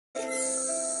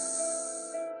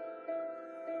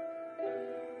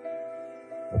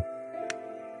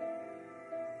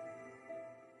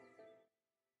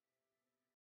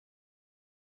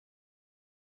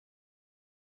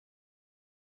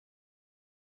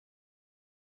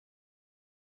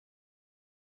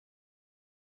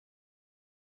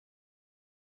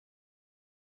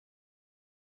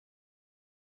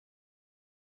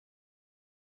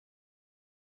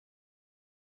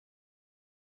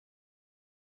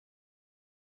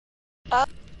The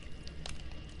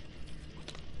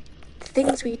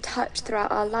things we touch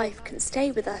throughout our life can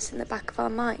stay with us in the back of our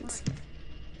minds.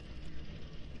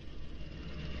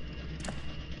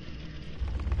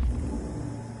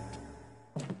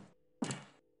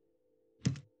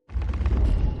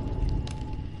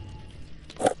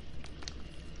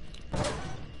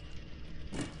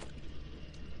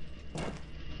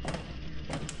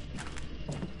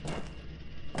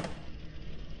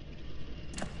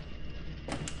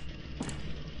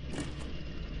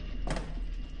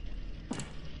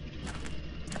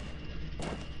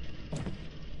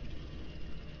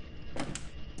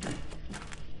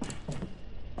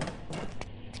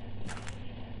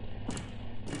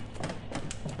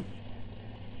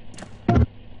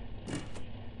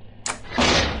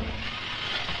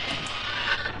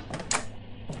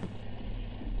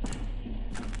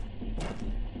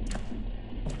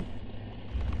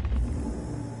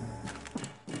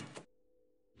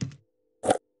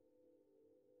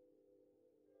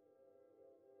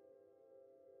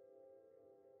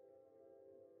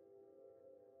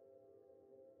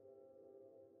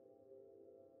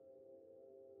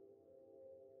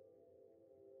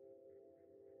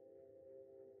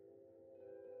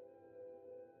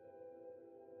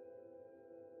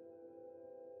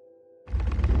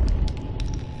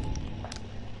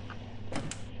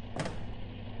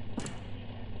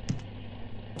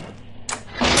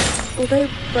 Although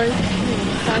broken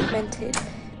and fragmented,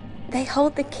 they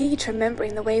hold the key to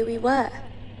remembering the way we were.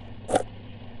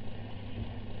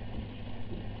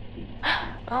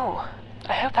 Oh,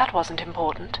 I hope that wasn't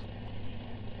important.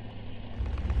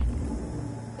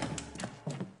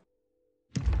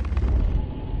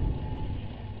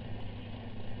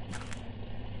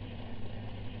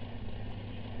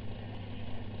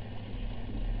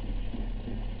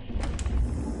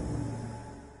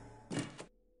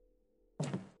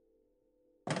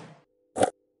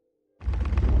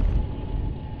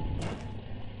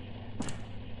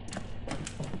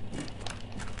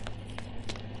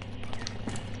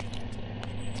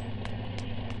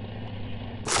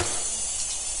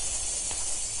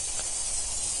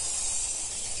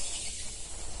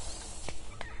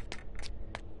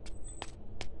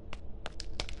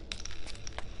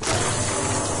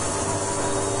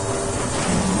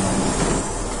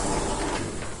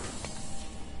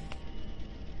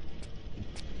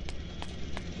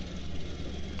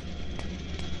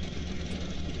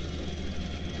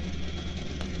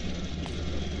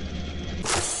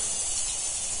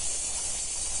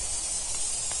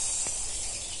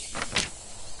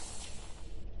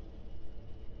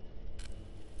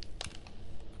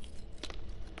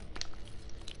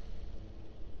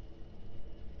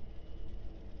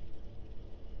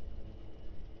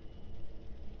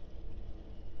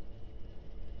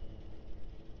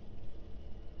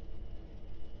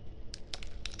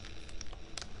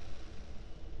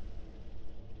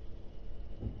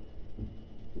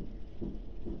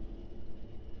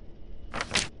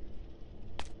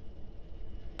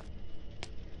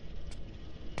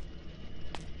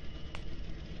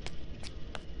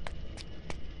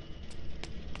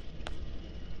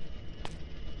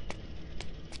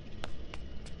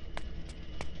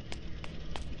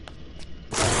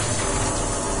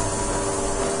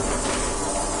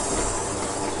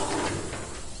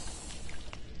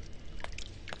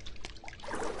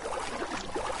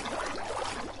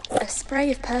 A spray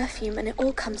of perfume and it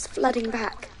all comes flooding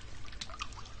back.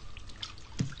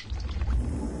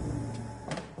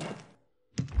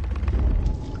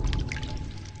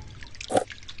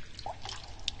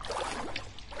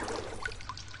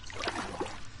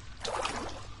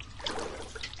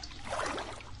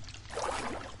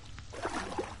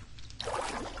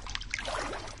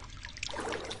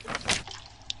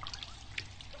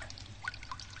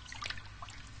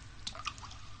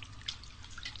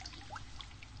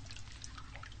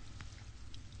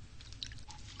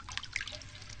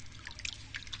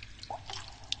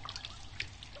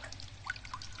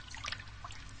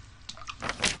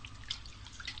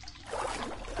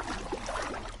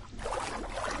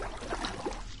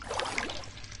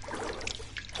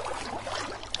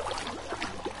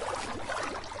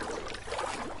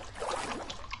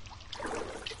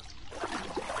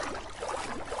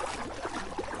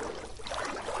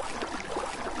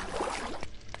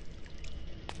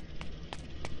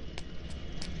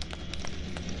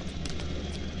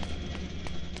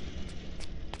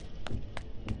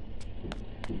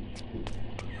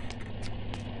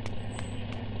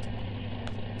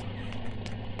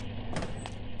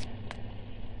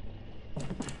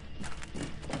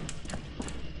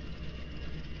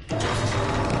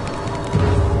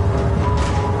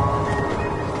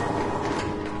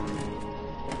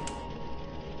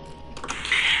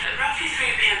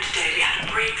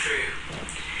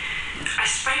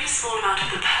 small amount of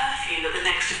the perfume that the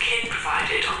next of kin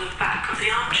provided on the back of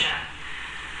the armchair.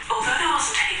 Although there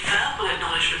wasn't any verbal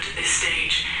acknowledgement at this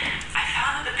stage, I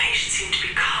found that the patient seemed to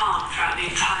be calm throughout the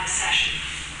entire session.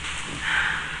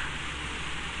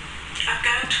 I'm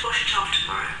going to wash it off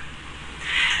tomorrow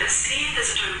and see if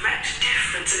there's a direct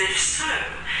difference, and if so,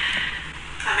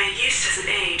 I may use it as an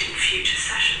aid in future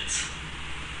sessions.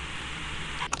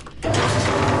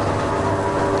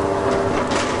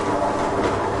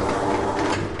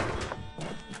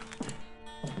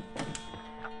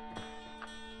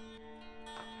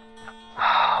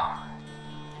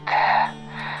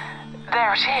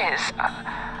 There it is.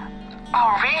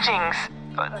 Our readings,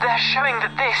 they're showing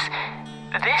that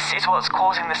this is what's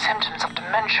causing the symptoms of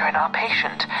dementia in our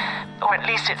patient. Or at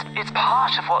least it's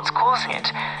part of what's causing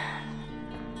it.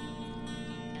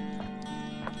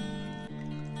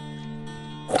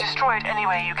 Destroy it any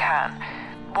way you can.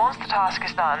 Once the task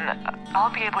is done,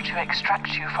 I'll be able to extract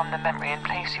you from the memory and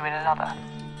place you in another.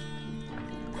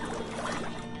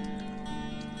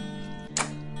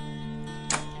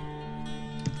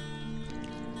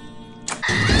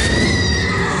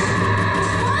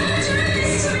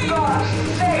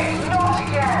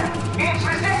 It's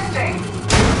resisting!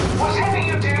 Whatever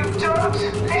you do, don't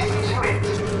listen to it!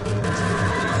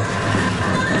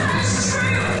 That's true!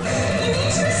 You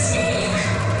need to escape!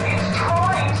 It's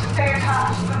trying to stay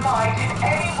attached to the mind in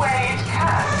any way it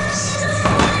can. She doesn't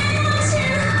want anyone to!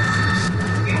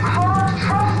 You can't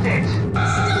trust it!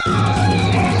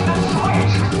 Hit the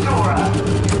switch, Restorer!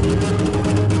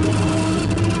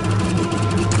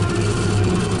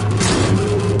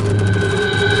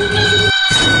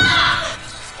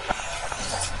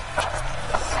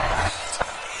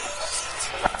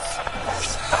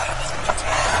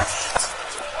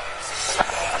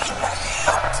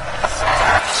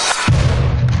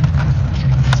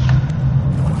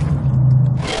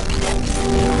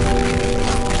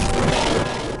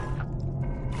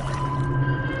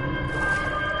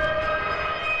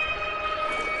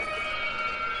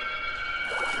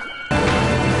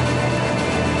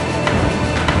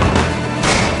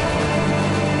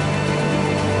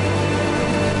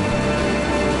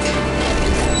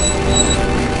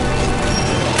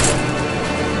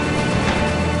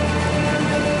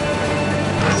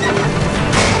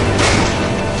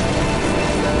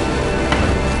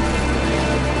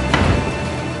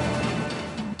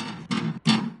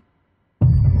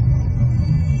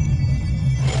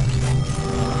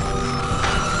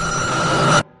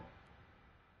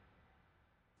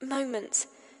 Moments,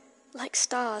 like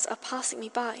stars, are passing me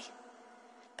by,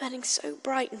 burning so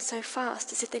bright and so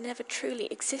fast as if they never truly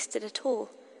existed at all.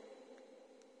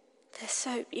 They're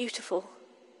so beautiful,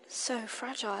 so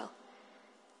fragile.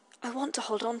 I want to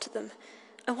hold on to them.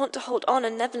 I want to hold on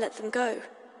and never let them go.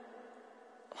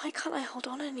 Why can't I hold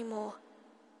on anymore?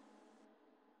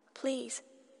 Please.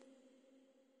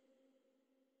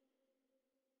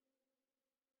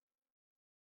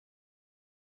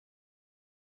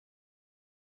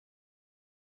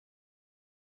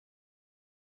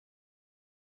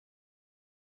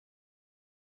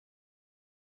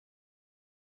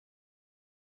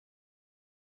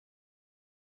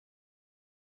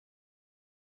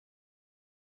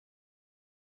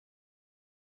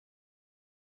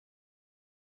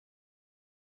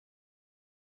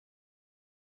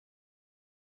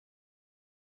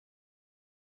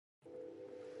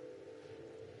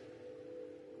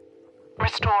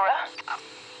 Restorer?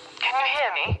 Can you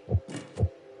hear me?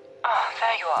 Ah,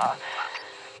 there you are.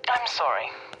 I'm sorry.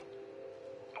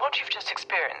 What you've just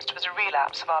experienced was a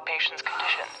relapse of our patient's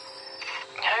condition.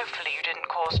 Hopefully you didn't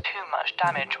cause too much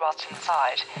damage whilst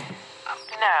inside.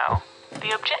 Now,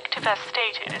 the objective as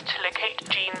stated is to locate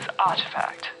Jean's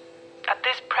artifact. At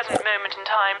this present moment in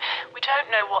time, we don't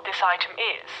know what this item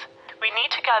is. We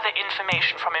need to gather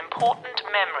information from important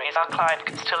memories our client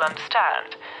can still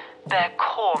understand. Their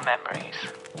core memories.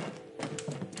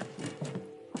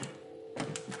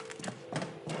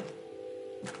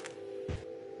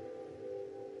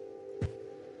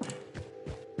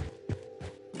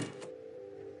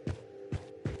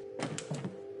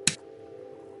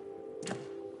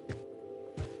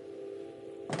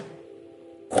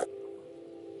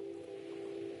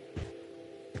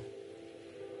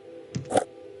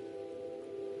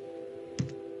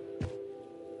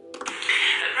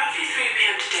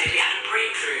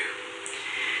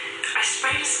 I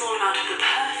sprayed a small amount of the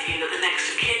perfume that the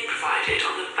next of kin provided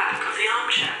on the back of the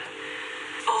armchair.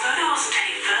 Although there wasn't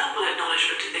any verbal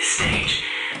acknowledgement at this stage,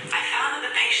 I found that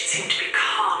the patient seemed to be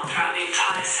calm throughout the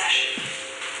entire session.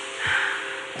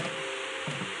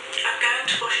 I'm going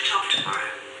to wash it off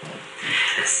tomorrow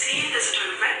and see if there's a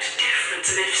direct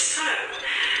difference, and if so,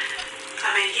 I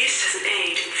may use used as an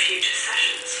aid in future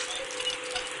sessions.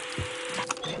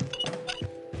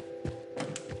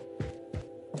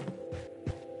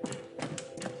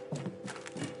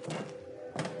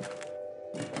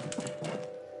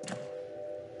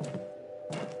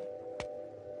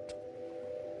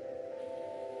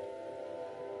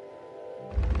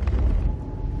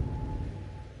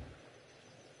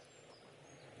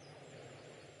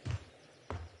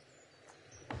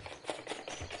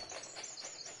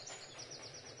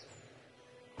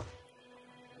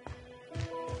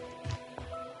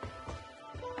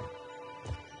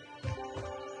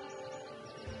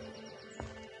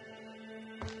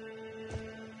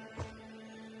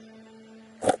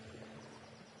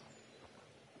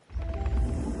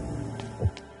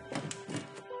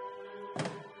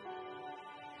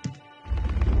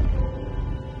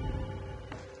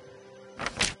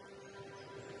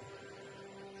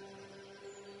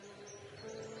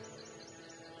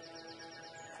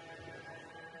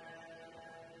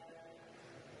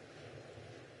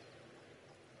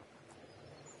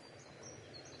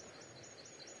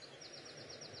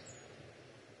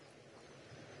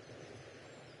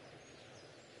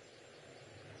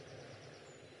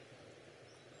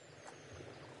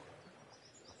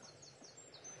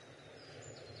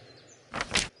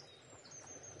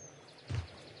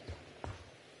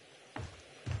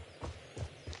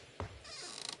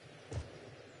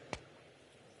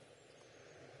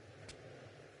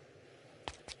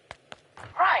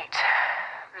 Right.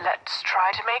 Let's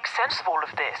try to make sense of all of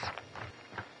this.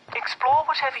 Explore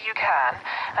whatever you can,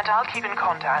 and I'll keep in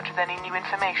contact with any new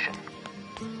information.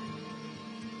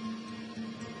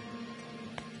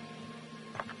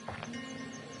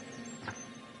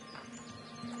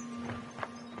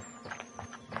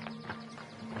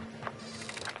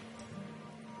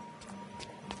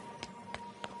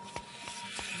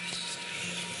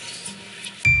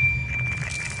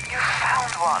 You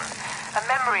found one. A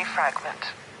memory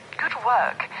fragment. Good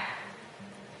work.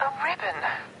 A ribbon.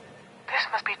 This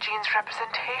must be Jean's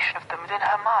representation of them within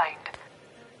her mind.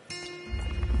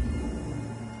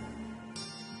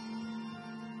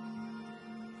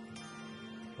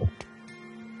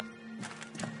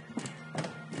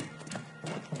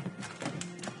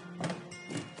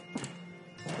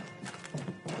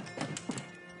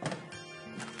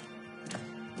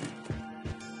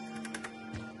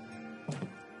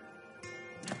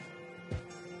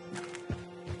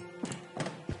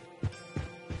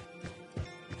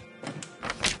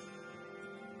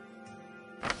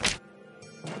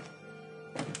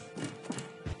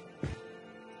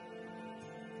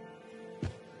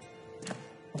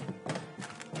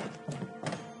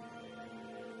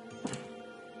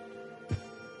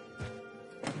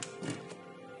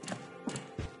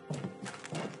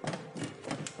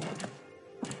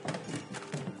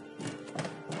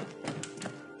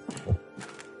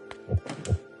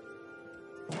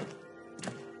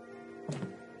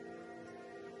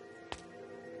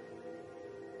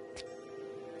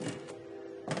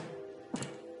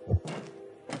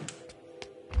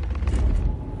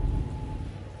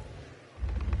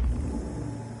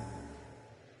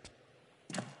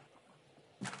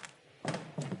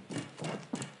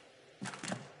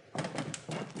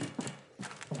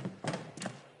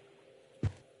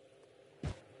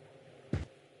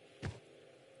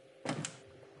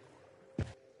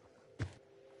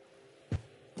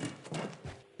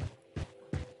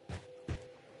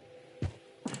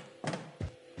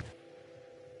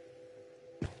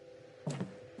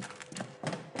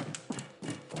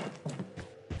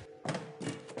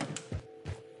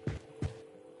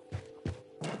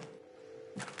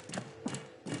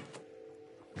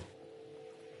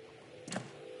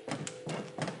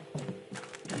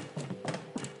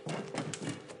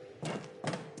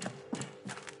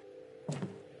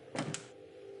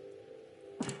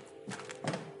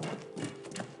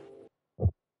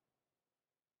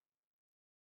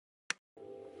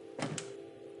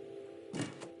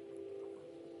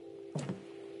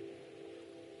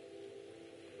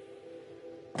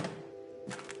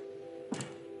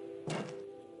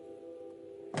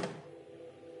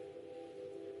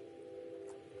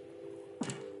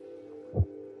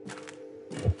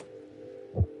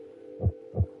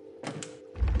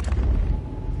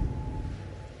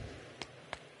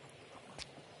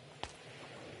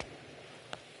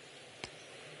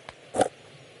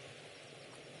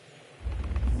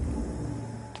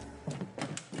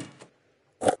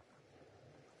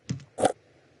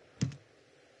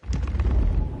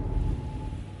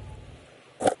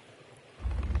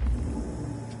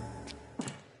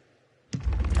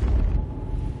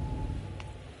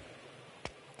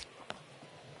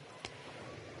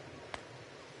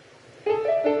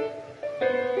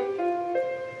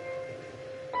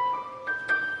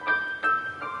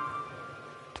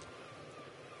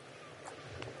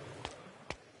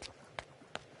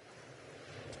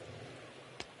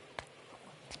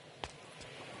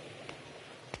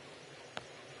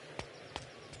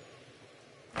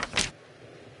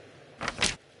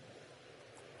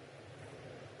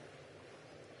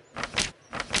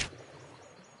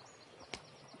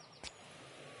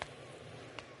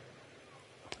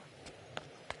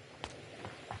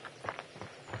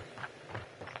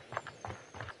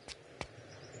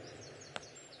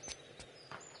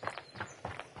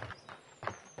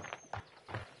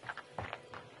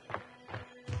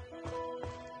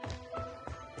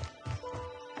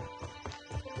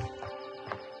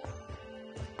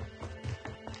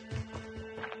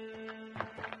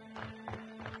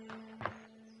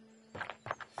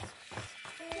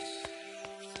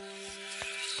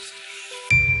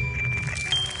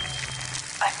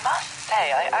 I must say,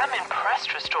 I am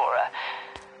impressed, Restorer.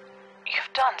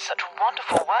 You've done such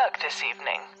wonderful work this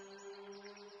evening.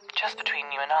 Just between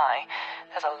you and I,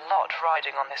 there's a lot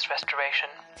riding on this restoration.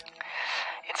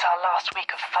 It's our last week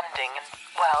of funding, and,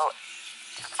 well,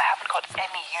 I haven't got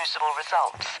any usable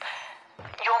results.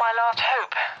 You're my last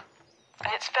hope,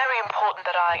 and it's very important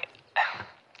that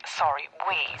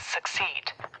we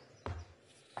succeed.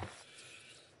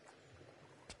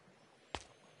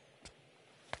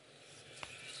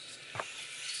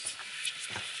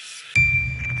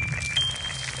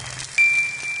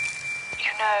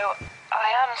 You know, I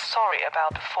am sorry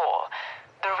about before,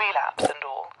 the relapse and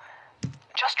all.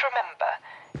 Just remember,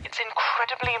 it's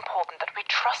incredibly important that we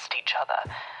trust each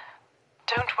other.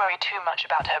 Don't worry too much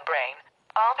about her brain.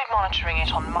 I'll be monitoring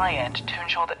it on my end to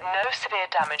ensure that no severe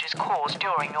damage is caused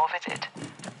during your visit.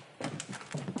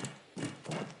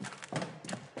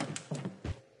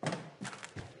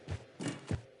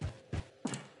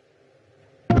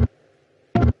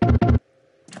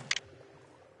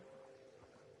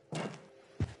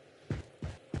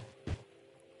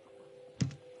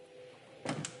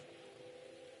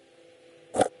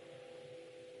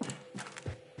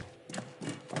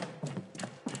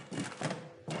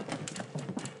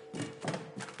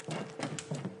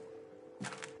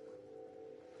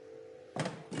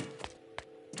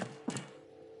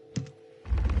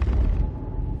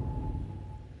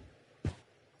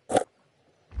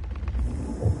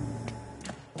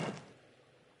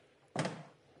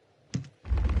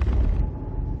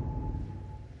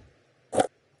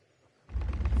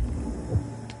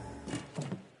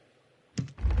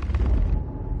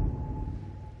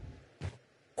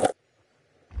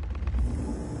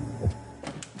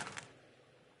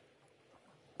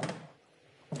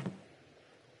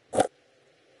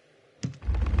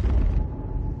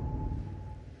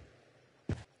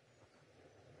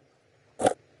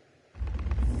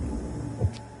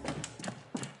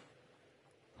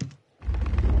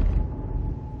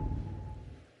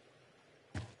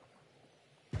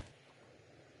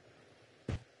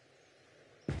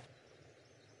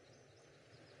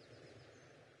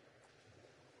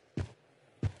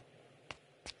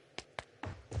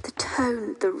 The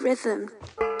tone, the rhythm,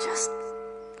 just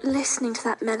listening to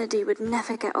that melody would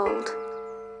never get old.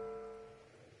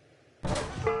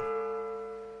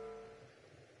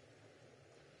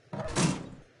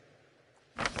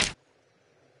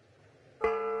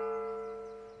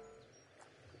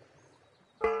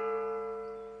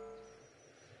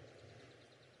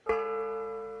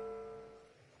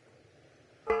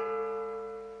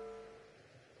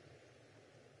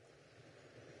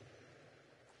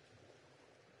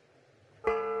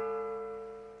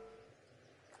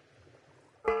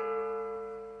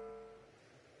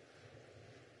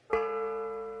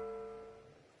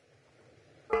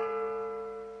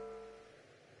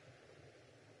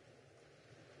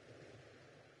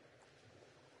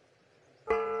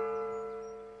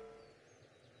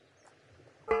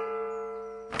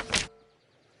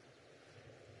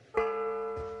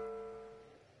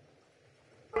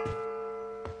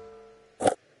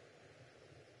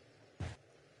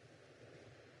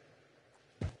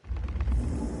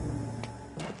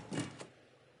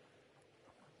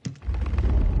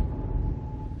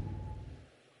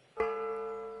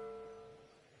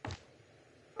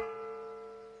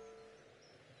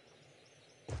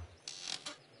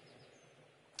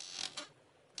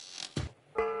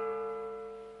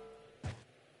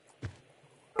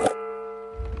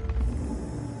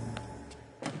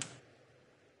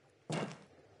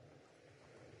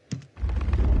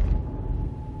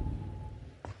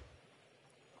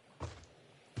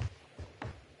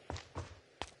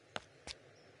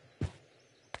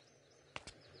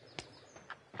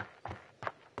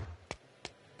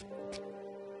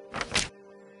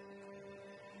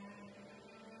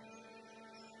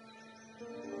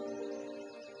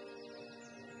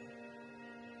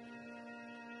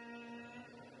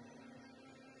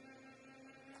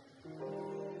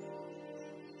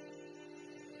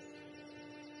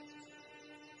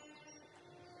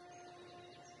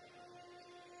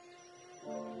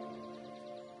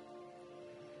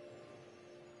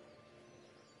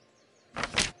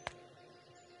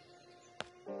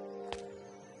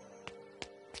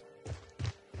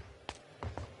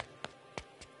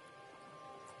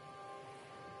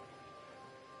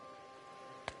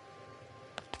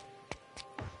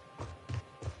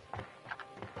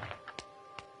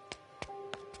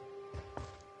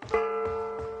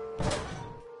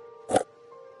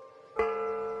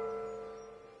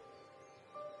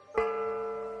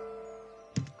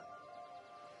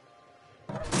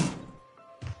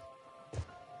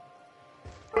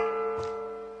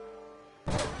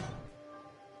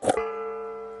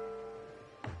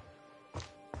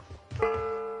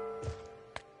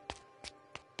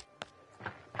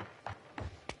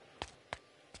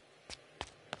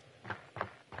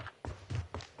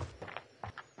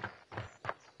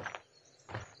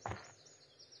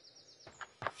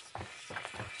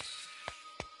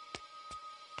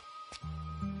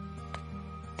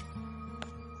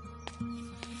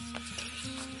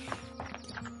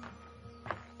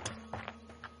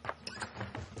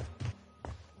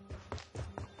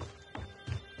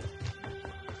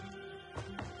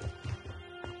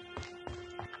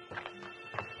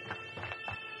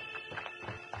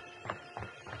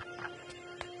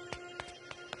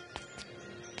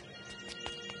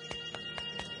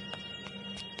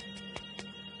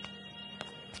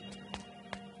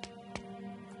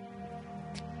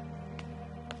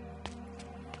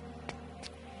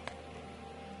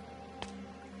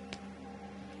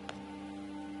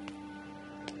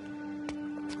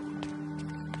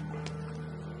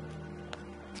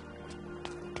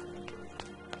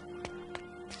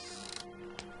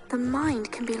 The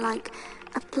mind can be like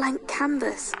a blank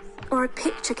canvas, or a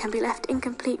picture can be left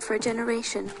incomplete for a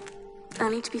generation,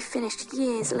 only to be finished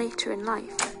years later in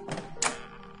life.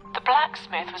 The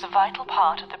blacksmith was a vital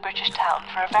part of the British town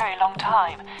for a very long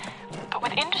time, but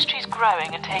with industries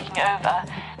growing and taking over,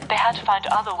 they had to find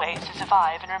other ways to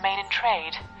survive and remain in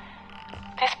trade.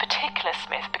 This particular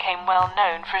smith became well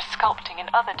known for his sculpting and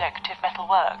other decorative metal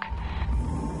work.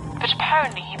 But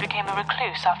apparently he became a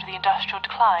recluse after the industrial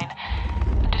decline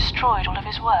and destroyed all of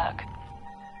his work.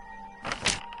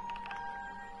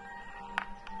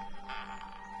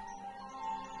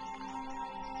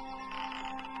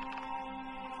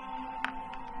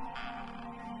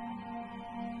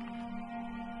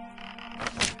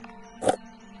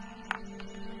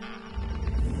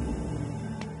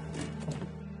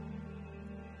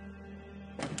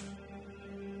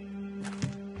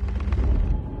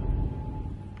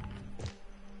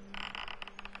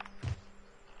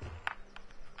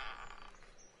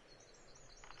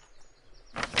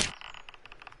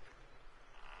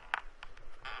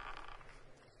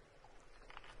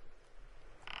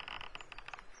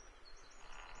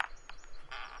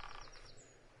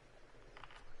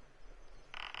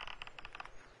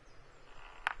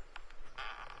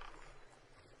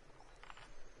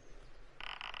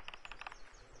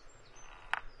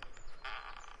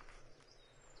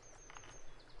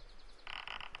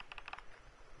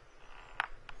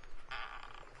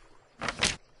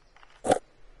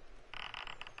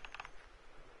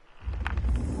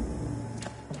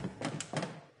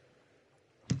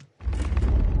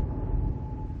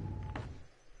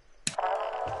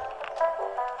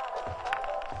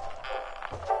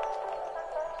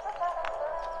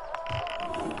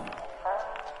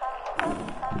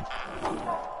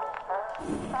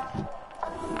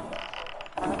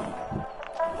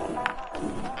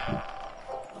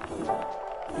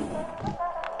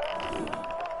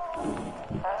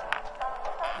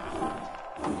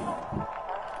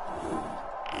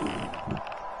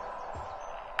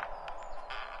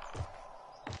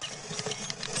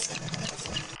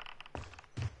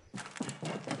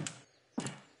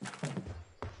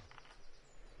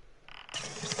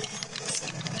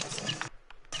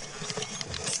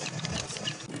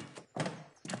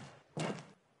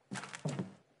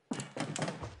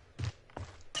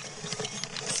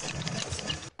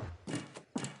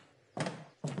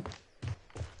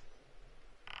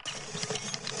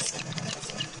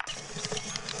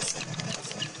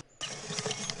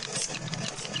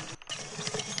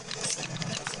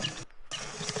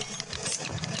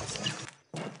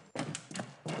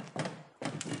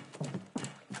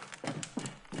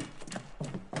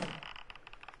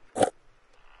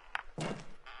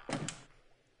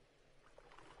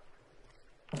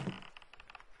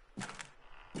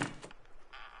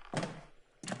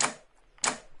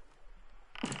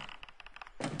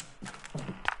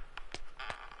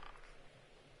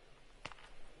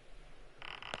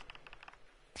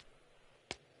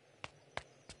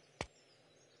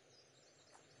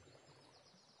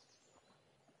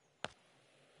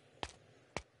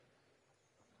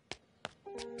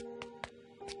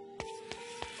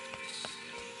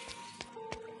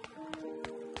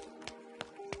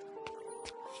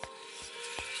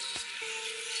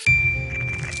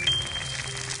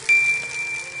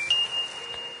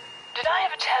 Did I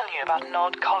ever tell you about an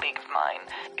old colleague of mine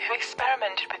who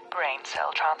experimented with brain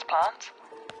cell transplants?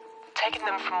 Taking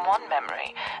them from one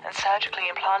memory and surgically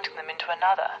implanting them into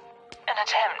another. An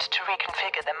attempt to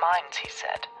reconfigure their minds, he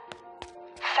said.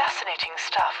 Fascinating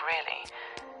stuff, really.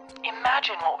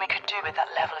 Imagine what we could do with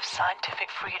that level of scientific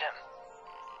freedom.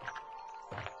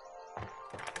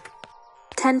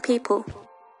 10 people.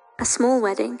 A small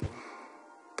wedding.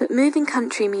 But moving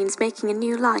country means making a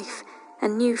new life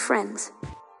and new friends.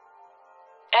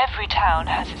 Every town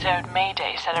has its own May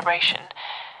Day celebration,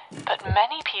 but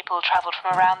many people travelled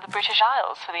from around the British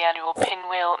Isles for the annual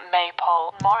Pinwheel,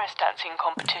 Maypole, Morris dancing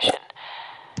competition.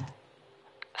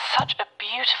 Such a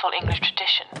beautiful English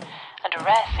tradition, and a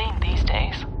rare thing these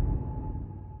days.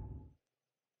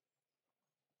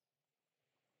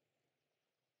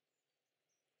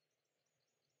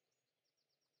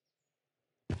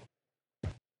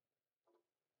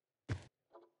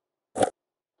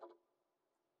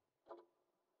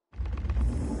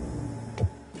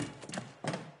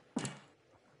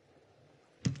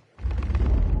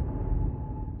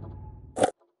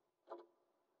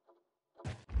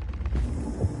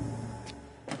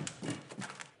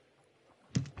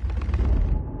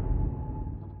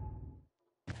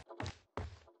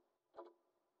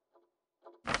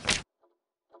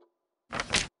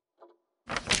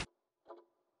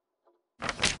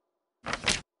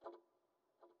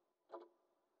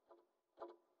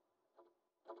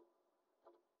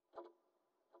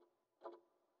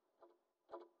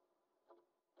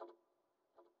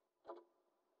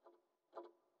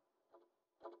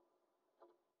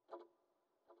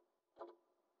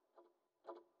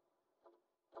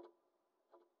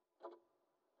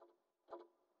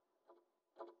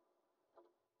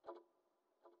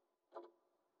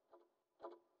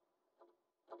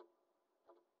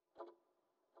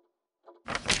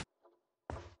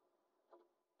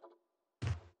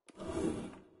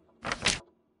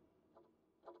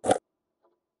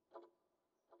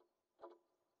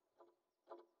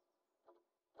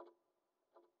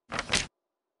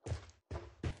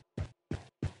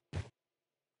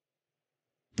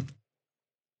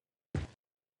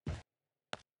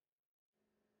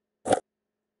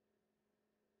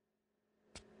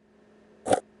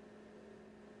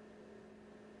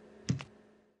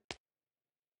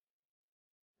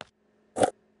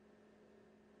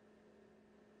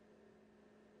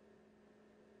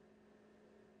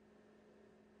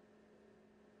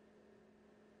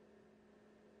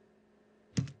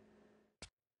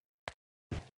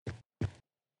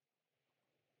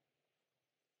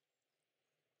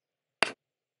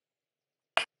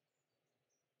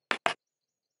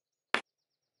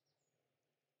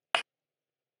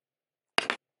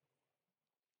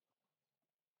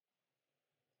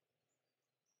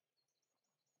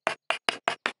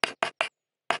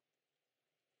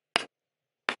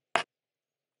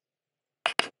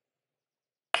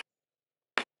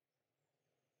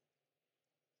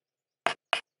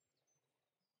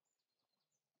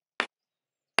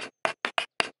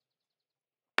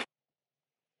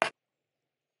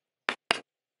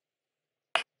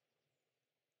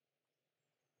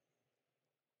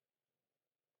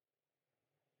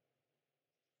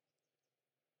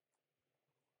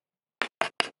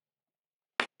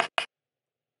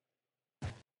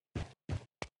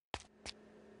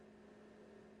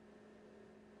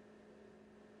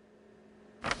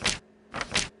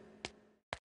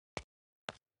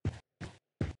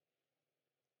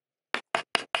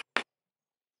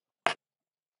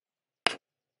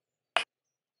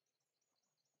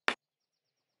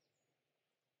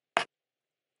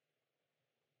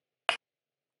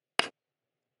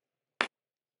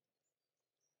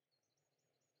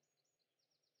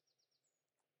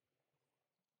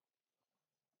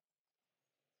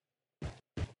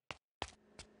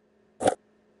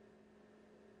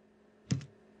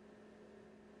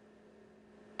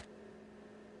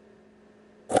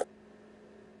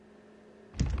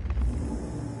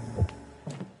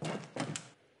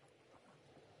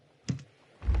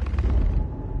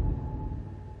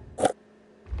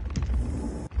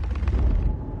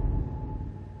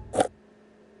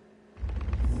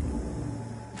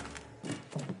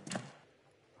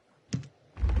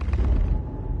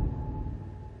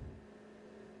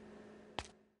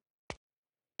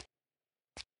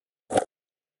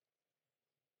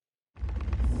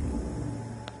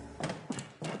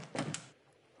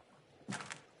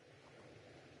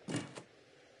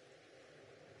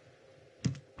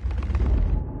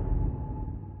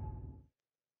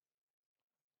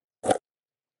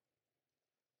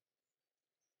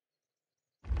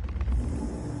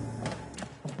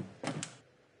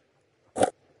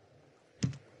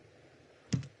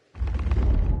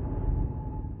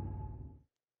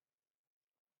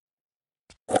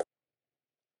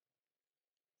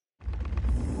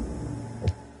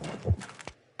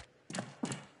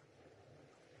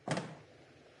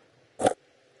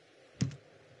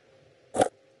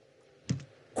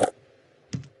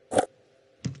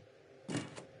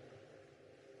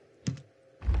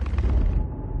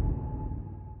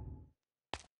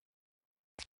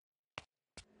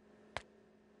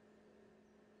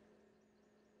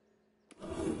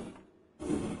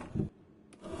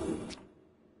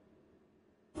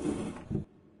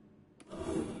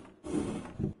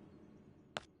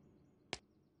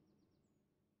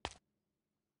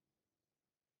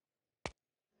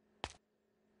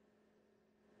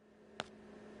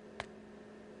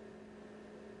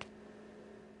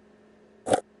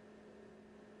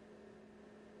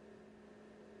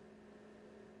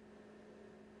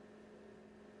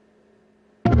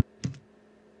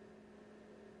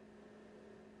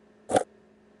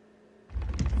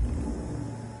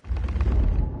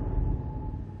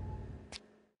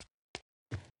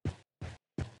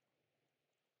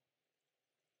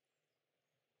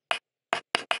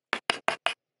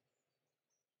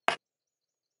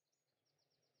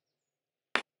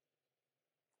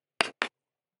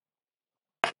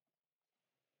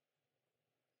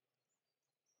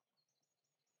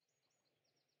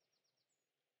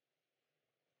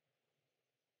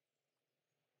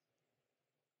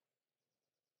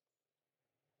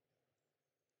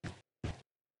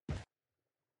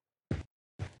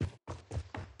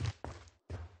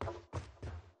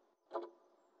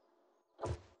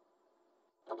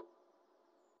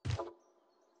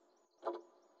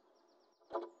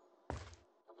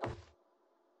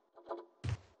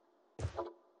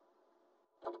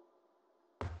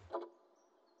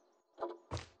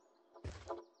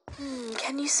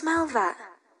 Can you smell that?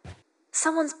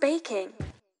 Someone's baking.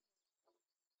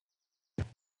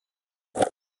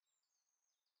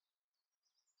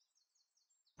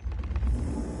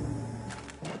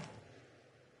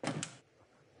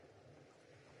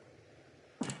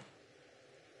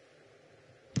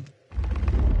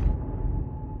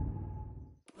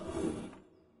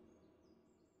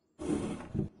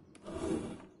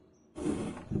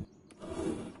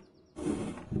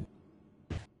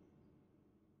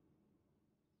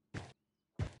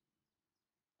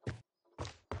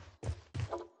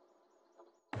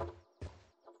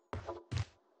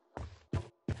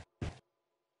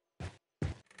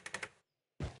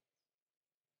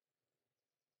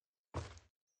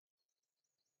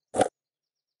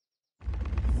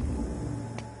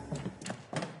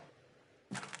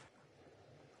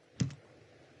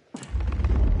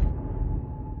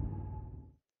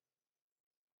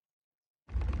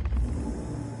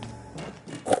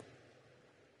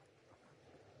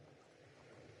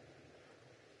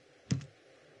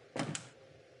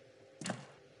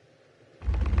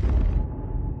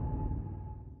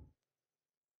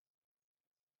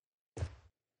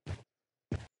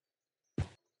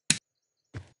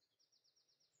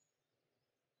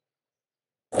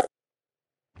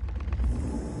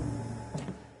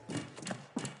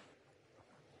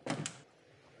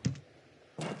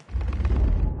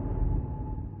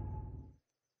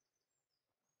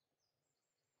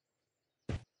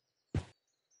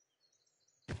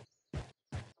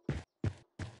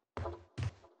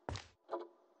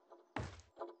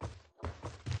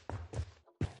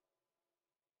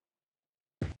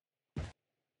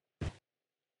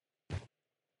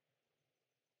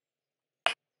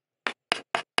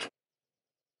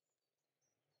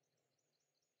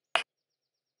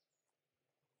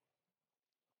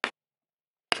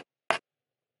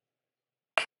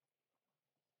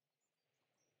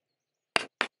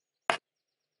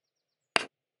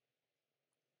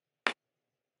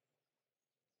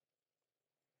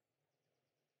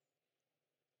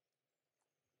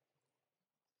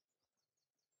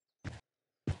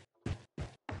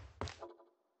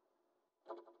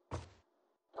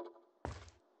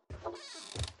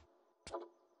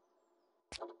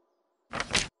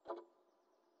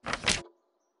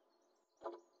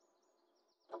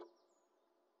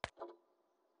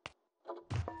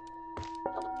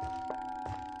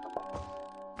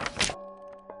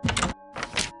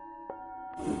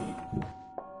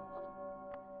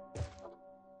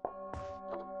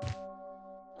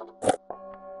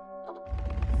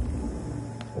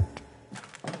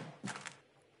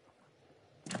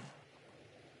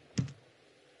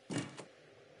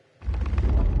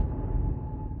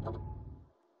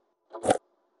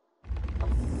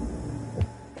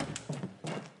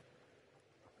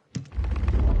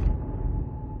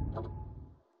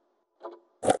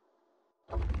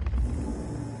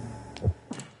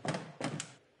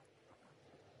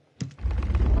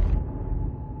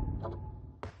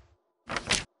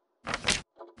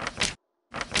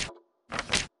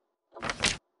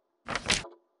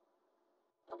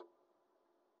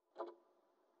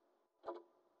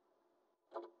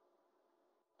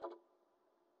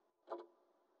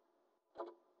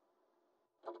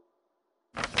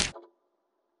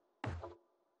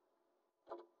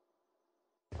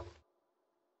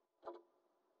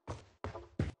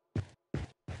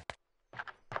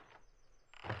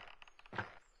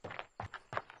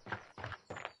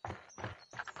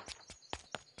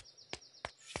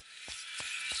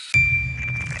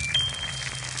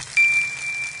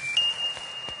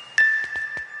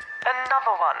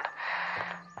 Another one.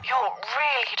 You're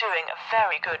really doing a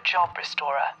very good job,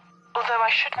 Restorer. Although I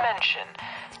should mention,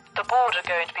 the board are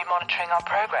going to be monitoring our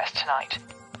progress tonight.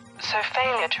 So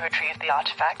failure to retrieve the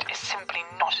artifact is simply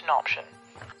not an option.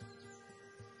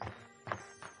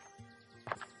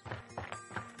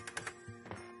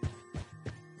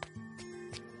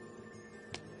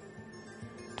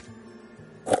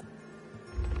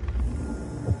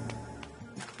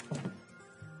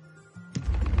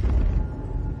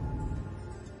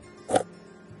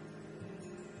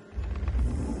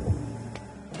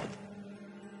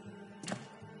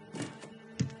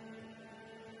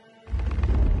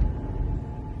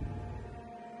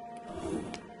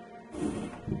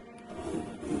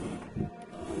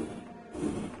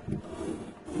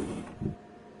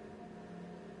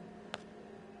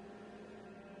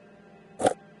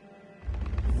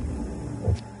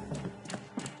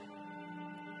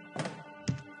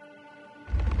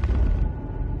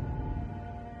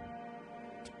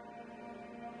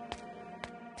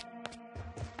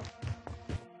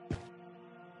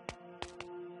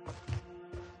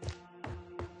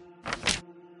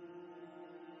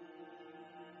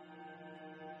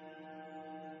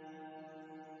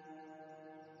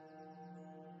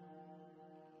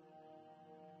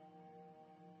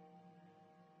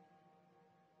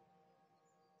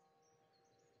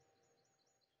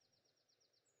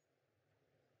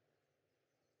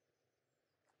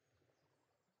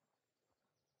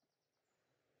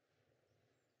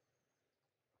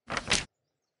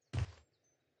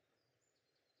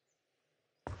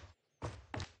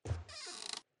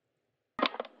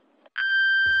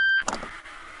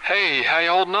 Hey, how you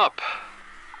holding up?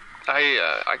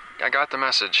 I got the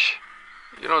message.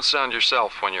 You don't sound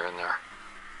yourself when you're in there.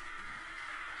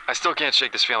 I still can't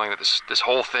shake this feeling that this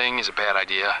whole thing is a bad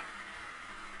idea.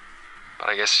 But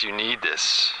I guess you need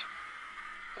this.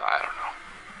 I don't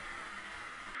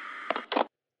know.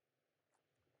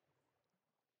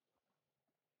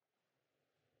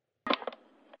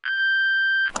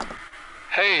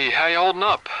 Hey, how you holding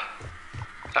up?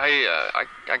 I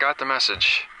got the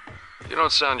message. You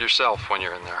don't sound yourself when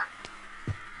you're in there.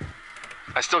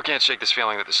 I still can't shake this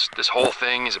feeling that this whole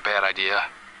thing is a bad idea.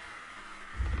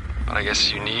 But I guess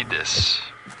you need this.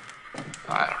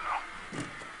 I don't know.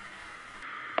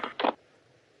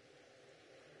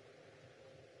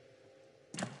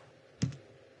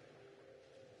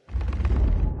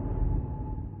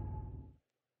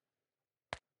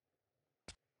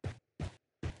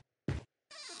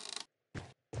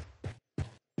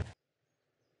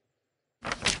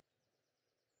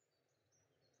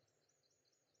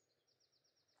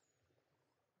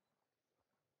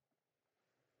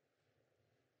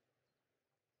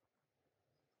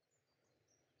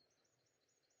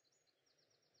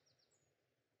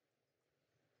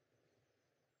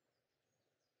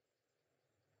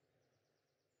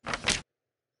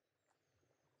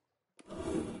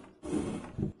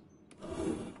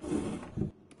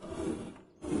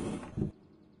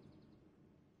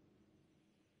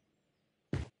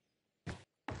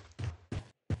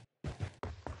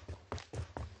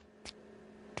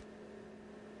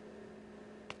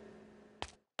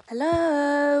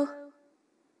 Hello?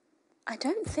 I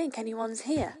don't think anyone's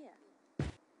here.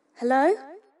 Hello?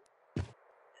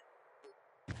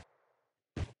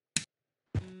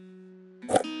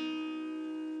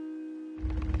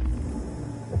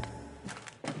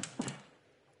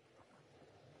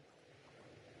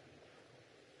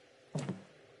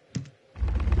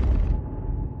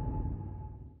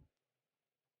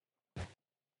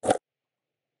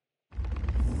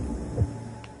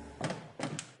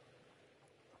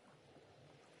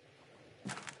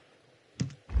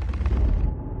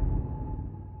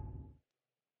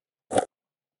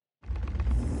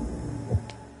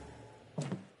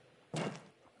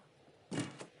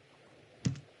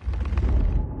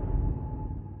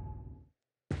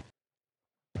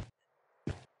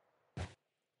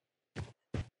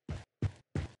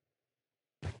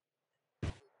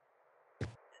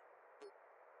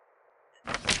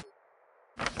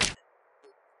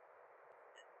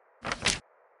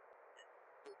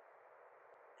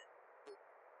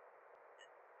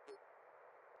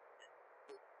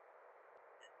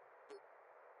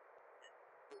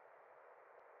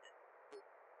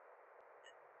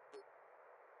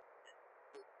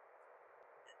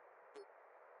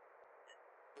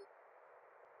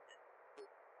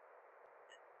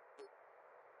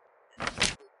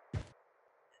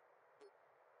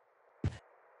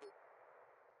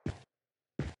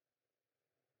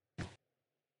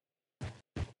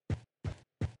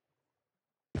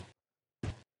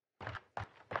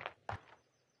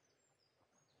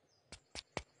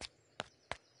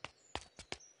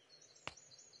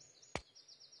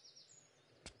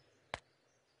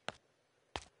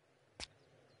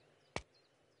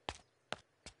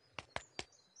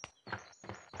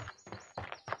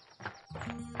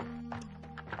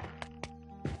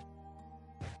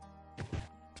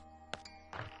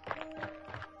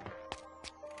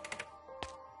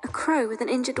 A crow with an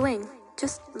injured wing,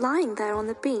 just lying there on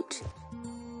the beach.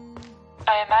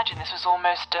 I imagine this was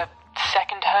almost a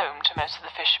second home to most of the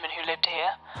fishermen who lived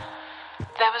here.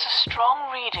 There was a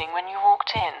strong reading when you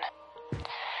walked in.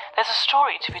 There's a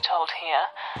story to be told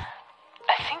here.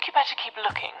 I think you better keep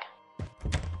looking.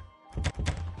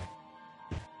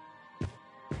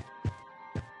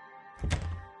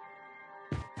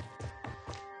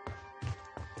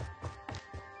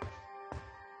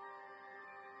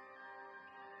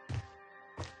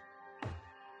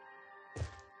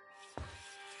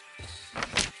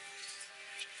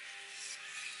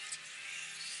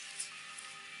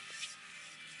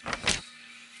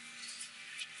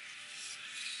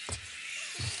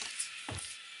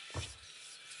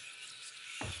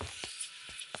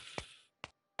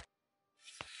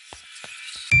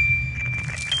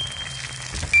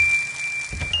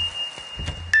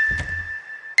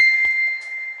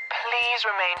 Please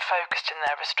remain focused in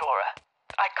there, Restorer.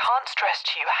 I can't stress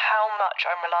to you how much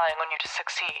I'm relying on you to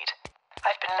succeed.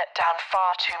 I've been let down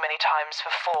far too many times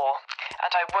before,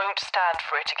 and I won't stand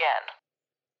for it again.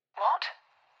 What?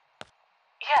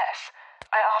 Yes,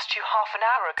 I asked you half an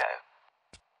hour ago.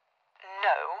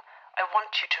 No, I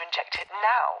want you to inject it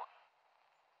now.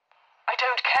 I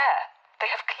don't care. They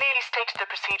have clearly stated the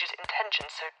procedure's intention,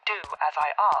 so do as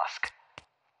I ask.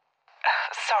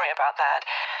 Sorry about that.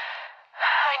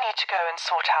 I need to go and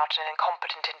sort out an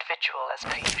incompetent individual as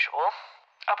per usual.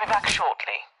 I'll be back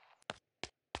shortly.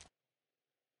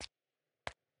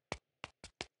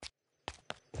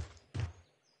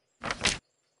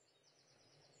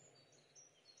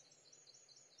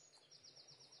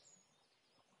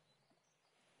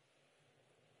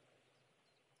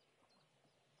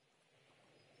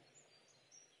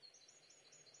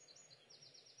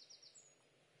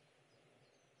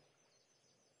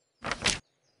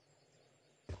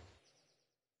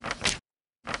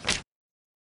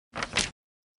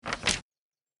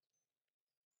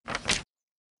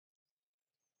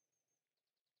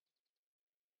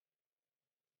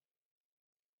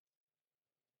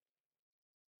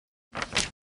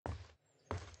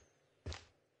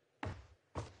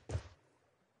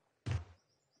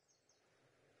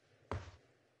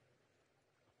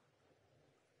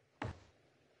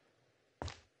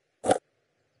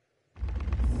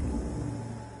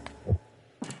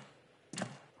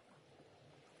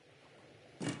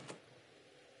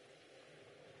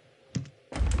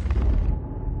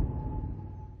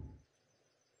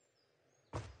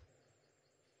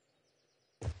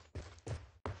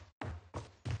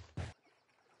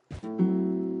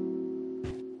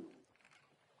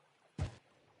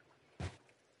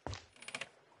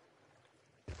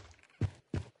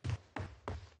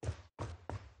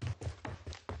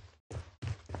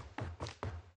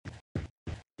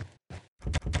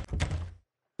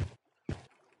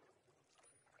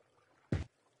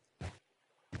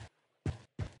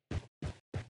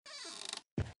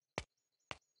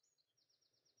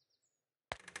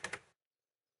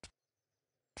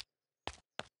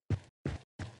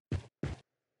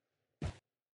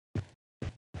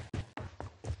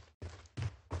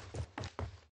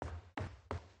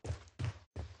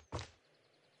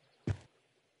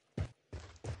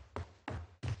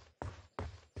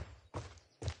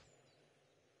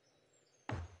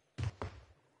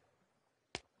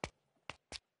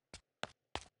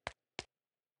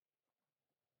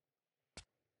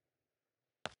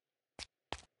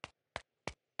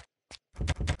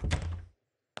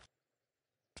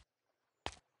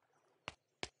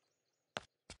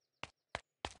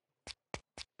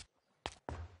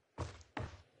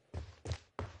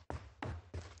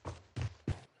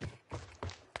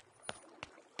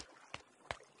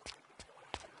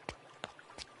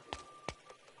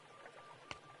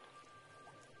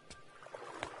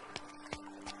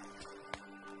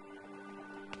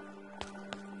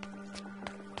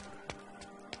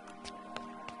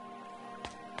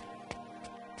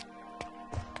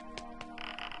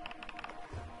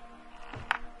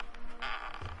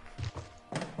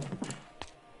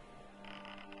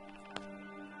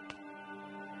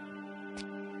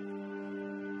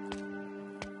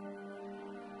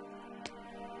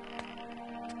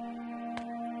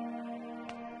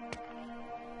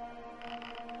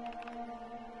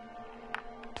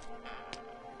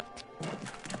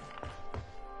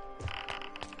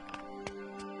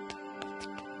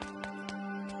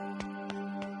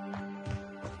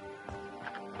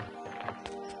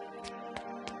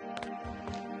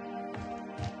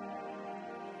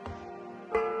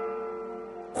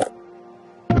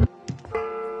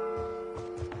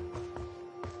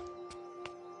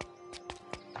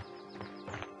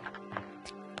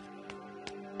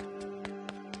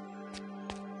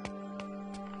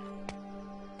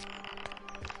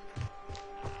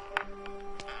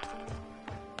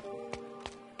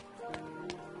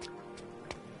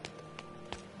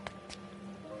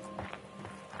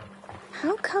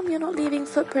 How come you're not leaving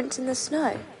footprints in the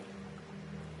snow?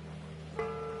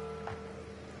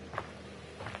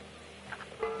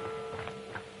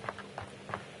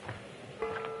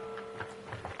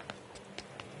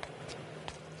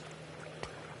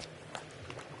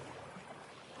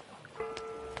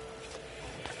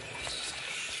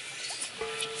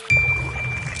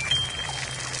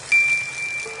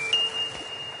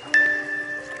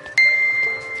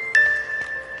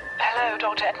 Hello,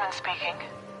 Dr. Edmonds speaking.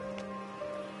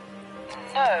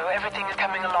 No, everything is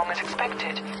coming along as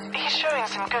expected. He's showing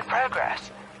some good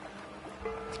progress.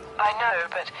 I know,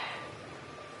 but...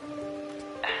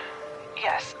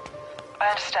 Yes, I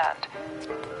understand.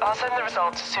 I'll send the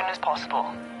results as soon as possible.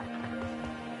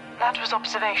 That was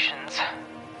observations.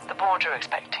 The board are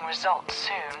expecting results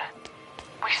soon.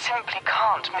 We simply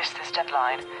can't miss this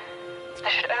deadline.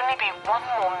 There should only be one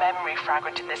more memory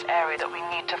fragment in this area that we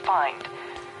need to find.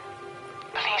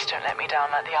 Please don't let me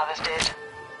down like the others did.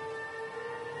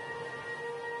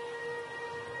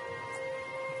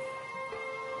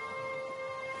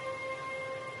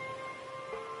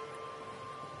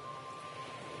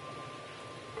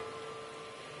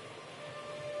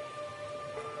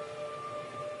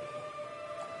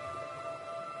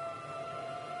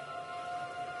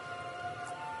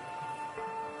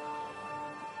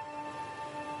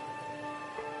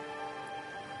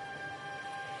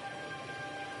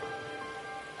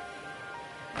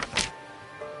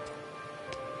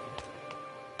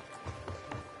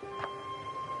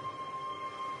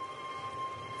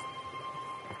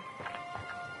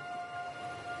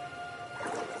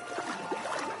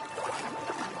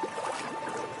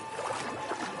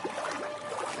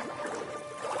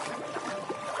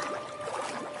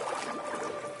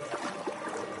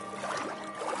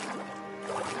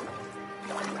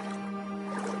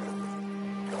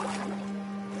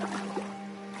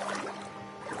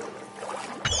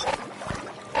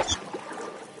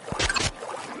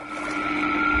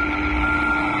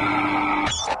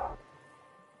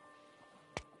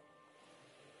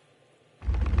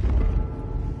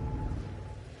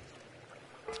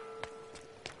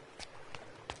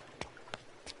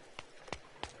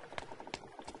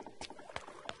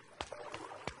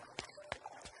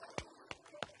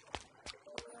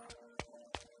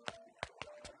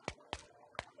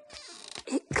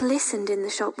 glistened in the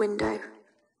shop window.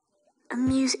 A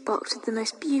music box with the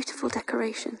most beautiful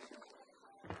decoration.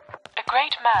 A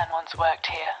great man once worked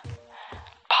here.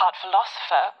 Part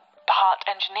philosopher, part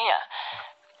engineer.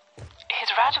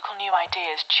 His radical new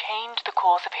ideas changed the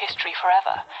course of history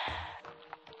forever.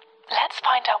 Let's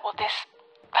find out what this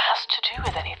has to do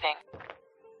with anything.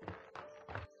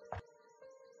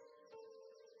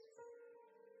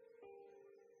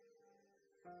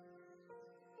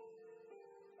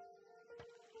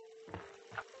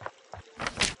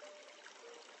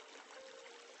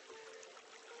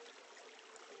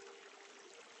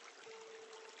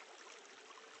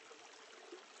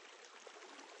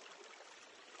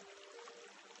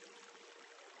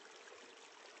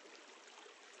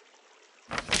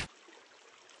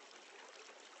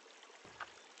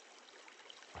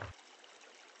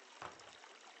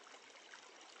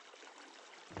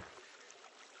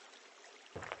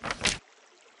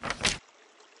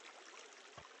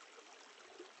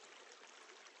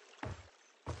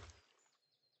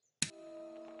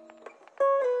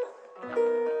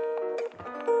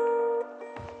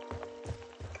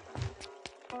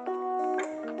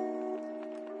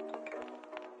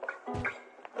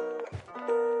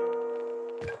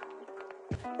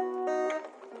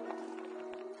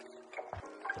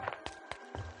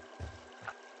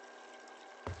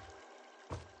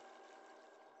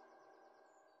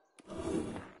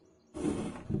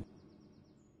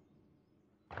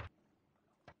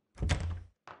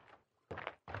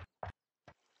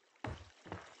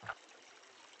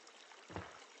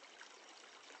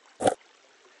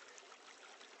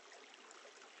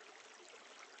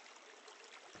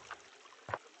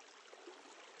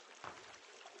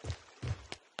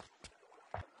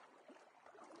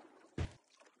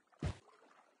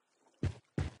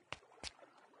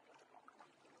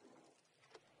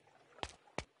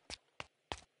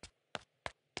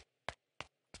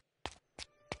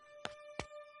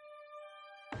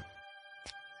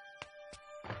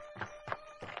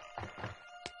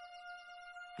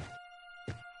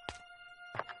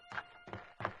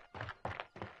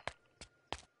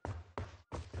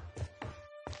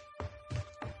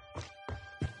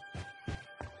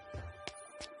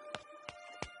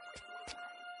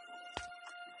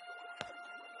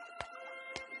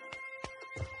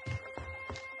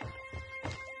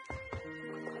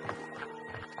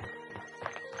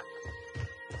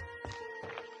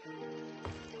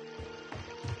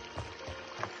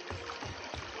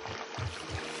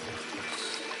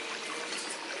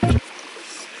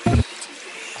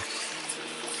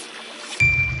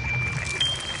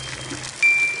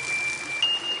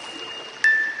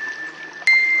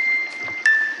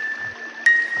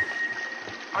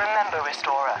 Remember,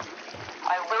 Restorer,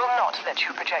 I will not let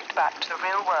you project back to the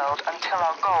real world until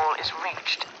our goal is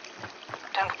reached.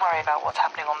 Don't worry about what's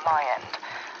happening on my end.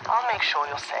 I'll make sure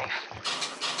you're safe.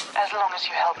 As long as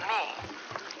you help me,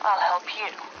 I'll help you.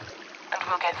 And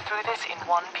we'll get through this in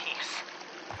one piece.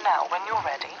 Now, when you're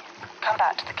ready, come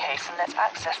back to the case and let's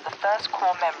access the first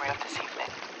core memory of this evening.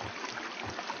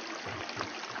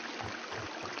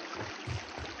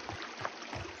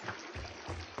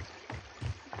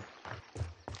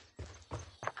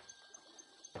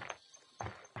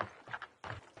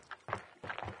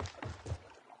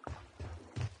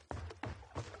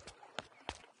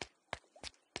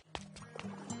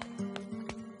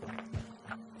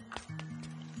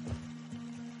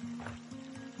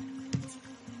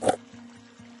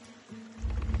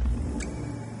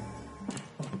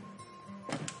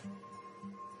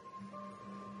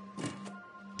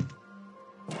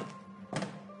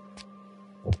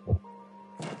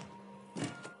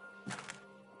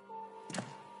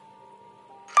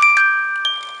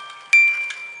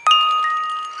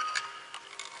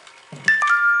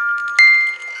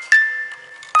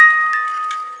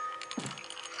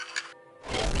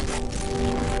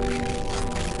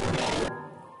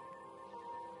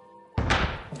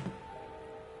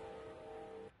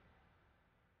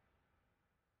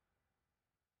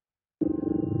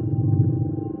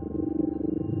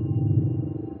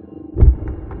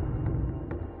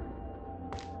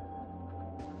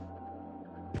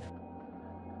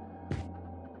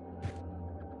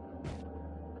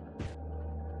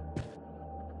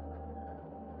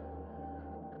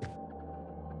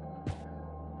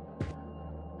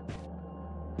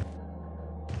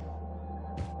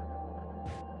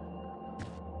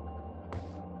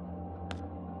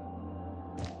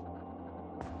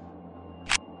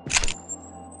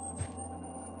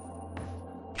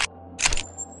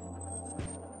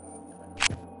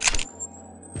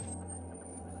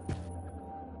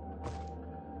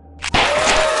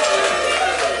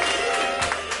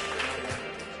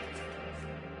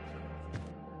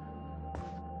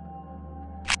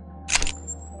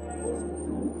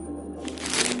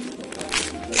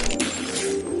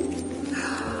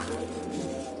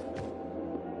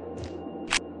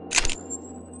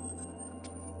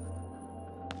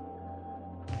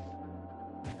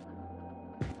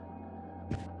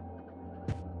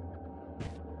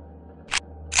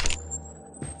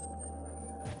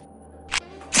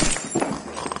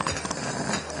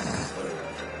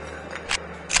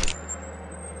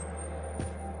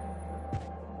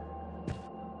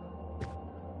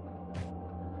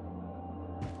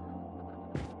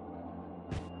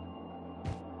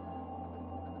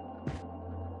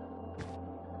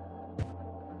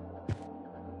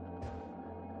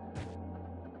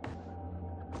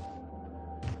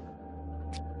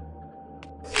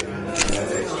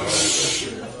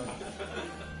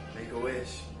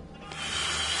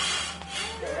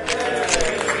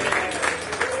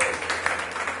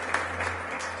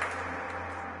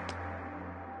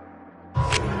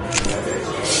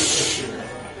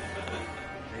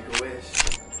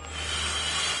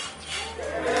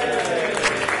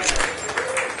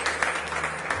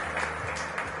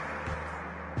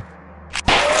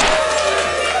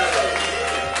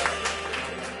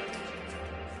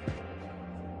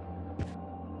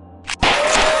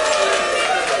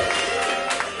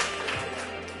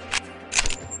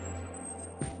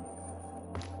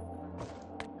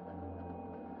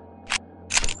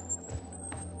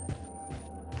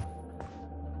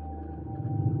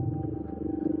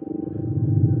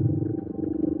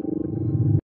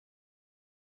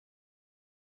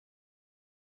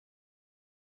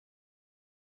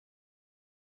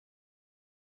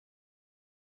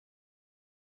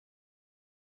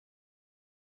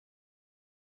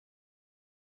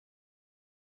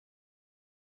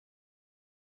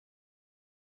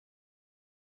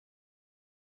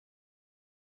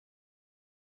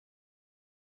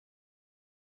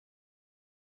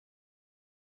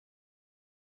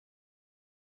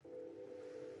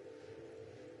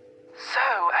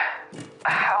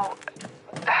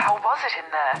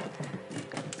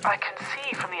 I can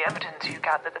see from the evidence you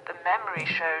gathered that the memory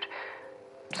showed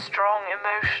strong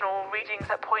emotional readings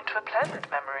that point to a pleasant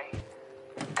memory.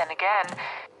 Then again,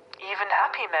 even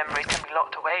happy memories can be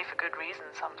locked away for good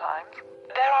reasons sometimes.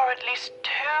 There are at least 2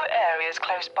 areas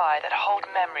close by that hold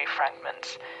memory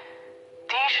fragments.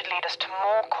 These should lead us to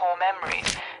more core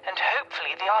memories, and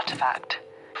hopefully the artifact.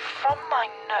 From my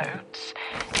notes,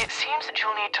 it seems that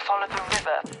you'll need to follow the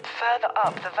river further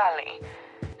up the valley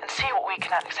and see what we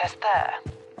can access there.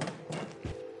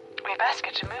 We best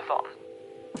get to move on.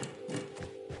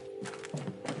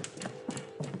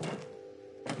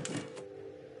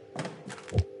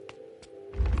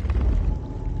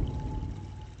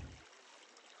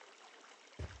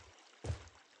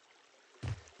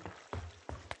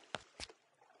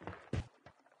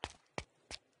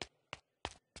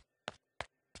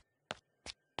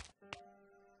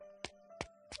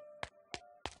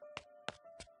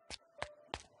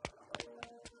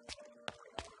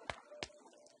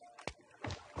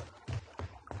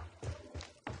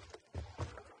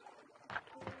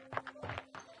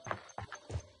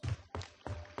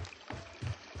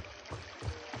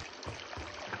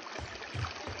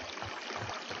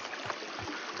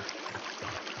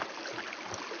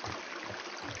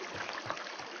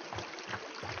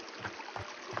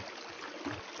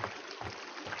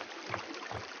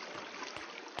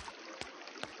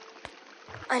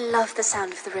 I love the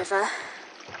sound of the river.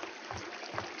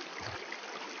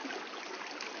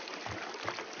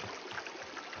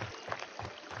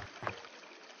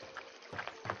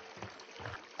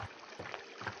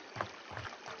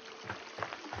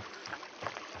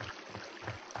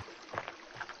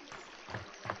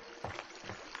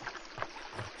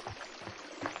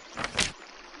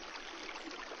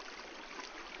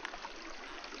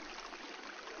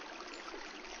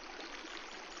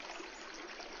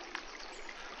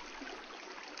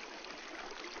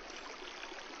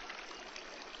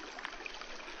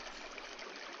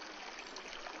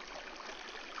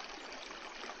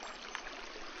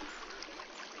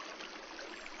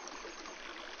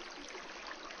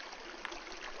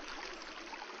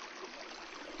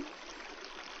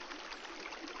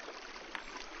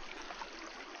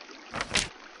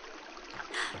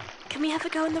 Can we have a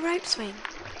go on the rope swing?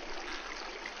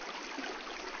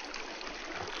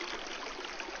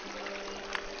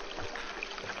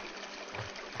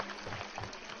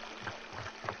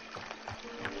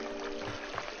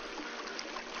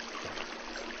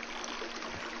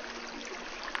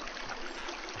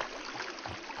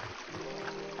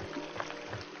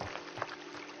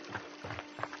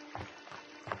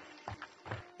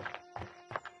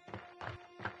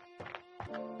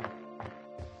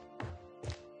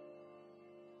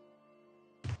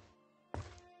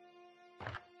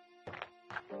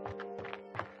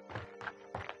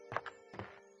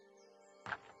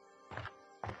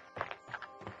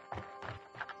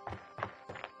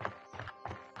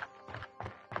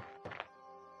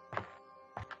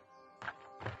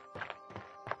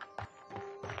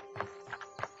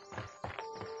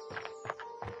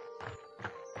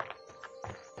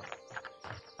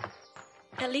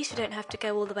 At least we don't have to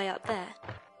go all the way up there.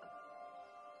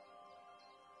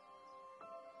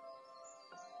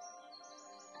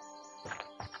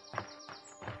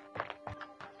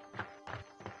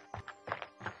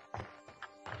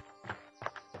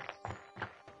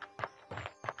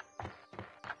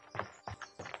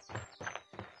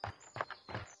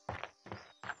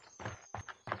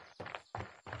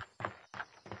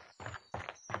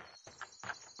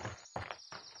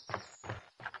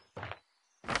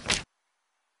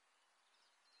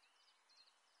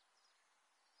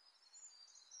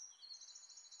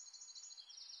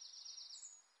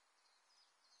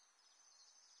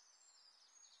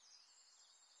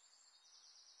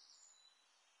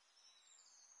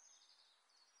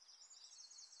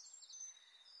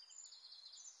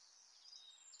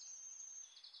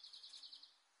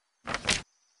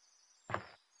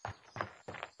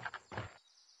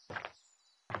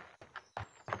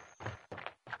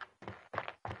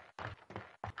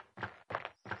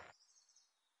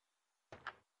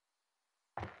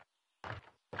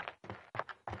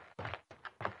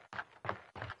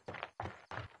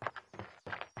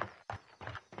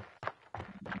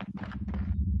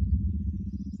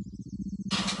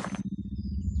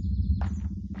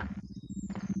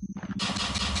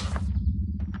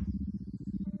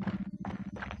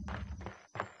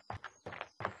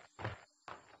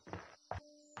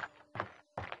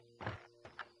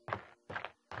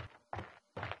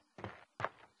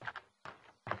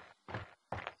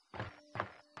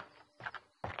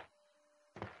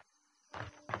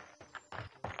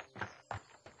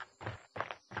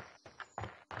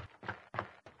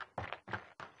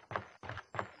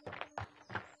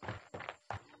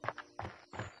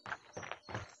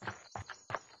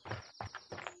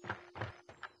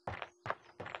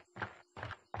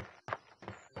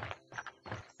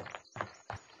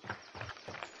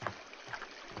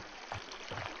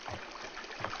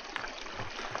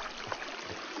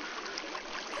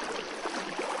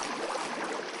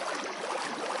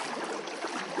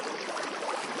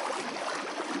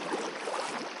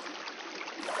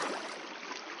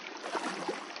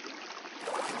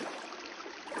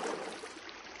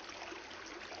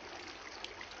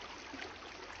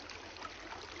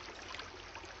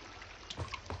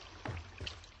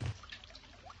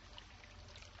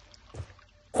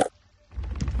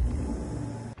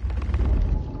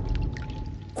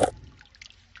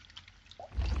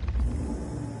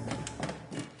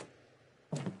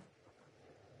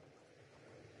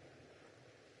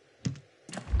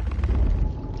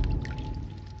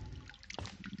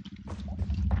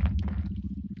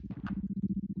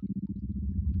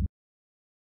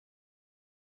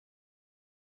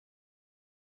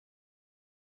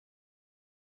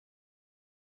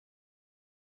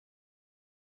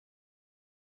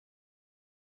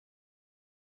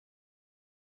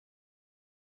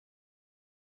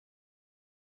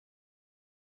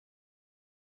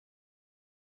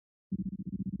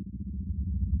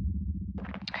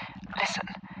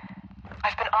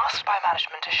 asked by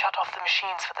management to shut off the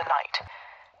machines for the night.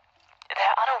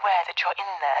 They're unaware that you're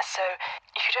in there, so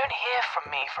if you don't hear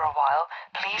from me for a while,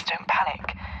 please don't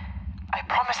panic. I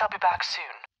promise I'll be back soon.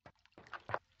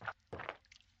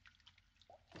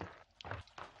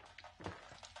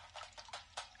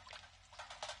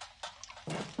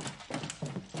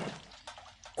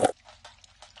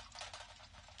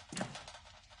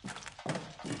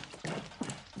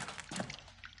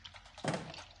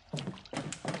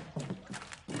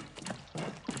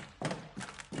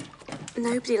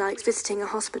 Nobody likes visiting a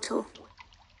hospital.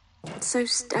 It's so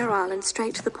sterile and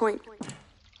straight to the point.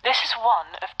 This is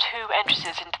one of 2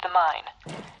 entrances into the mine.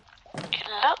 It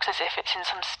looks as if it's in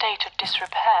some state of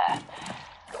disrepair.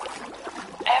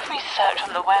 Every search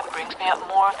on the web brings me up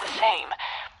more of the same.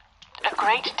 A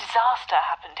great disaster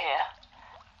happened here.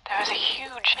 There was a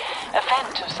huge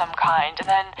event of some kind, and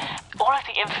then all of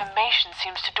the information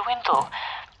seems to dwindle.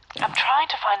 I'm trying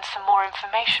to find some more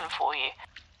information for you.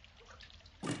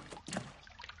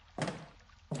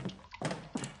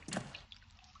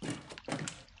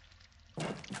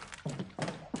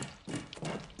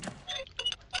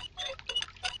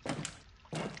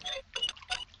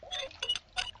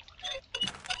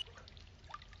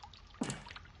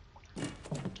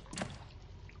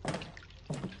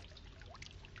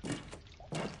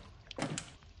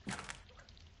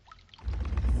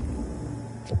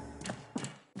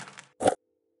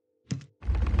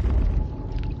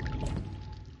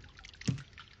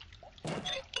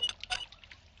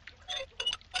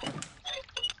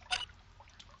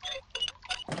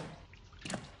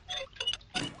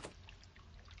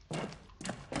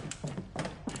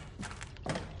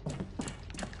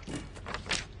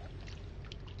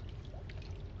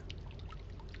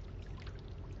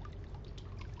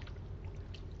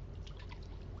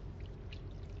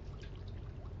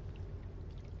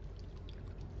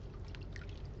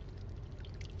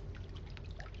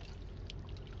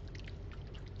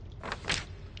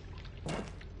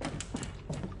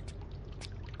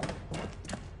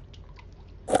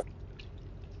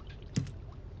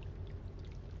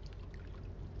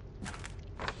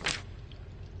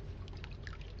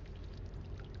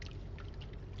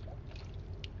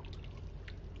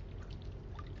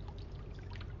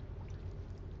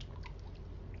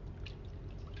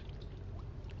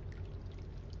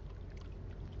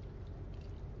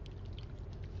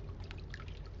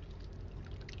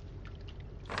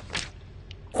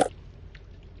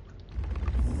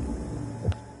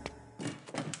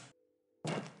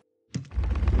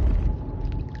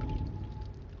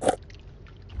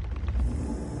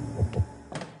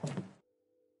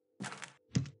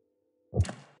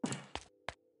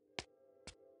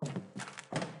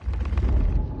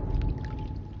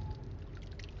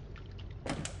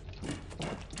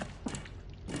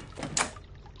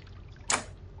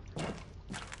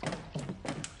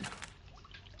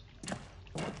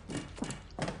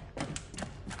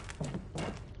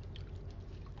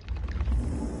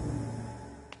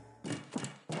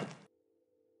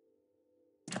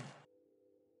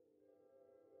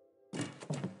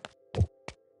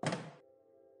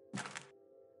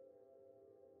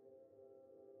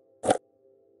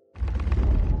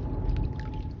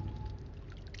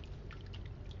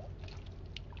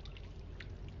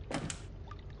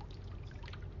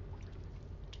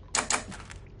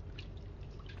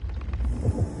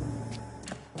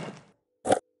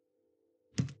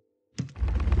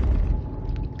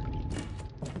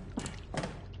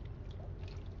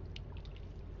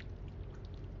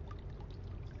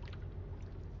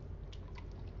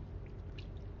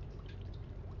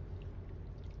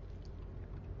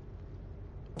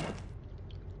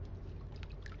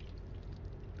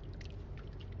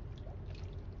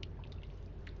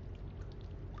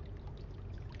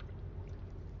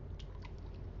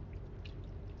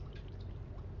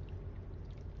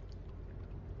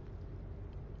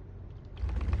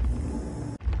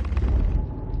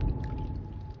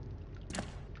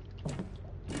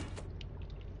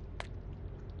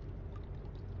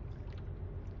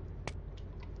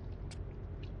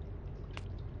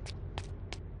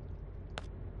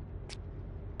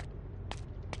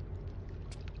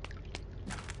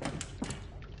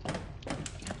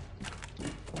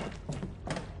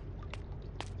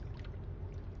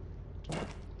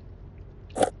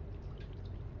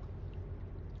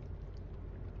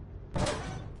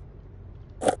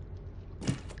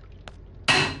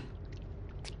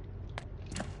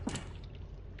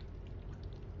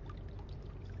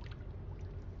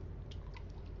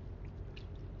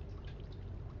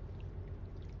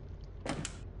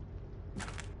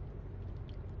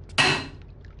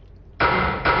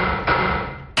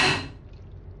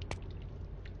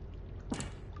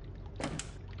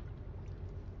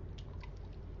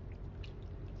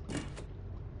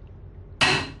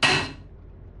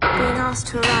 asked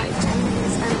to arrive 10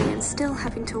 minutes early and still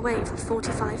having to wait for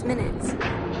 45 minutes.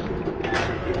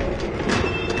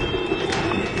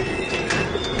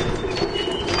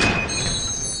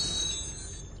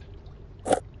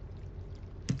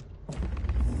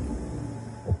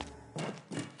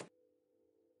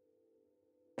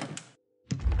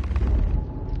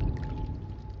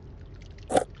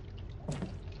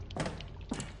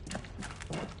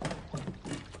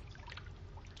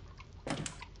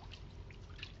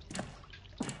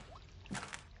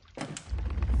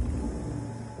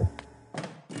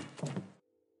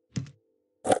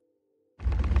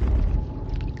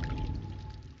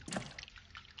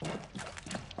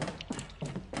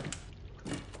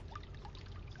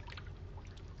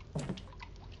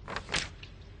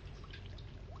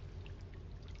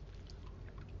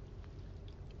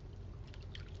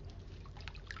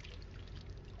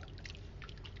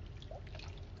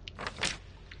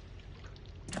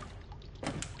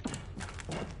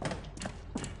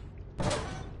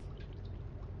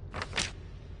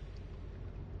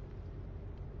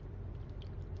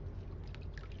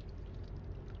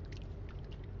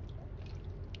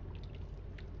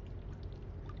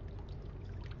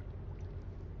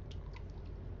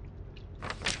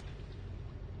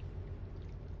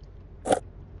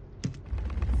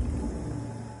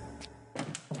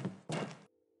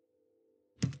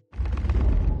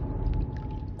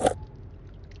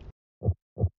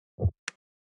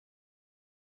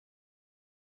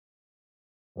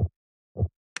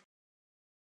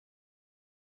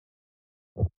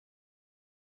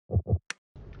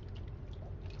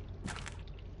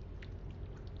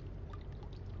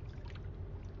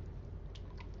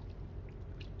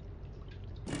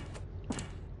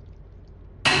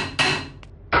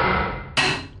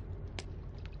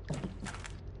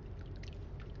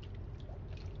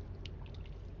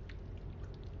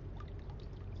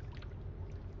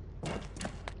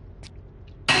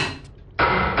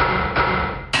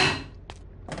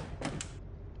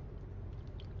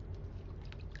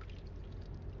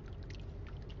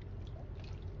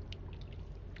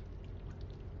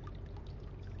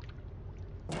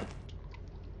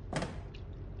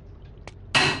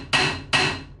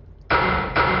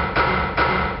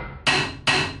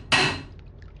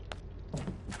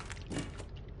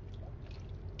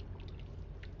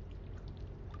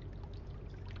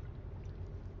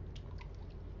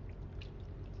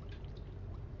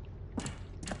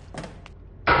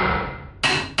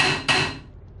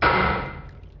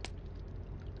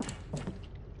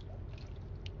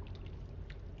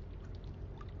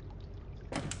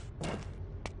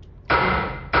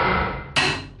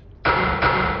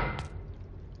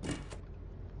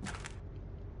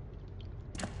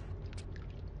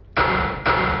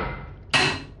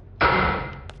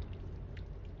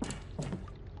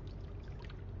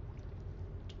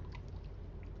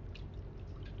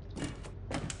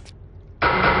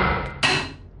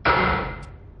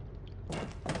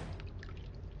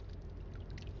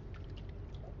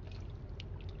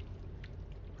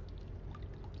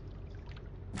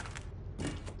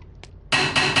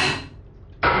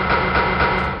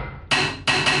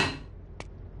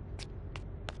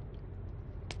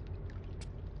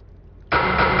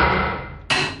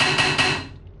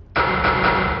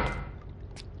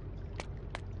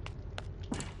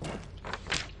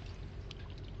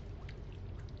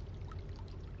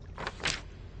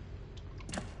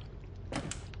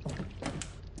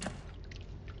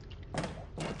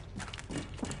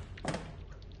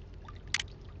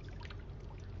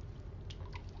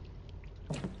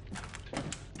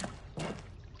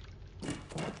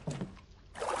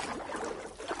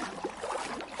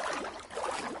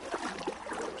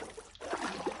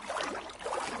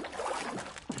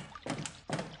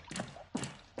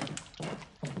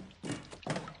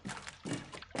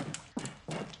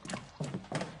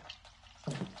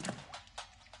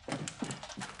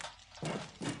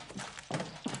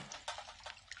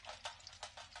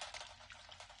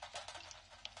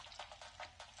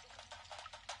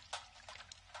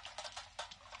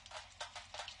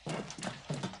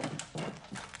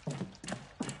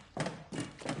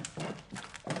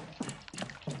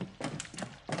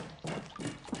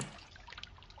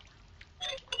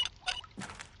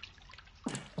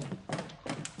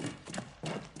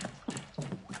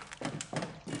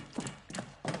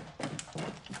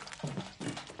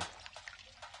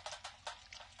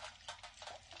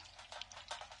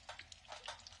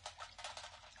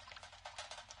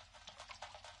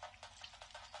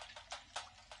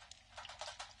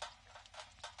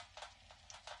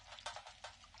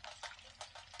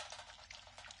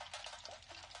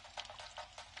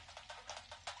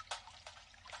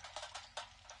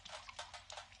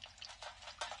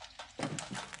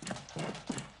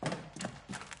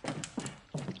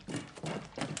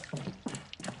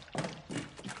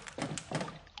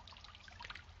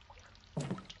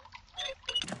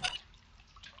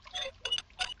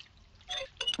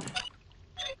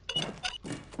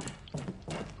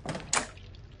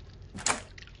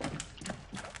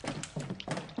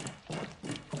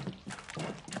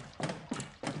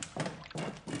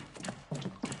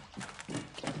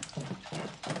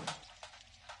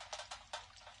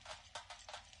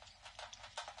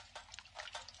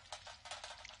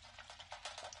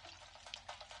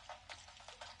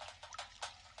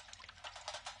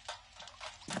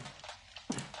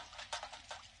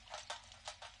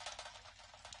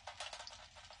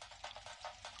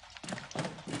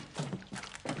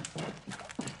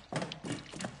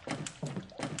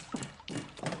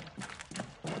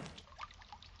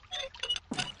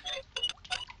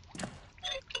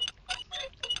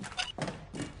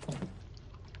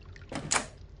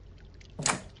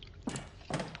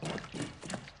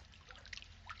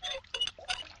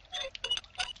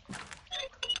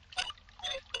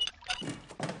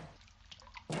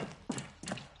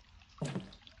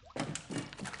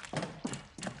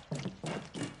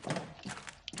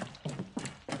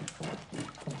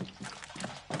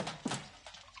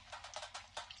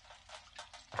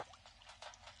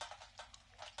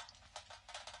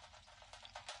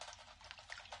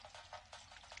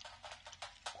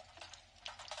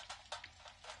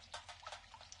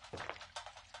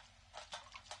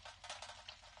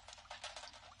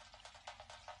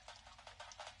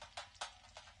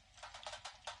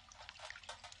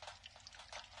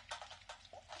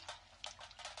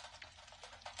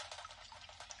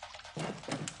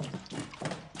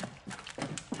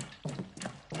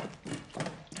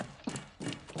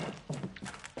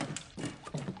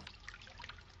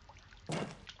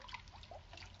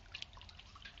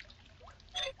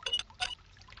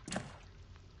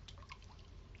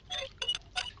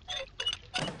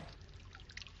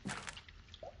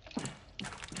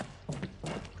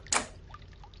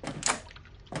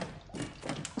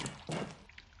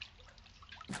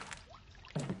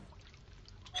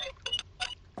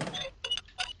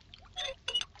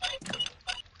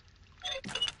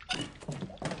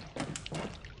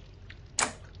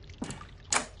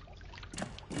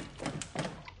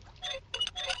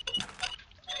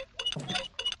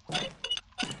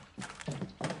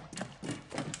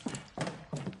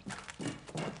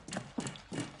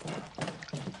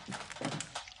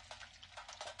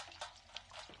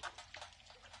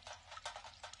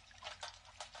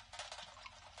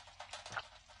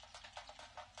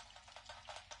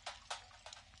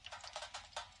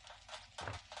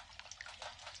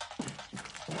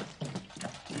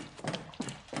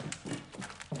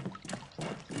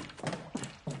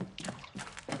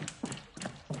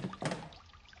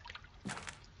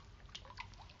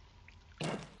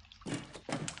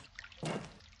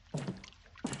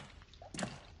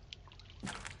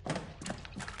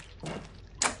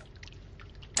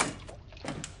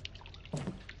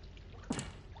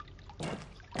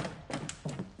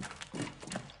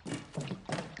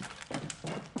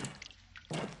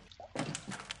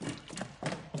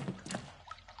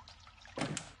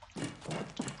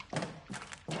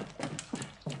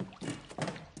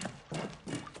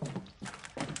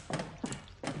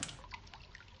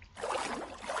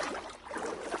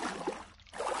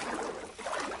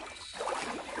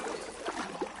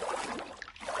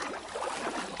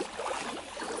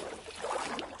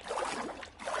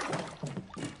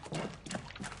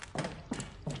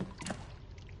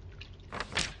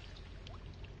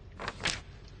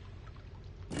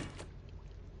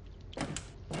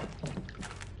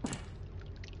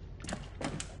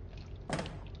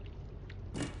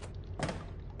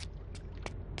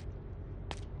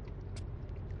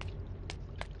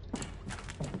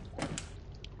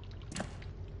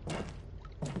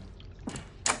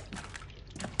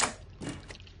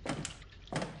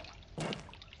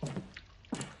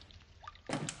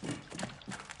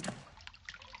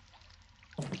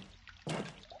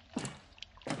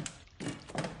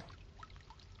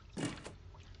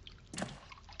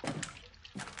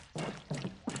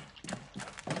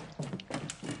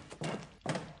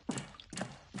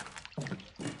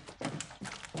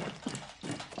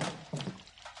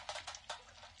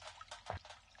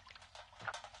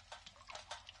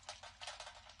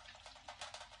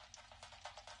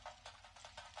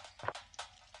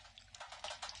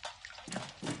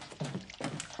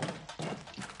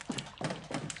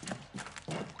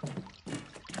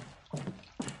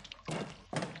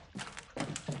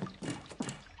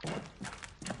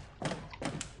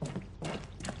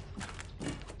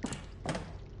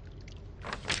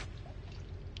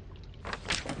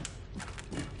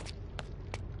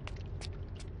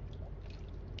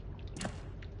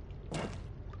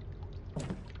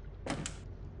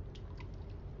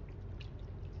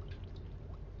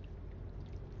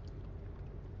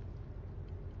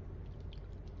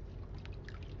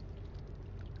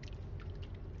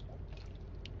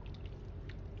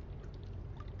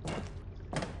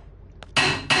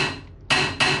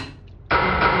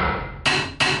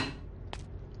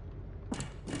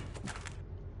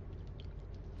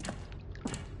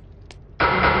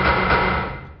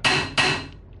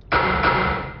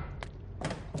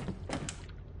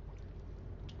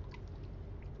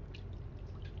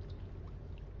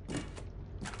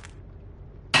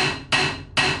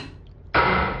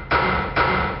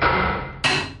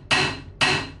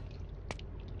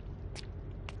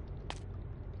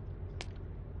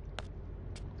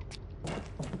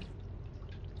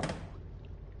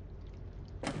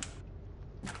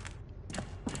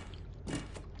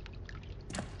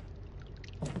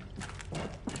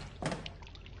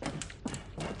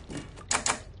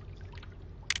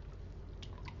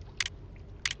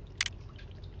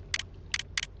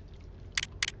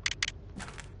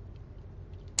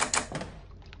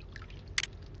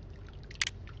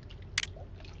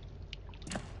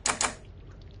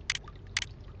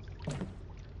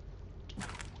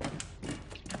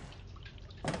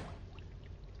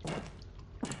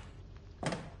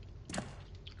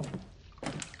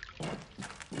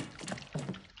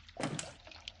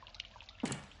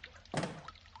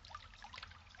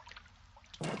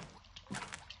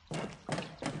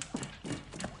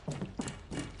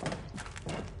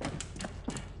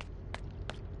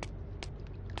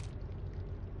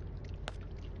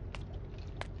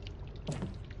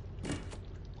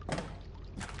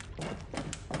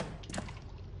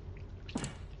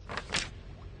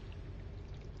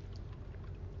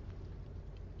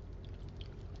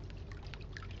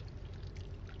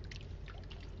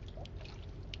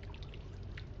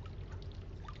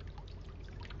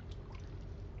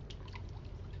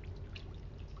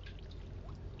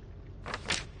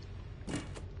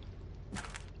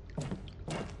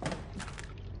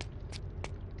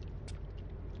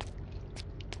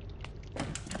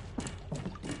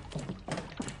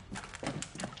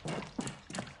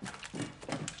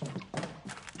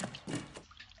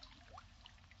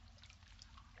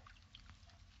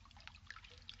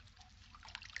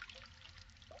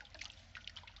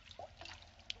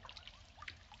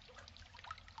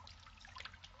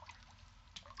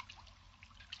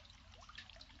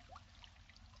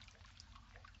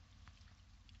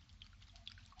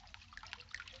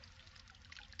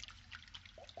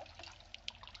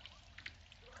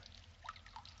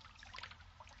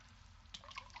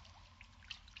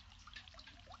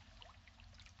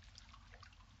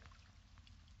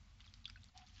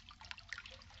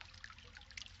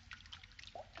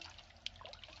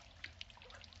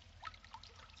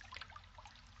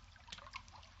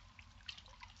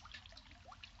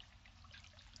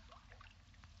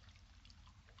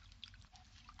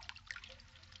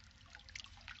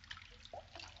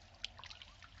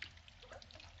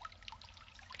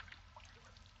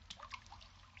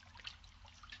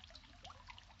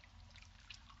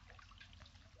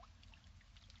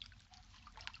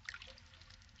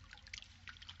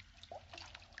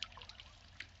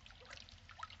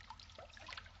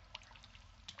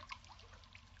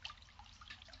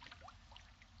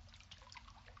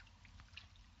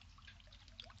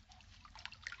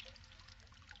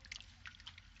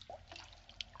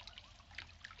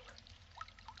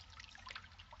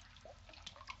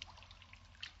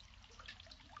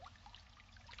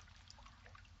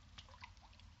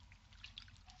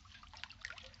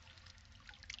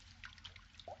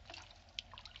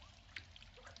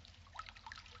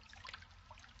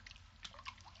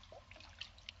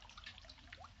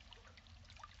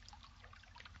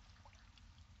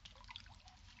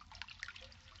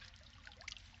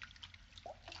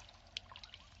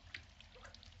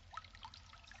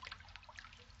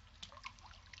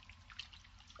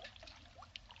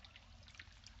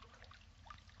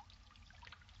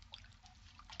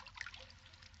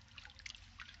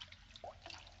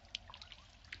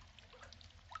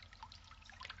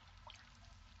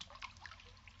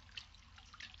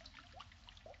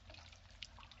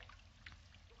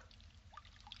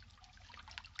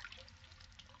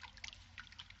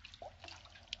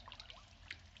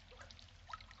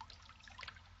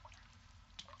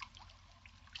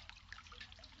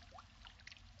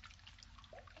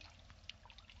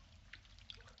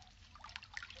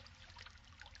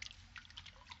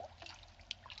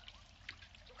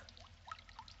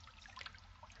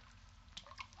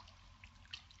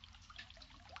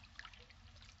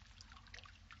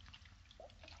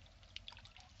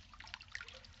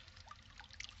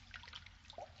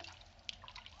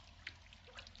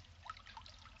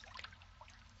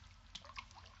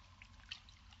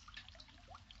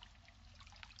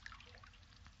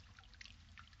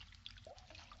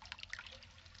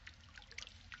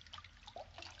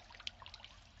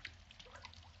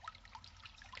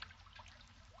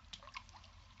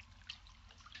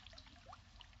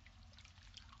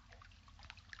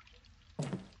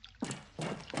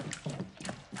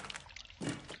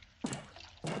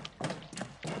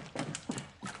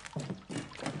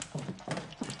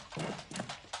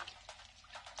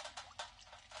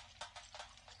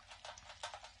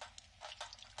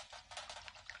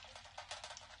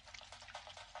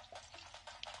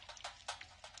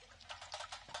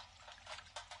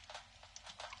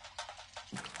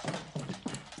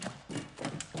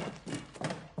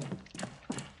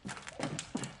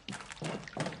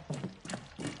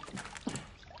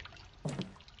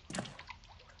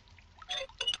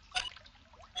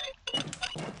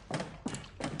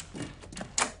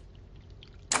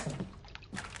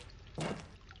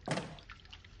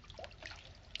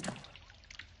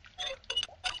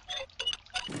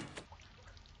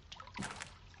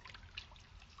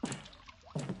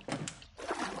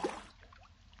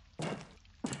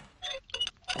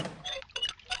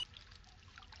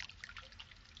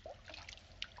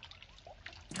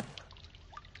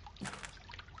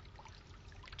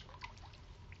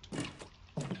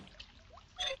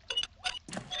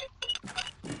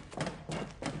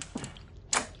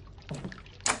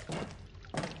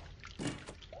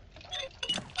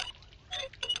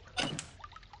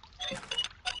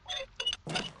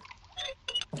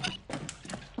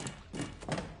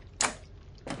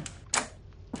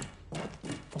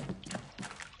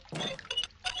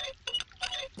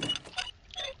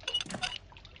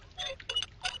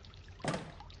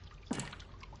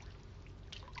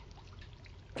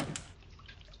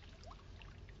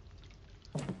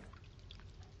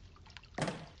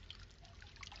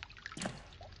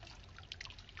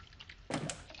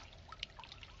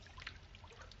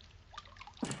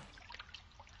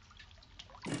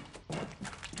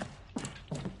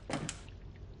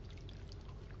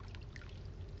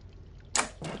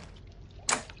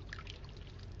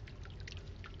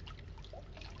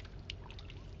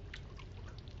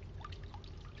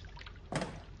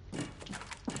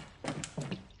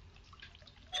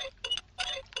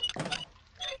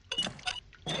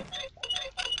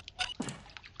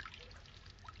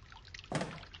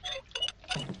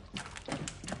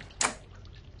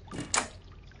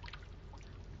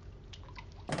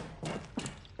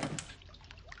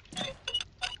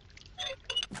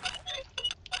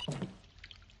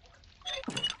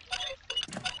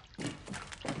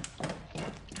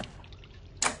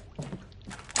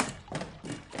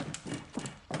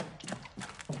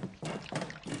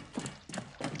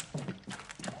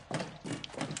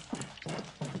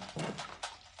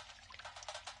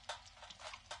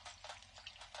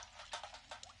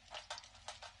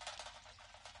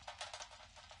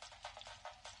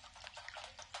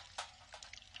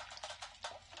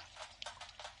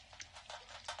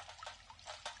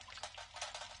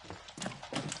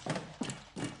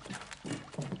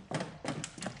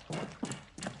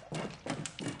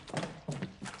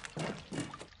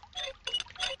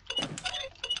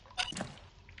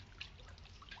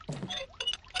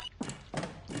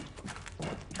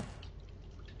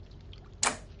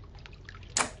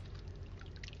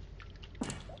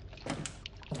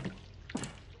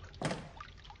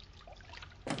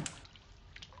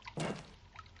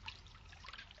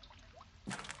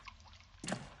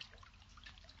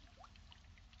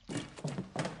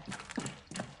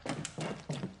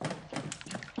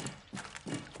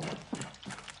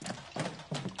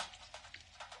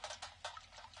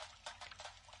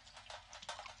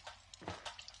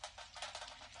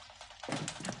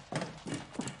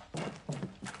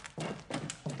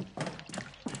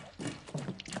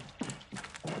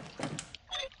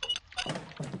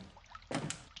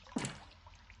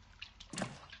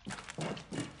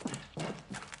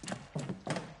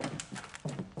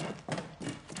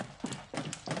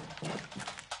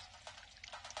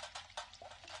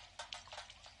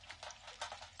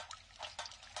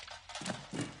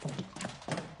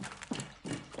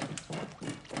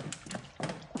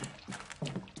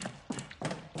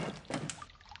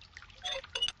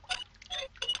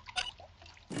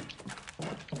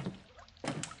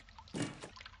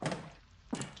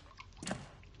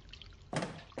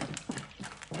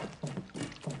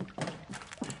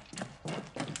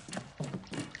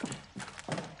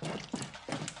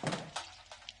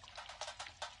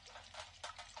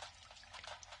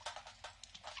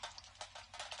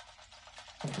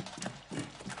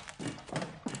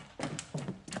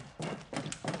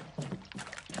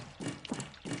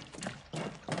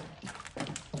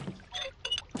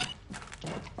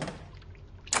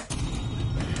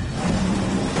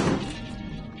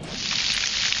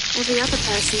 Every other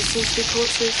person seems to be called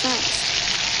through first.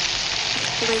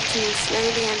 The waiting room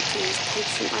slowly empties,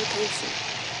 patient by patient.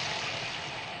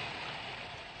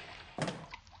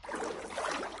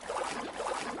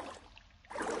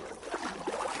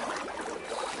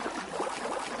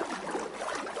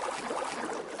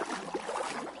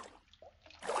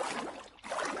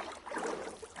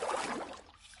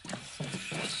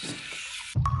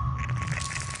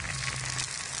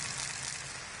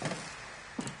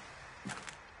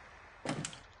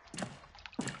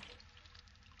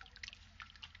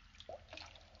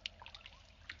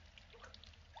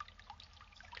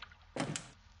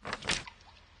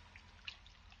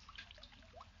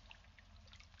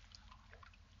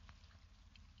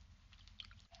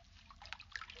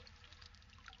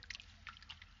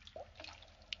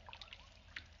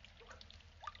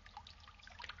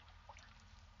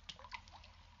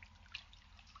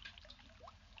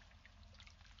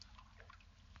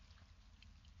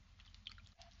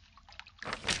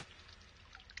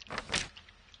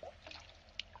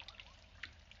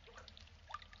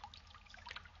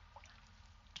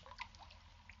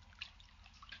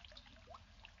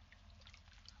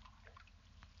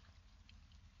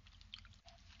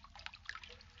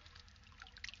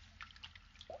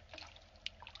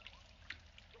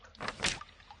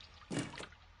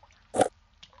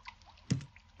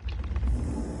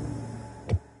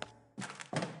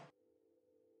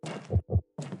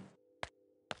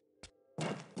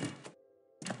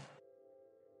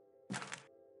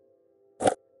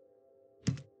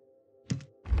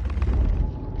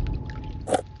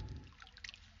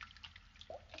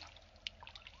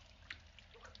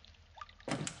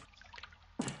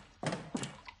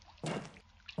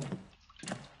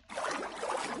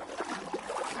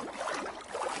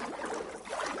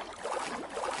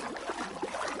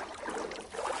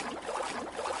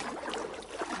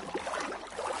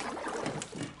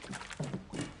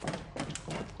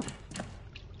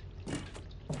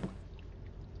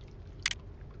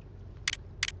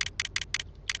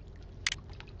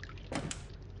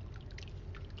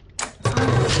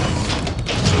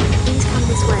 Please come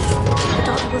this way. The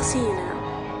doctor will see you now.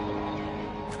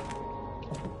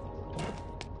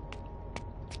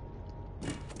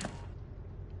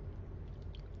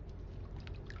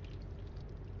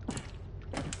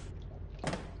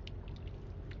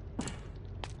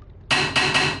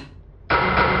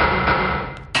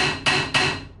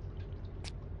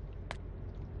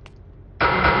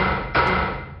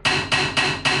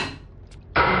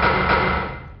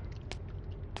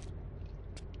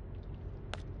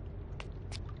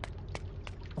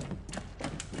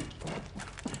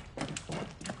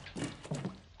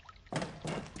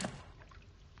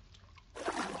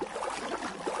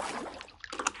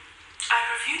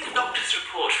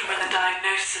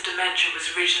 diagnosis of dementia was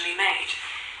originally made.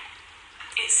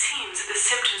 It seems that the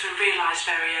symptoms were realised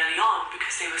very early on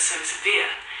because they were so severe.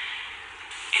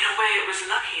 In a way, it was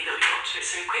lucky that we got to it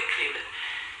so quickly, but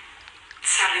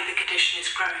sadly the condition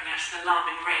is growing at an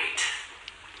alarming rate.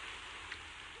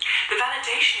 The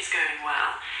validation is going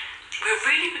well. We're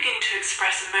really beginning to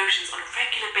express emotions on a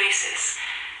regular basis,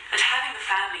 and having the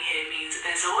family here means that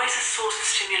there's always a source of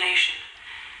stimulation.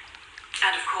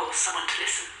 And of course, someone to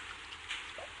listen.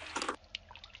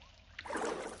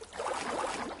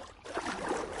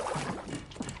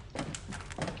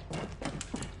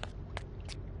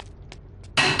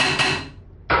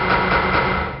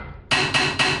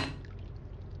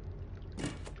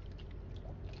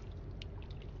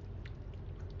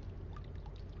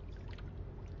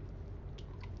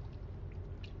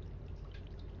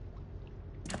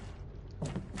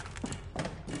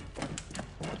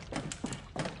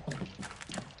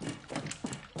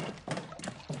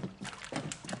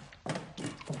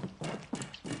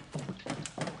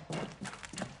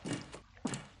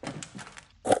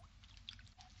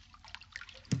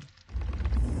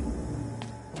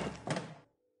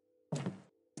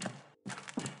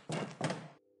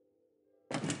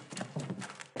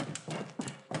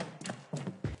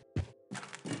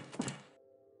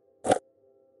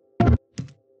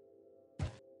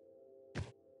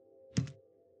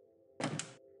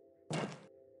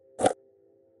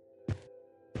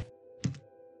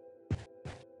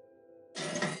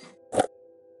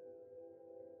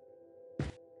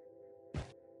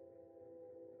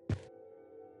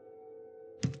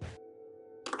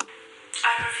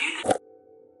 I reviewed the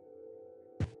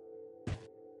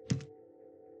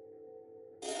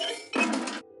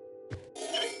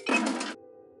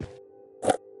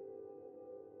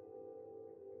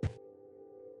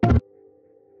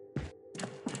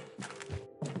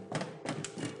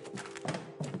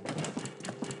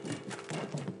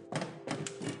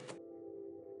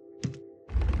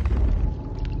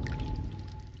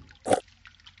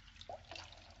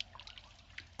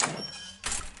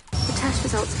test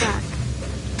results back,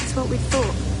 it's what we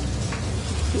thought.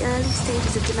 The early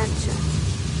stages of dementia.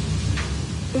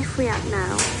 If we act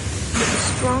now, there's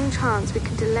a strong chance we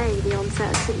can delay the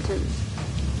onset of symptoms.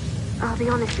 I'll be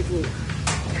honest with you.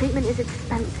 Treatment is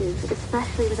expensive,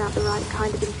 especially without the right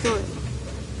kind of insurance.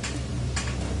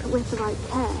 But with the right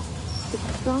care, there's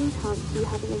a strong chance of you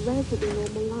having a relatively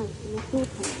normal life in the short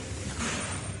term.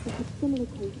 We've had similar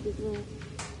cases where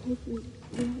patients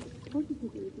react positively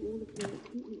to all of the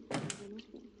treatments that are on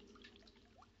offer.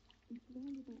 I'm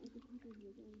surrounded by other people who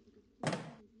are going through the same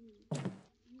thing as you.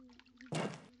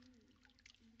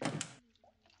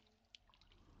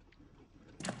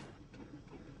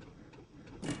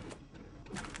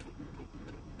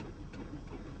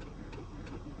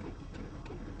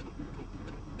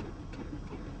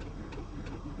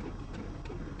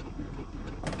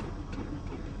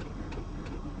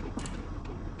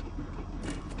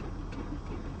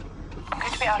 I'm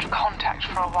going to be out of contact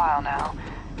for a while now,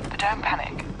 but don't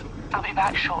panic. I'll be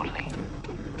back shortly.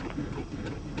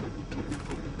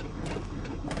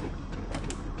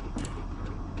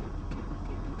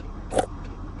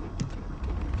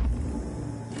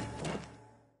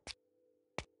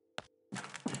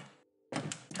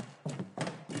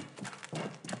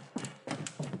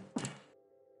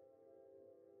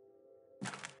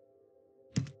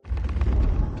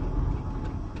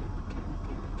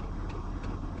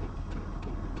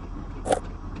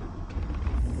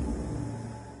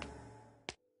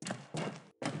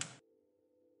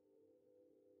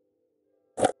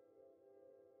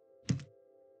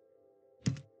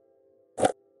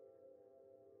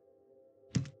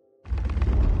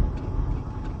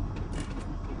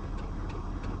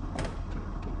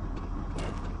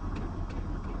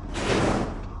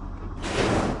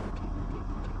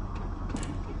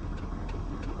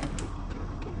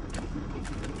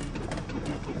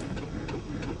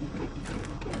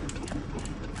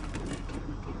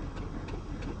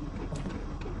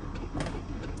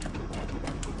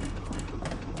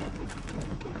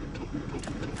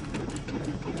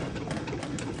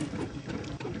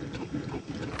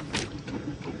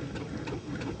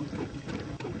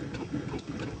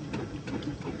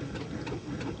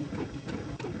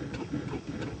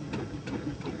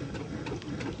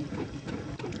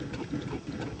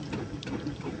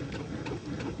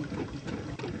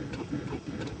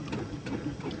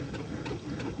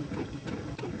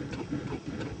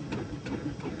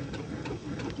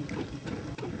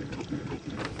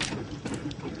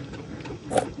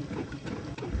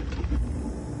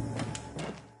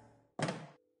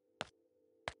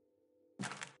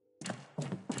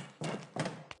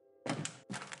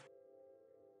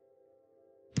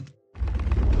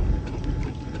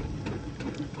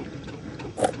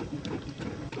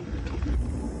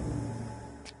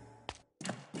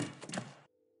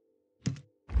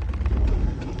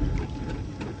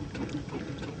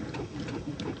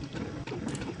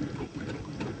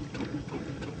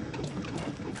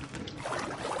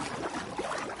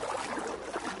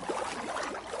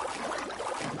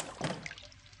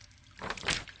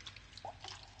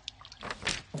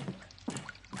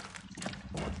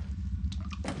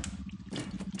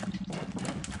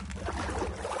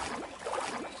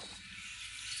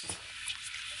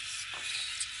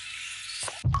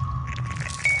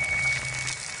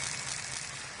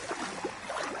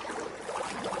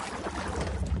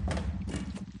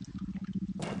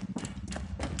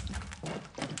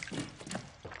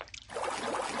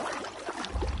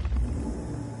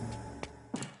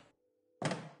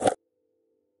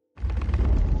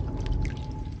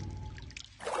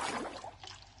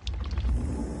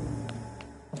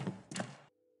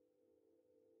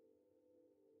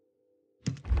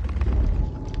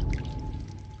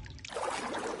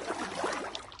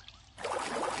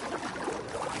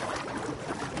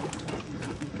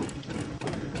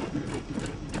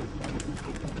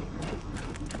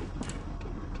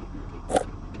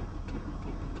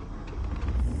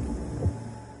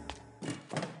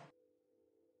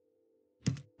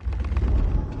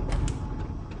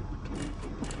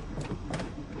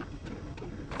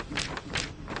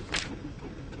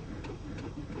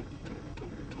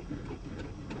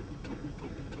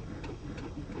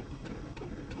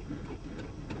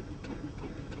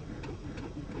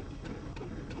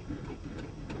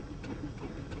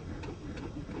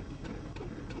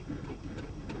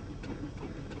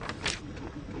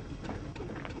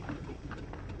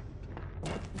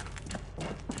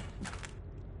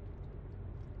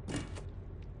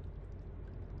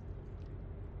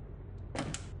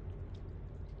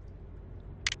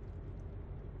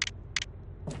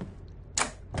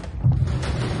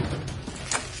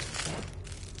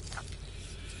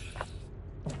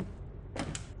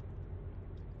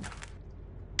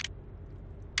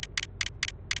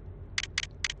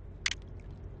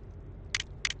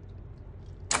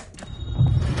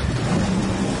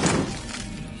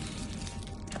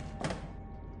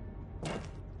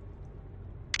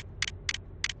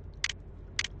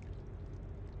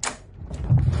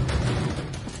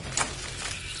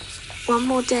 One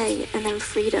more day and then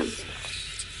freedom.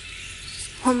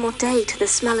 One more day to the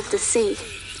smell of the sea.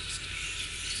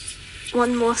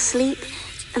 One more sleep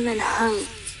and then home.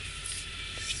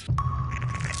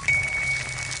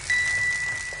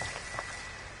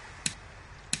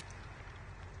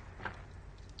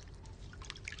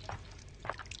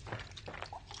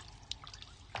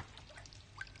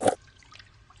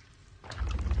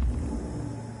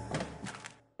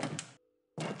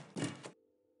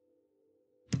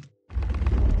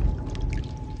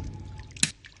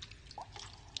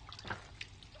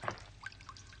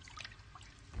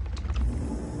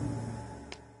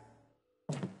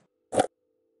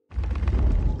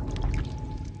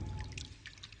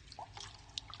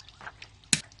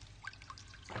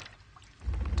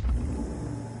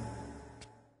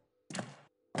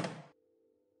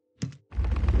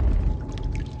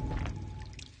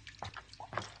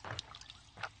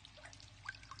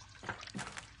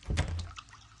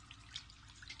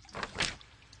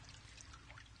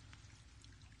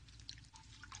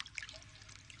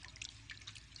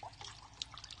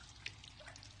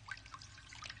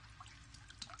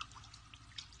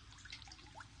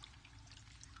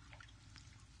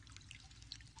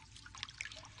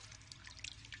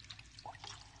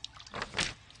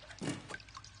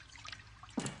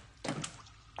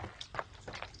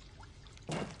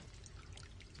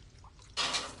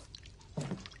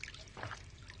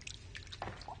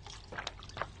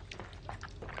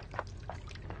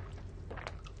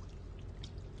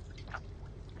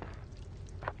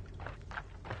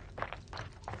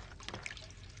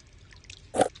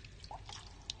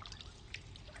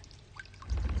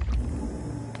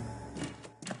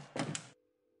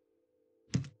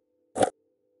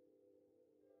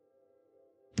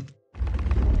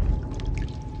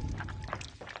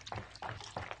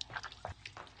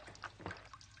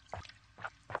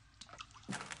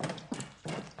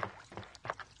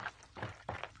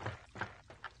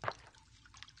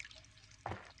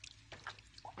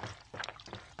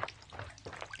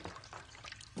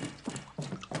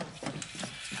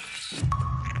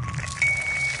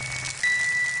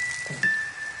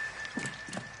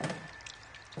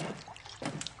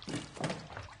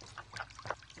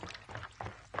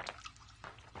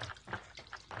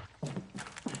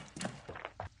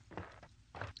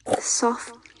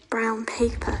 Soft brown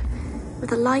paper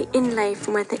with a light inlay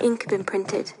from where the ink had been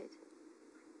printed.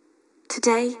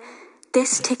 Today,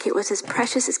 this ticket was as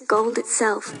precious as gold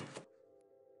itself.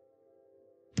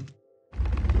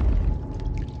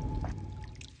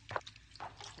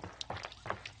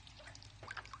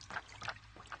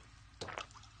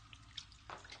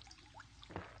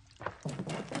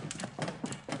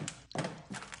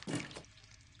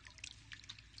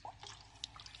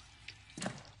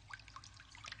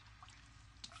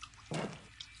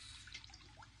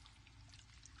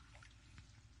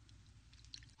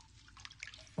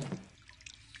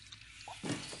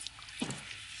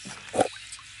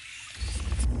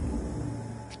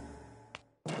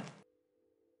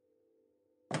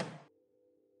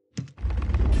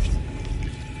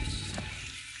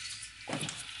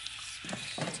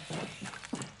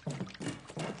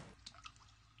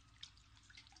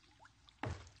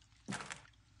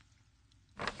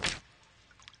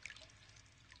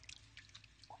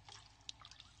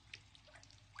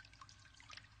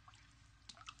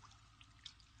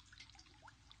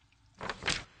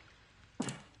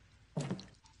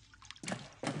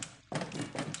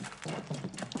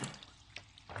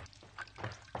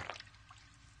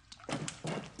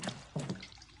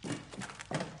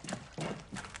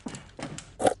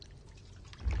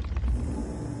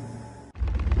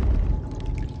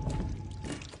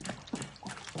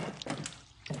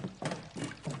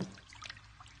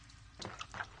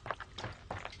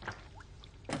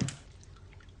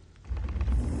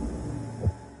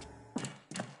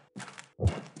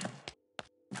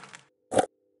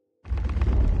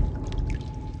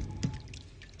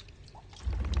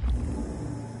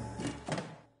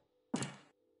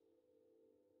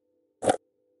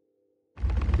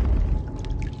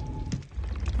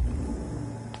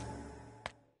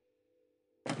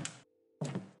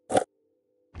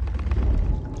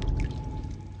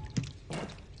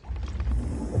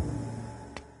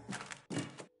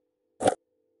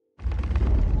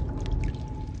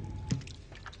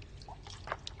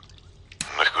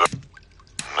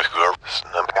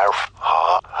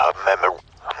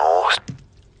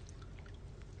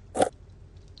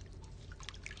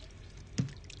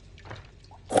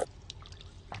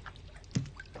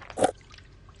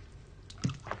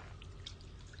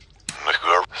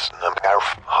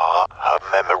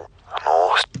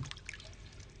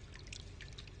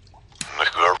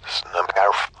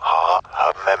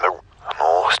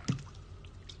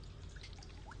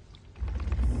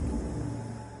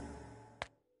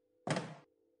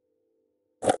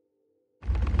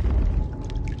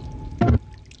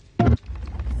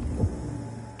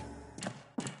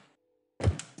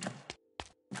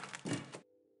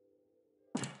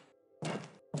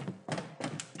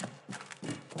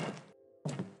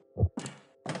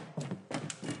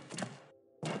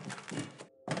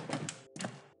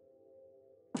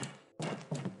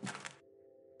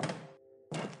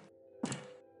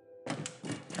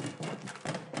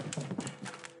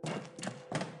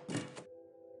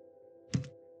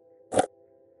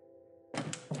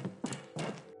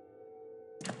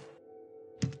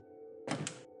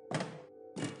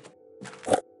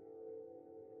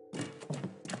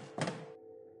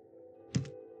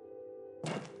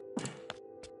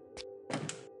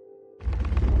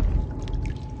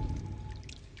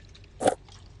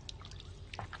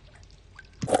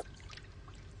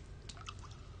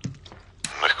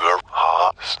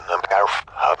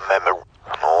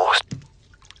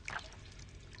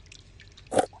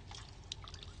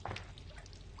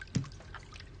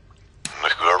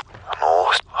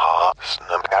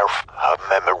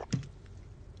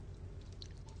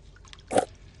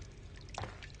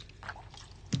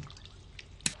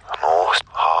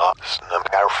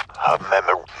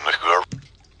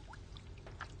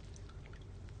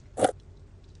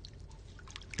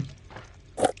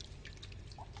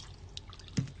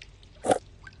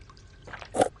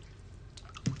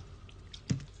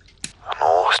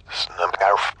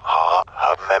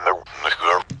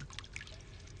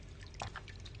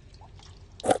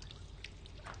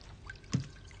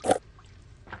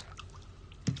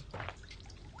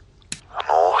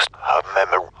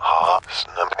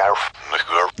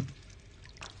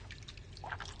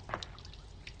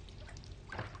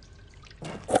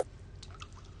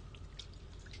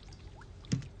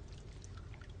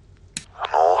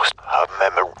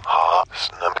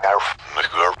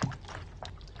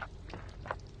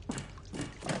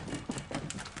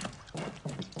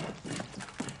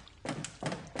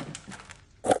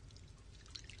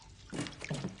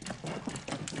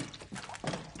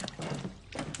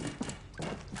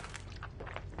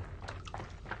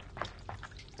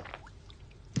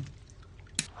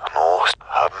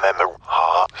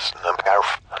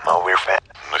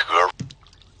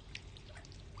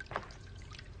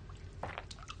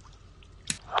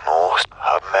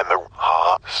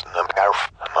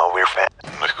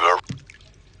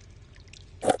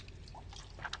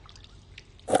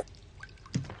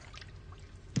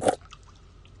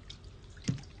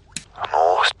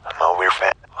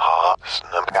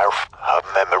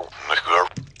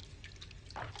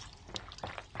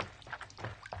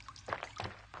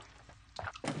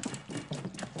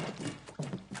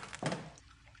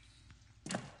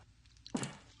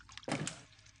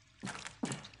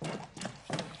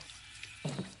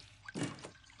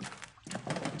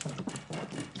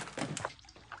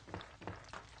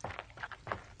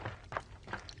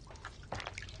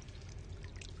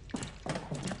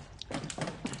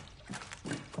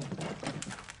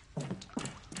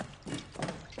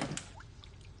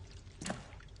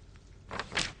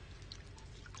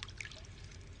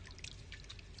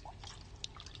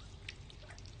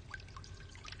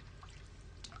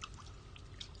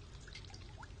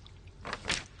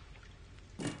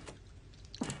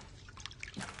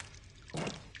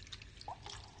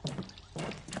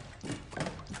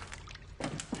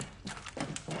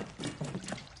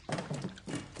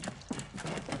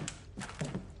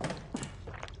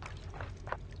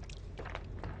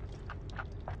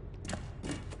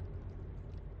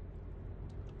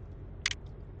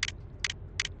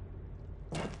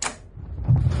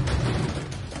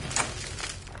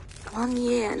 1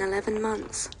 year and 11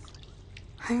 months.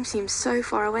 Home seems so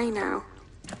far away now.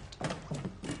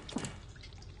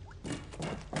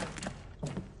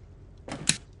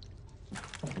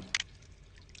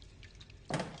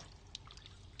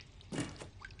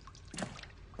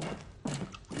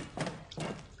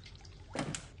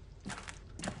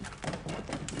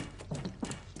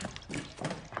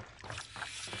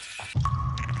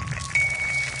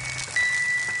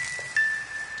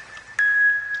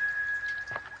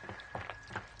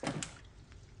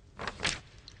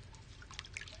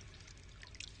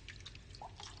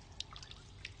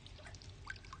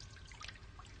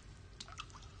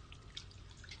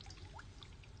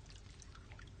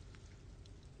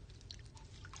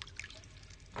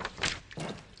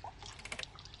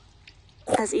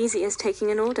 As easy as taking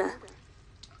an order.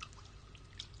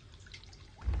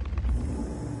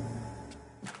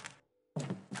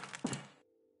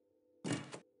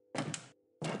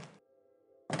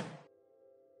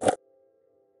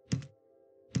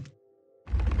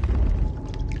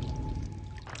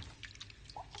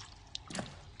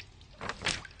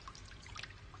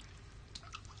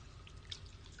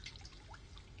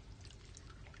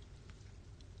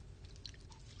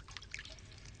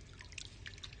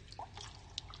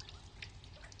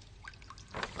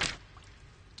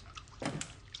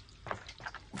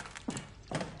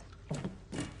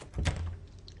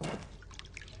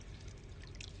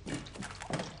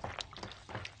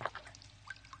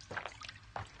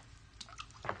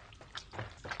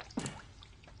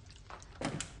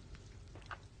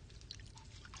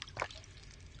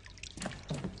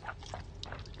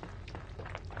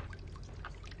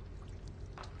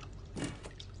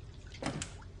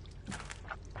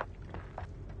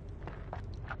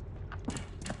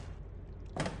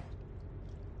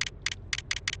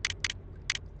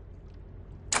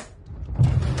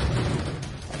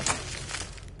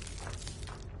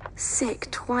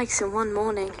 Sick twice in one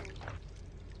morning.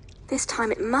 This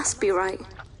time it must be right.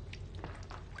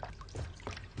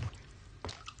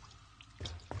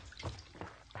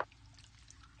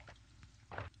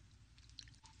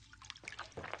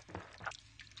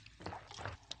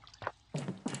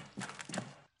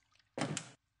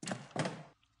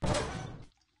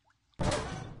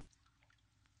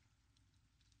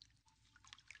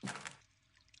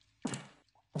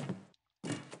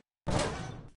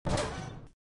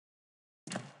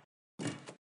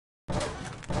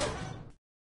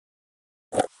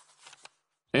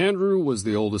 was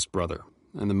the oldest brother,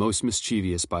 and the most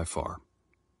mischievous by far.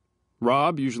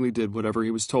 Rob usually did whatever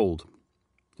he was told,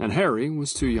 and Harry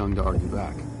was too young to argue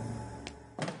back.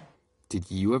 Did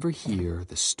you ever hear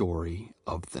the story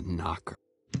of the knocker?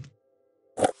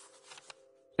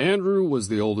 Andrew was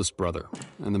the oldest brother,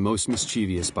 and the most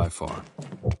mischievous by far.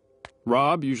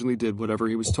 Rob usually did whatever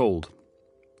he was told,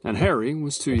 and Harry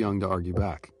was too young to argue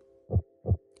back.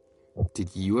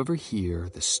 Did you ever hear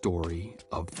the story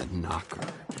of the knocker?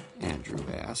 Andrew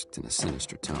asked in a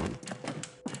sinister tone.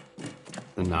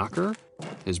 The knocker?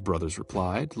 His brothers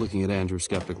replied, looking at Andrew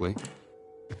skeptically.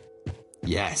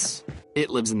 Yes, it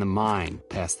lives in the mine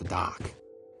past the dock.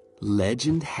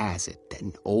 Legend has it that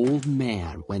an old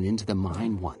man went into the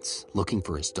mine once looking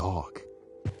for his dog,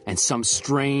 and some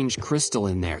strange crystal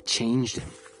in there changed him.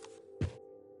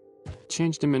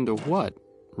 Changed him into what?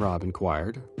 Rob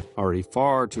inquired, already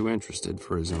far too interested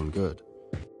for his own good.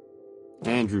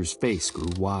 Andrew's face grew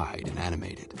wide and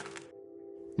animated.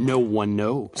 No one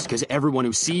knows, because everyone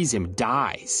who sees him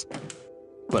dies.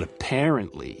 But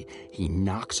apparently, he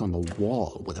knocks on the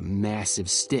wall with a massive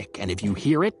stick, and if you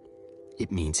hear it,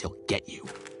 it means he'll get you.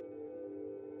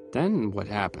 Then what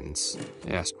happens?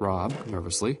 Asked Rob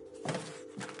nervously.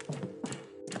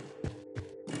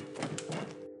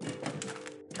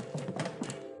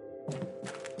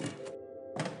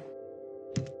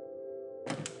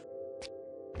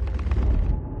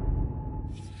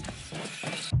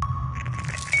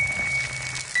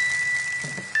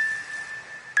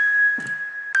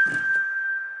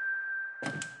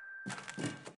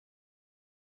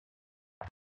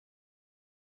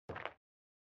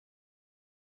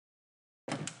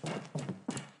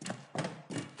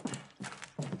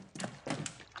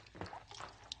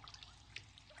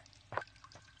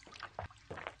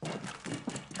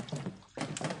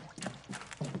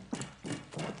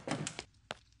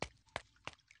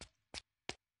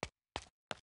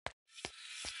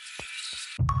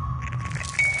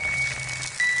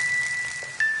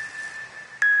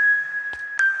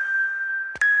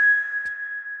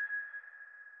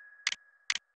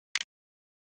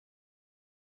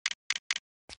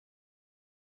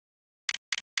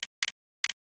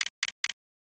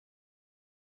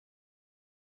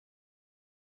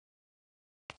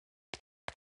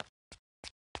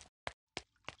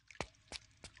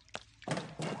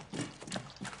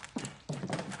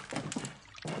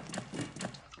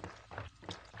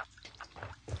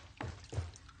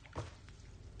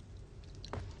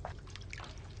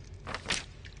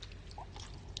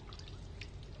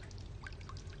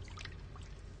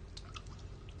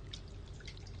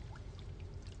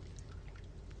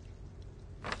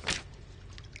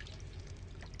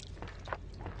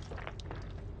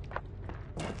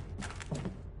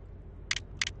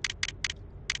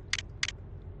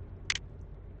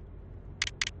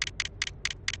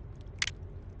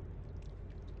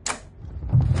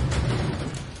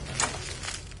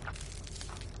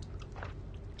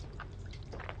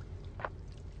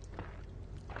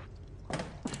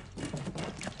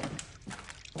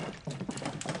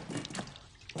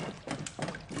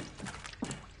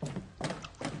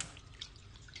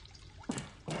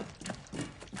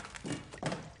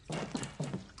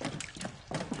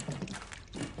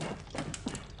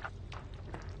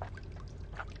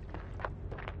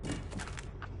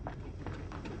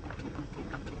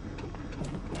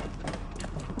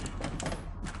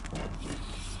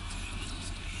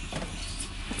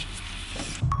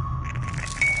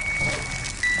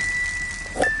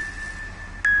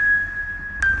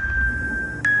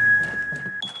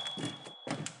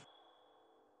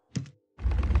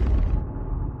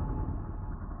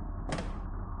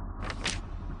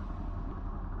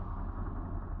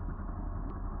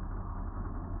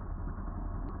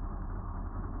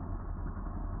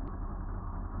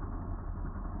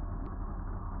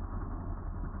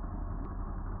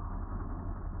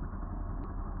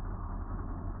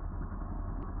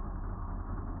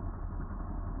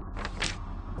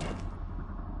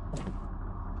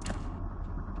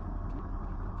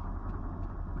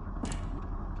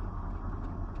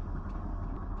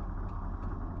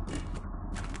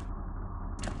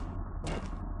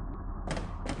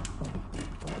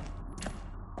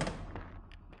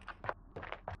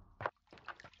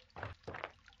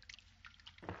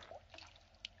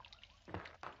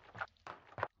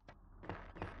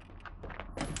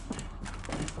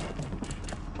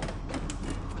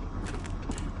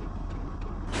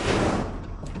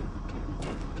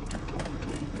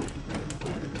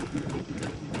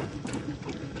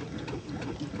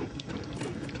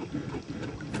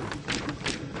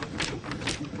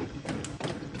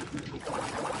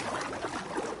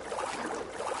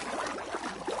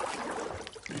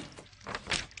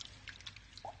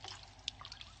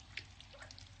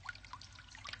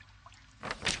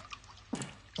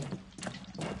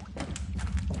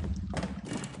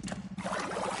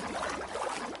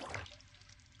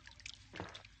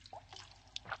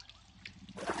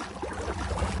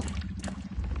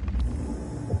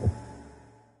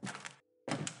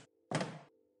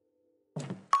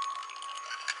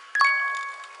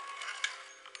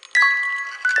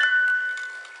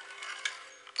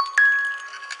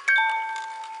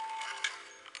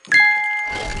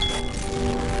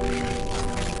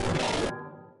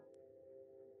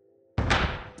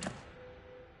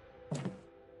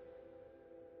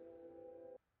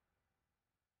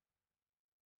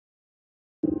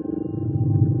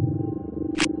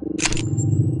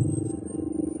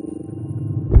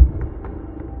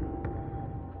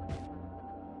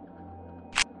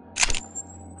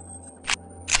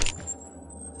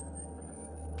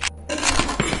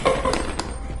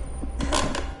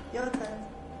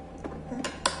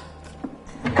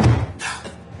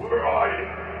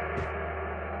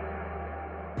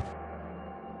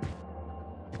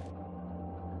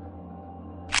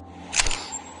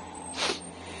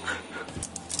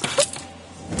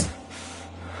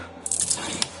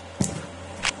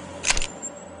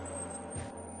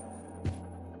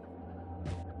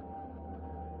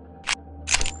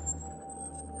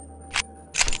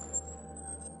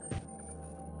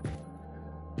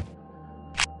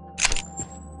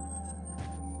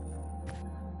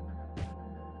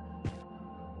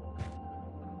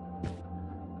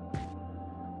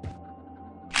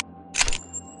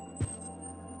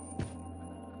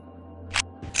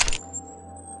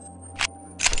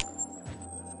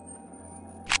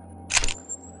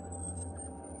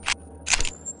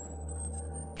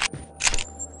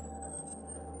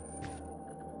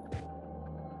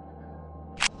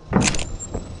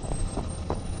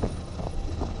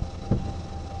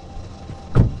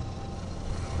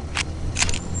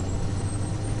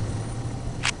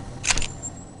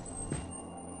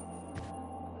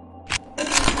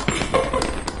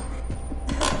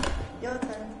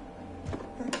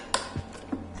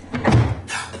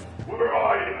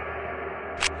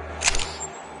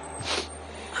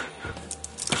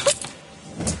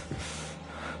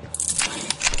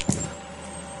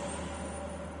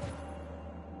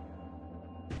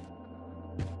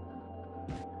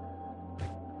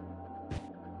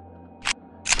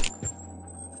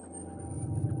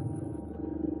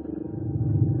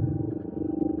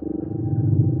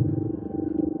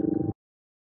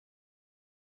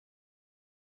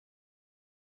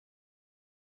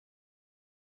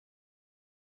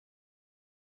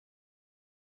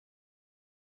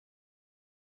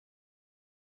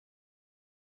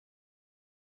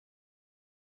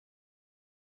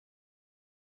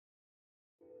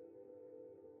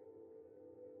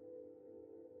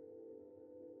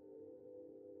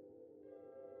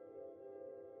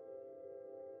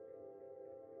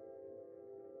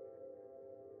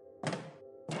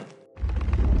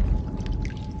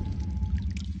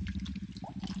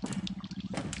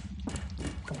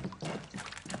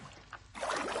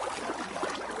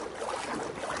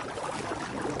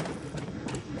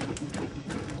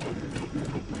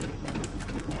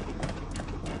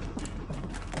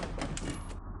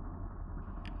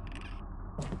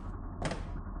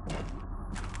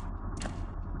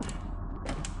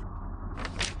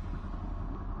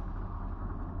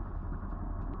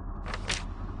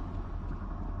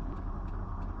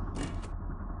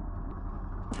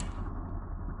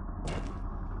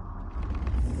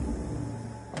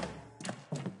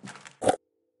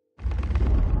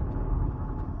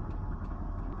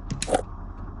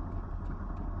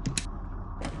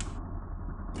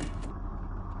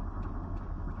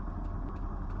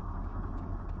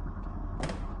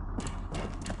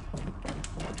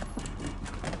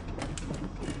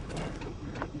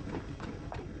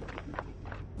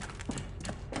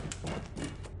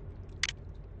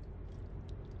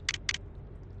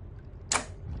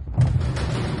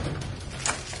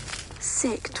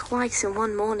 sick twice in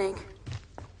one morning.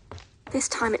 This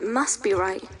time it must be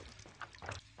right.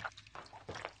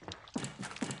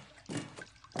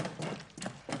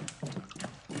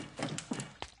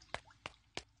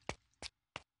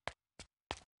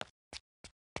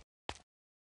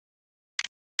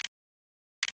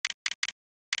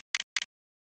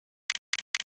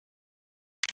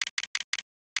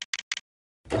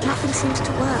 Nothing seems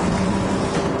to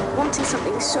work. Wanting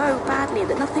something so badly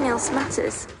that nothing else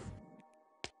matters.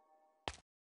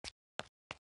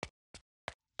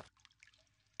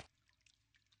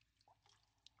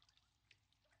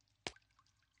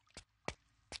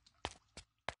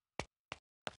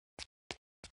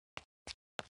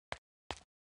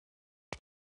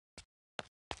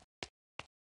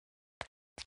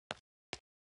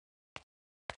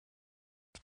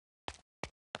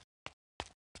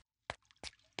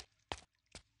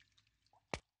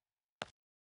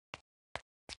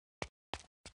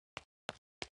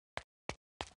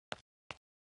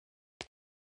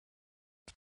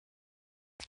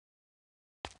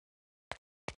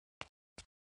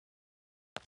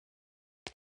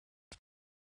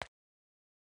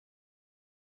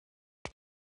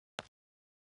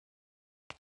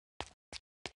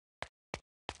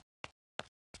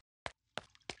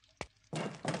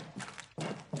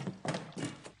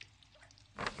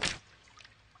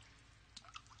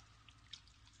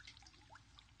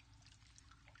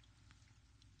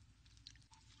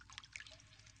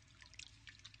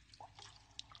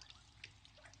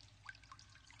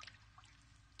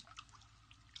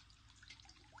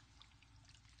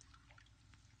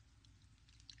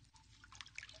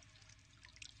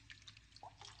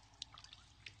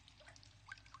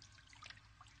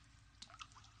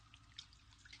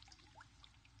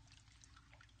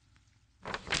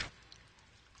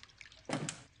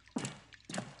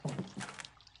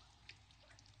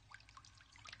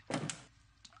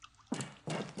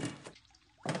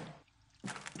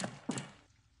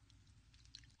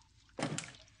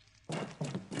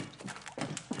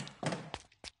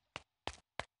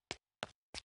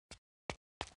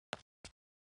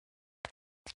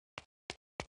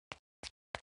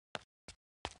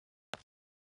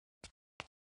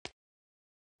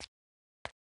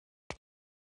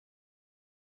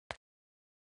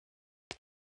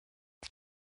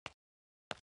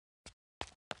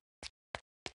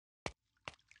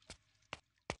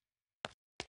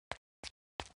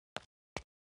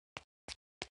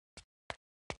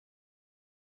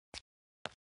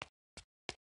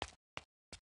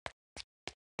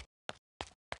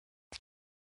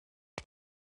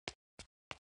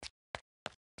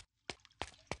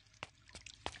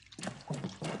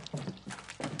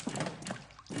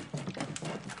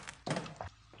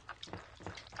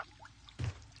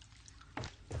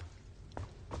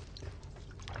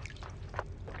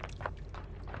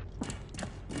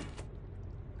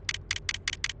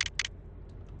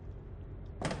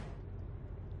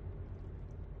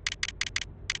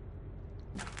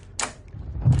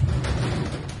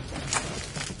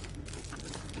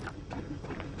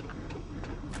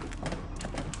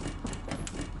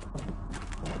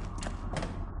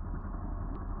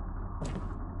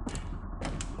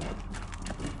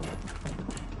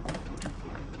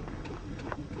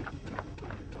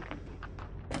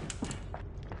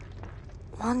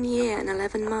 One year and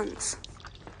 11 months.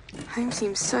 Home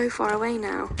seems so far away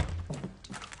now.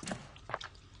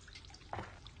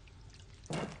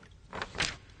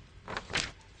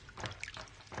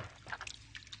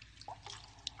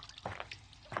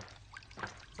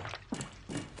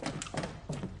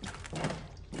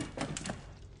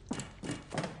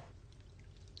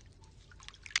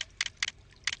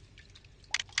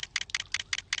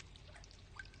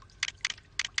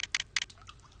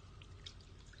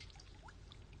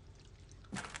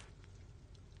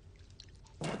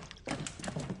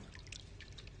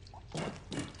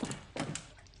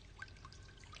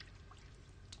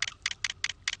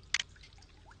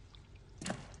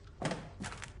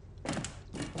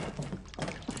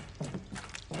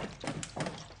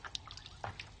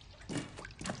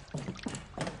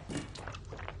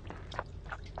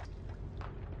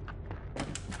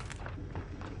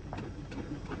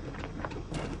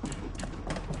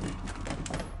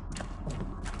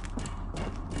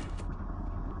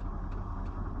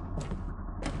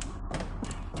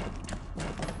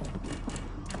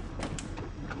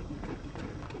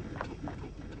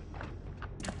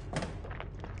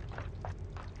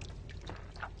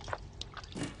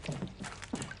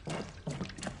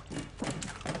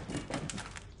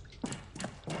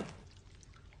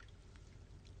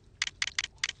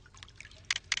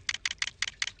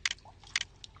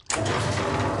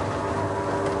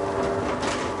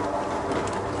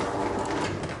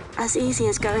 as easy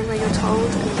as going where you're told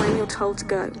and when you're told to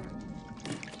go.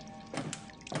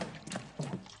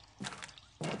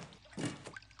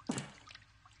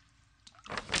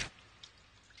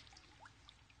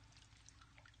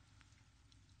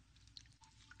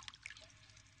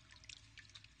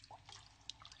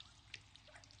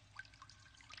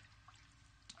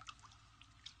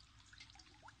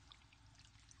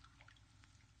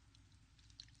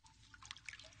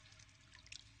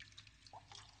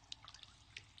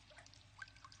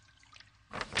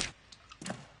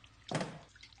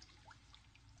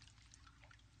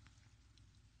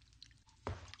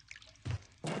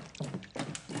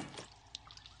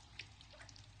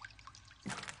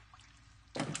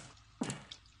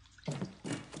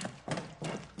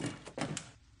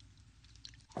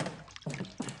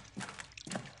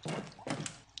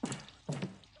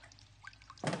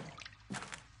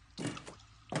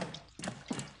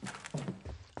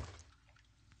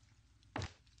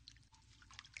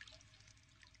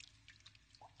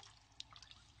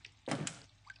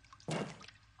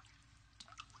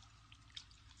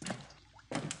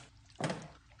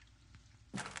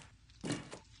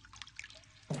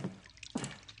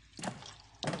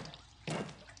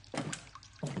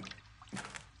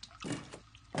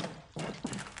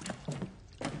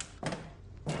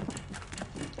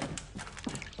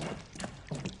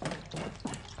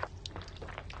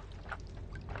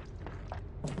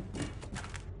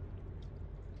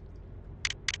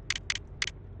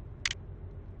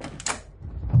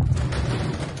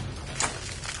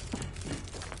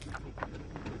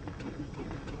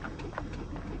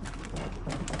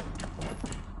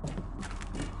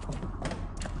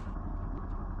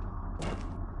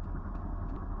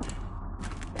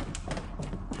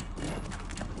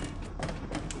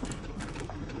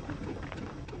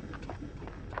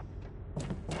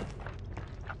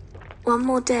 One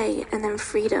more day and then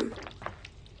freedom.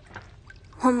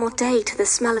 One more day to the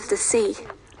smell of the sea.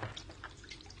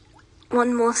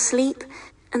 One more sleep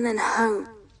and then home.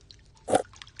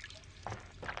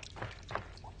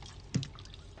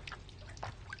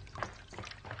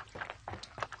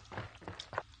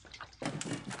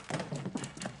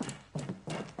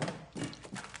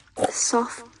 The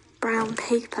soft brown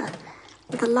paper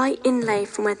with a light inlay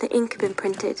from where the ink had been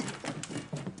printed.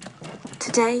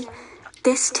 Today,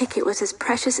 this ticket was as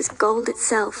precious as gold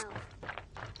itself.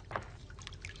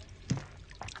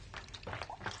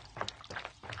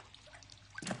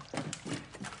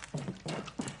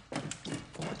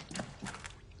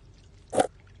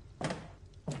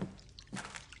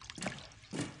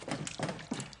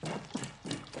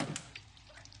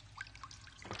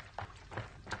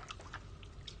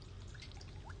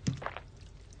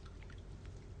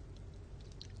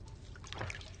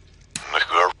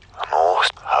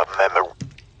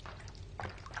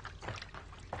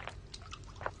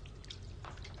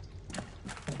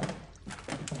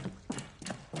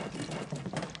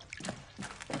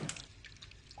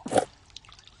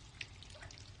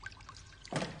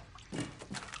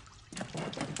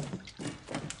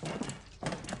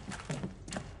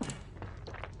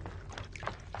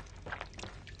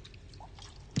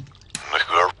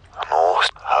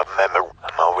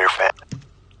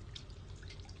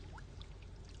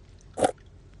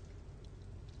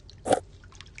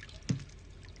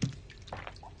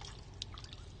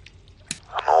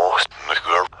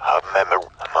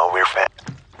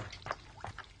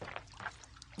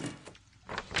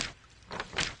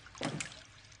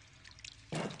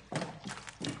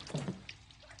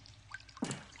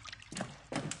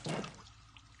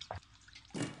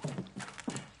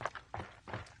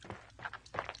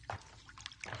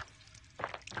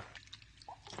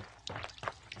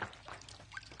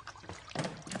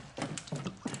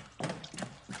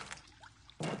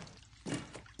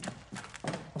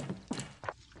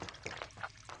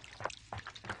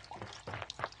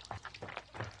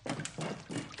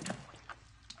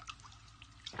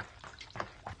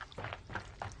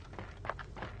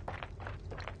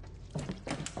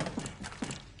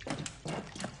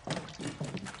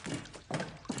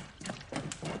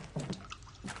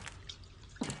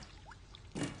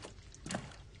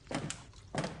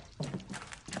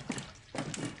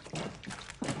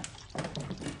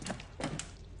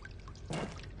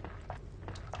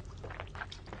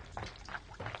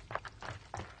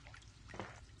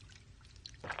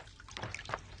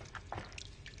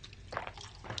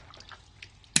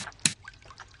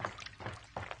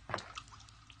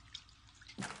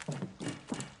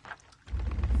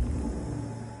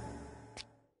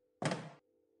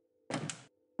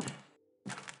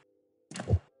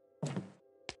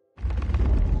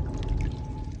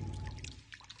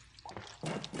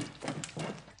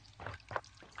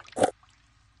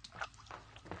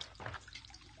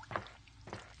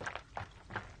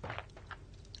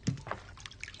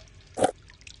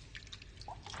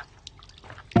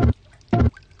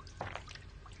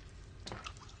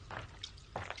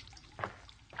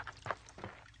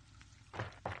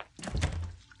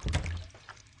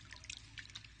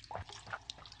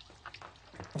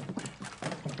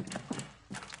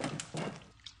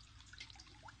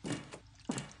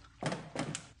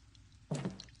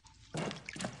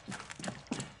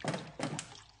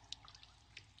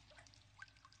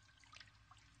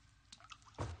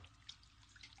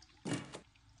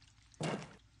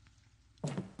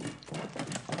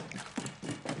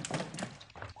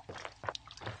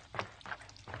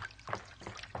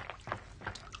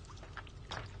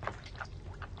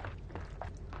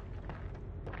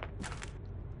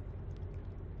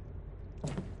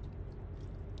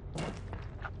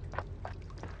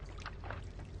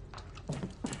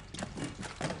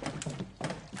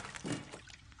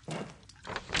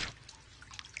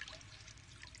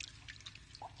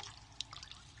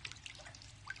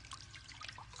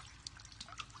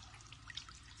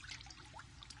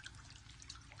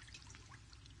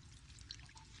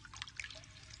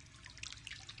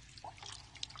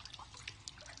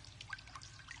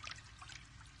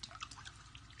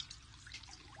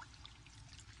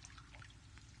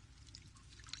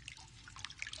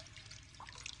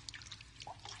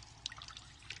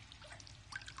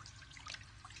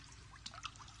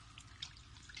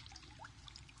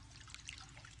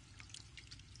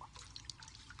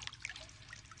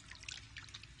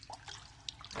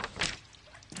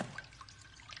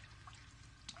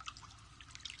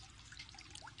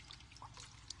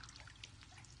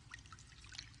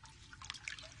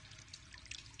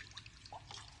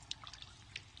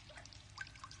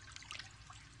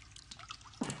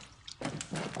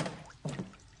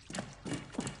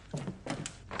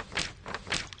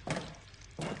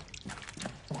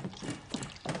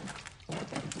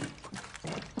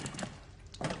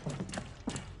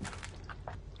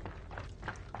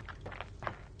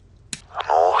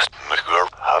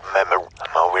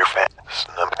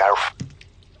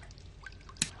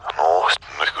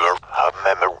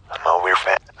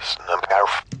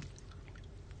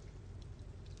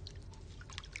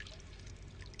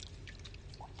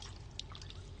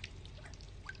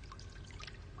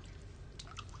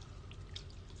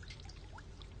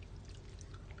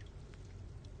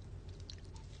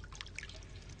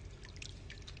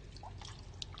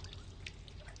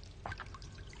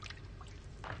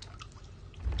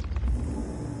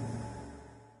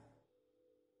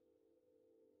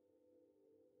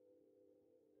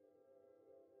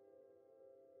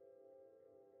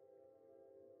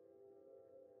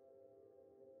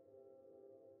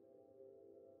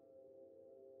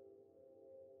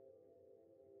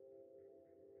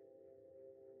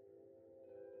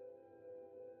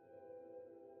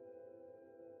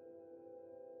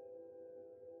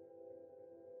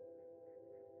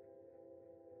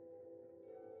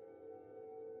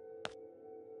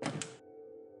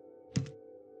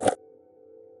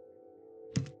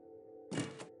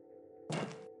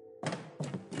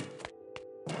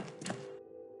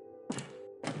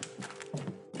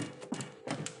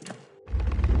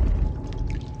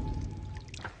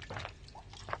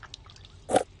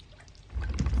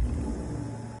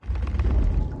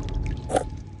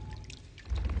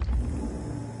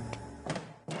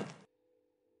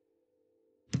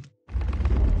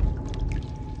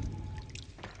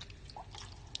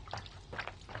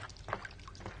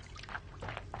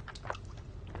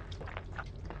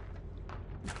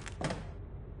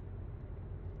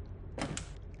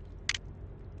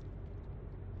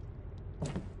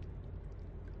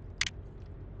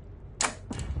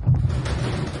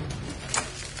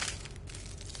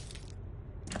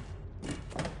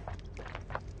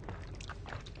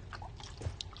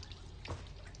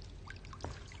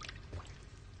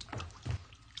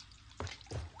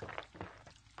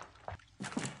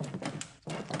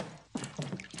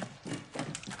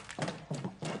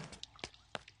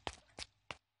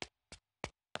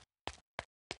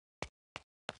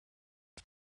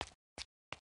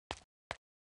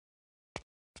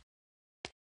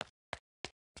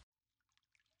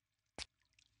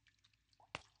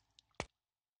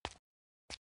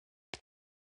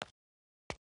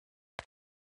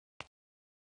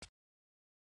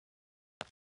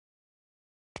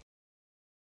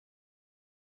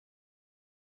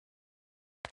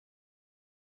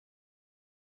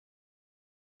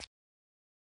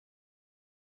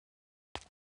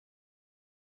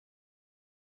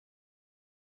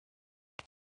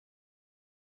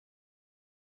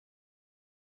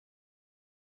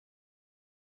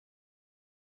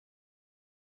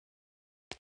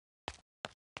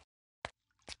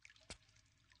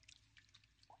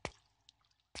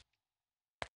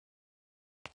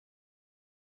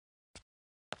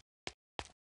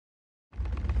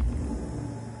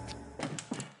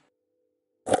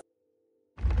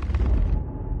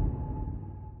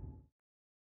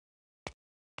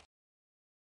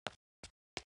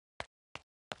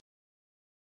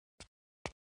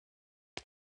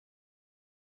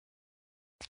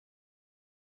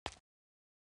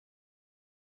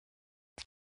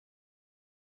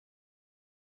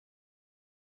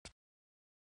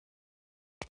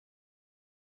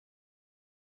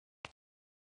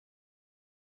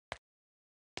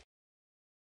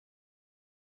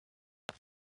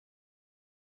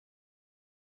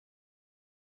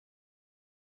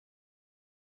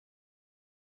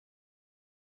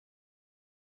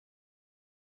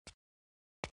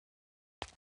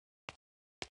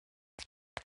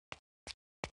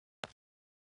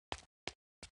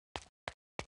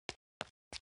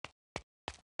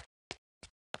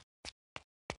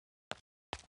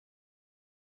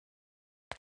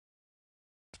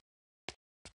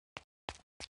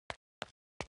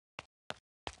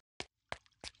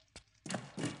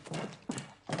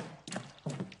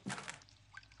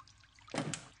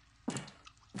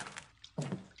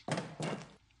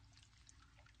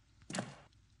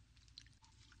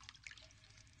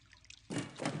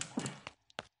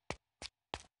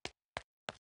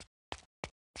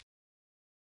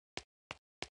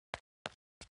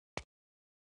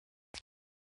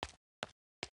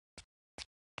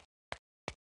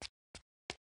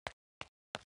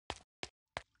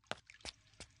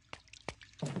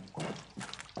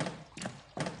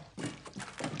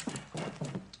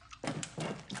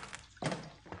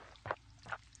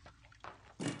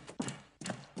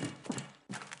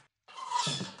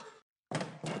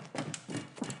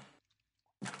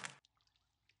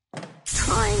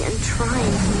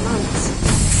 trying for months.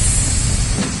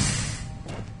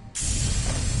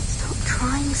 Stop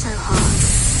trying so hard.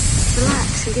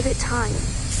 Relax and give it time.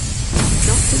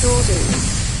 Doctor's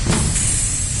orders.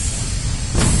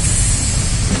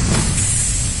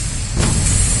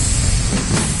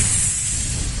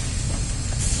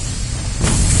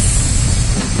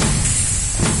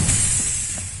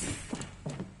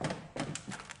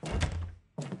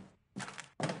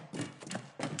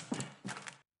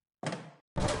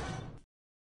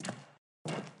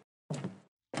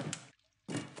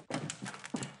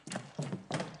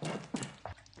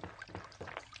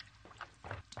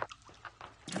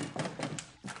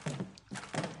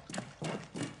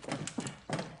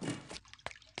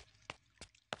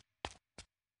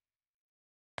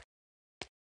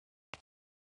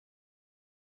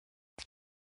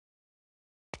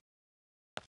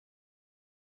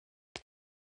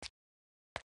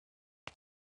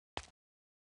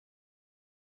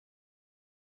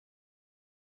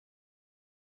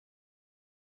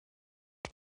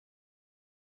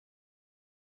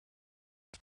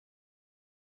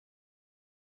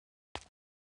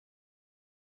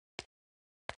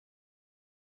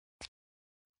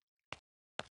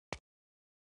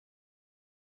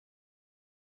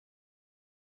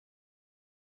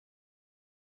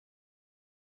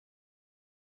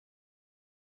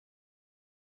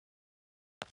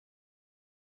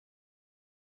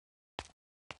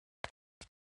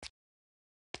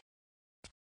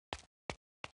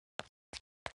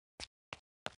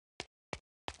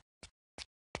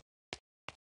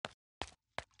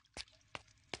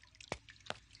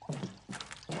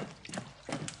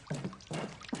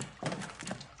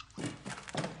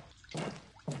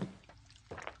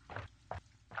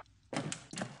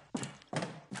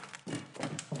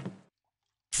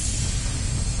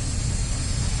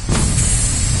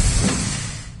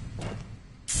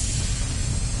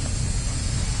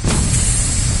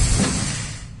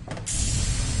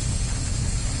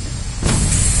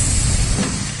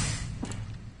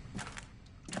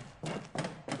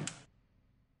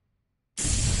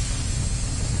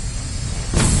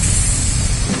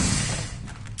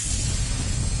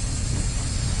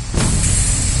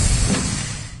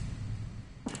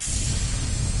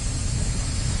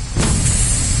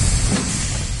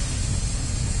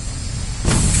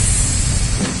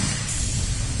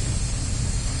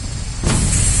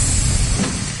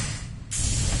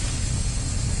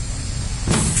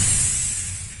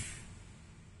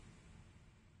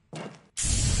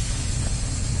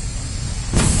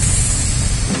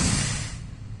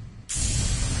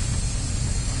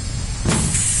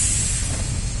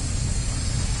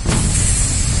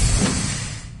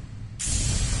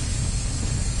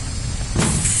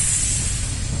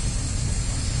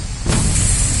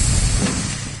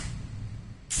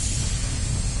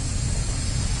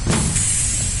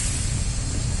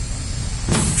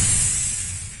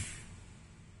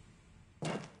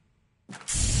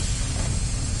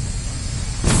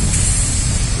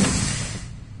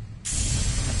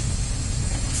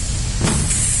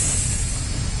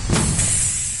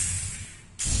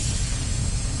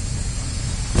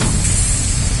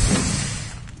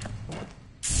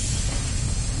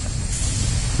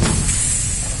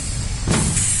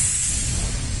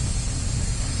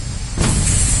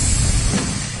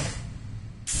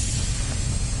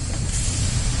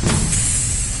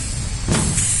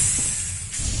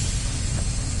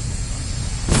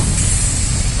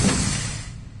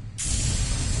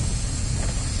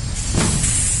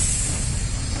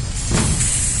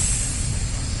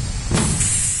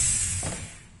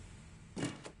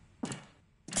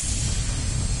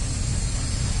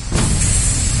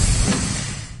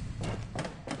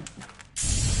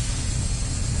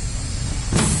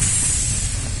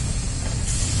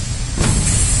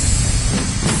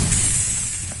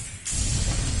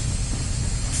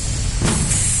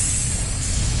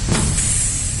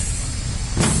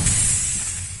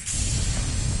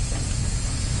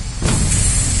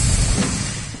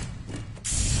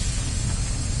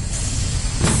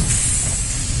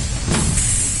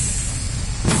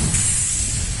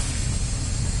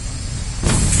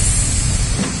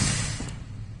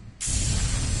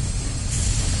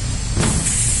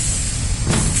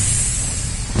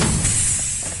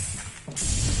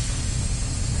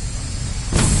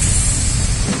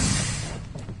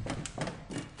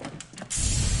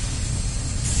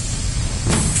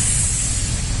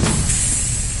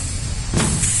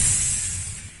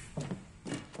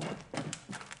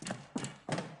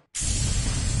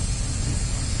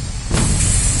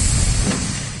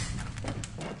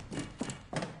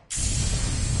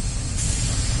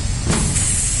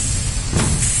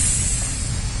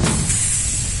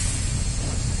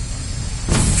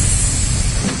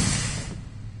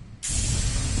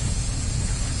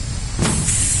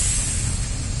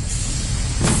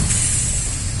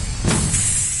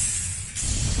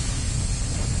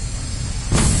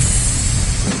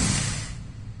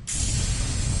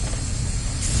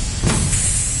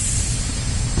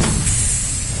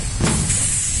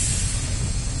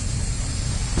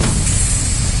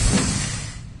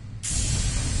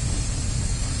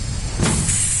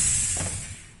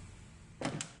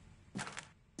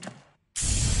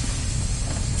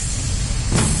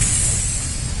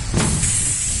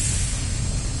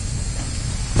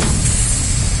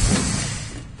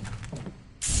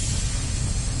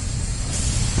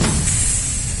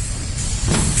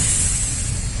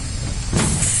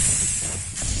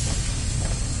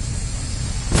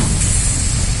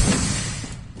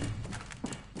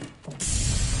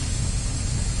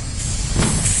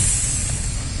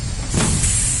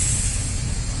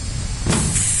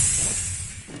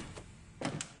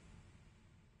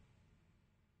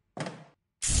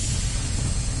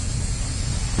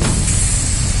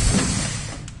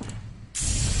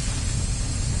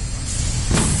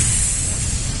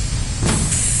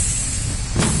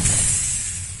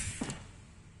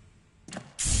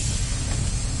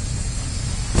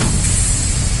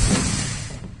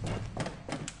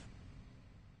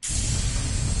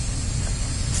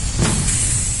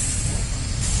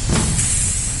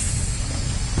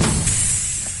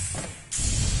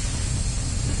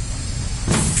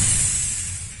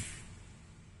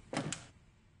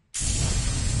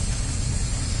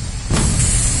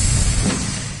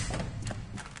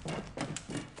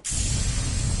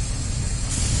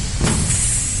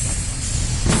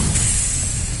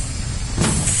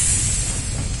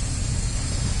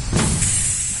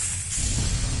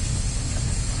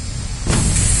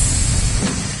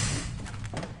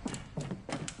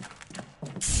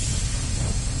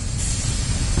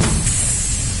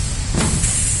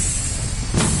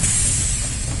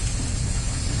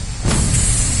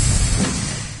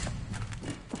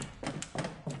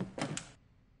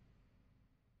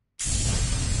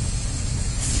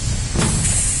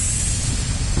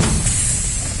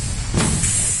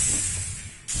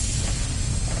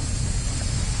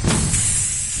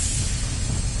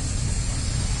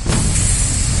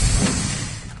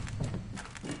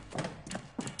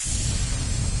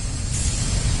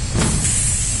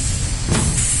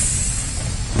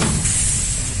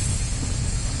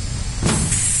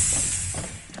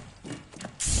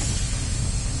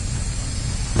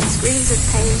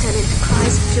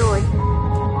 joy.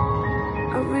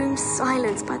 A room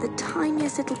silenced by the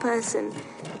tiniest little person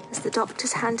as the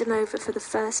doctors hand him over for the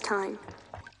first time.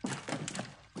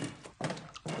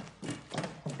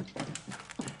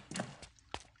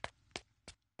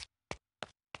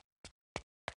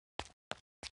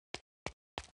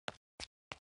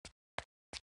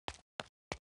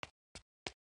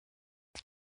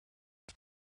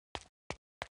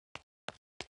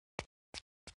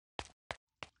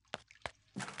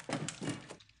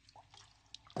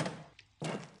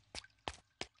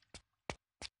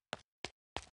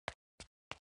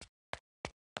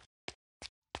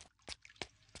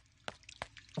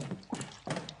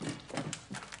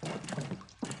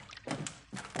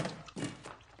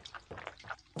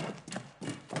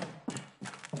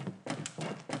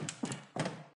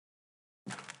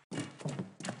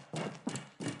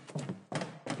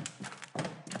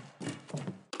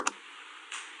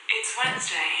 It's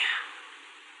Wednesday.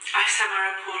 I sent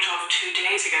my report off 2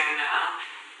 days ago now,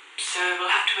 so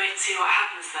we'll have to wait and see what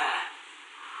happens there.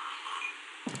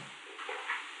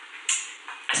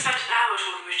 I spent an hour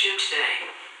talking with Jim today.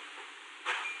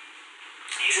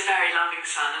 He's a very loving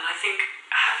son, and I think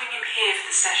having him here for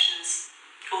the sessions,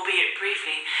 albeit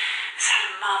briefly, has had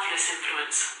a marvellous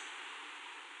influence.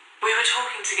 We were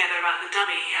talking together about the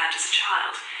dummy he had as a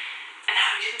child, and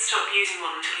how he didn't stop using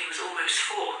one until he was almost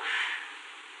 4.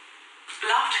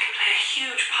 Laughter can play a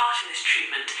huge part in this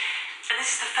treatment, and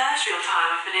this is the first real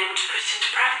time I've been able to put it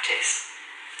into practice.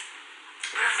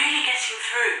 We're really getting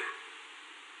through.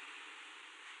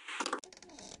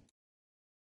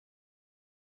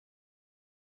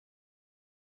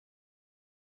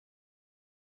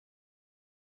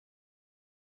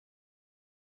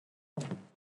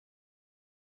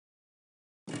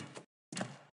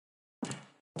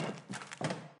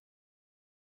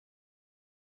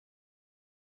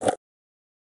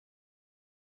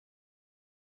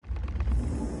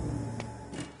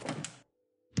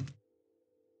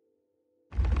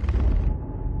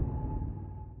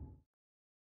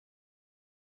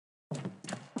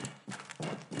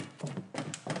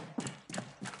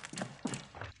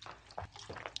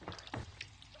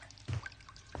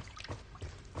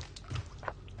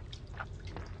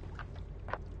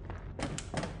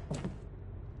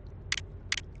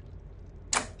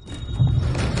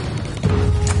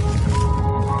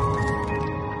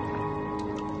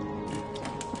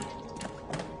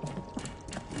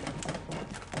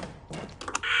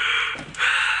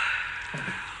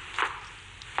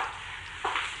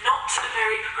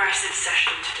 Progressive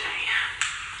session today.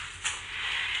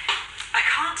 I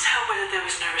can't tell whether there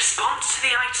was no response to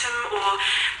the item or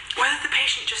whether the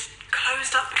patient just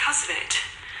closed up because of it.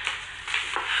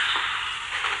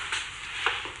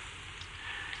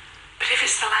 But if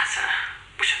it's the latter,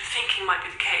 which I'm thinking might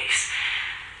be the case,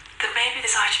 then maybe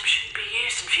this item shouldn't be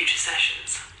used in future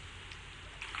sessions.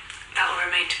 That will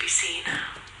remain to be seen.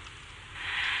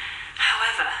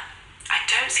 However, I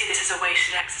don't see this as a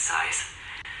wasted exercise.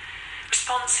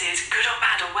 Responses, good or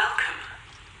bad, are welcome.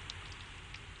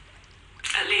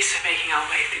 At least we're making our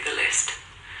way through the list.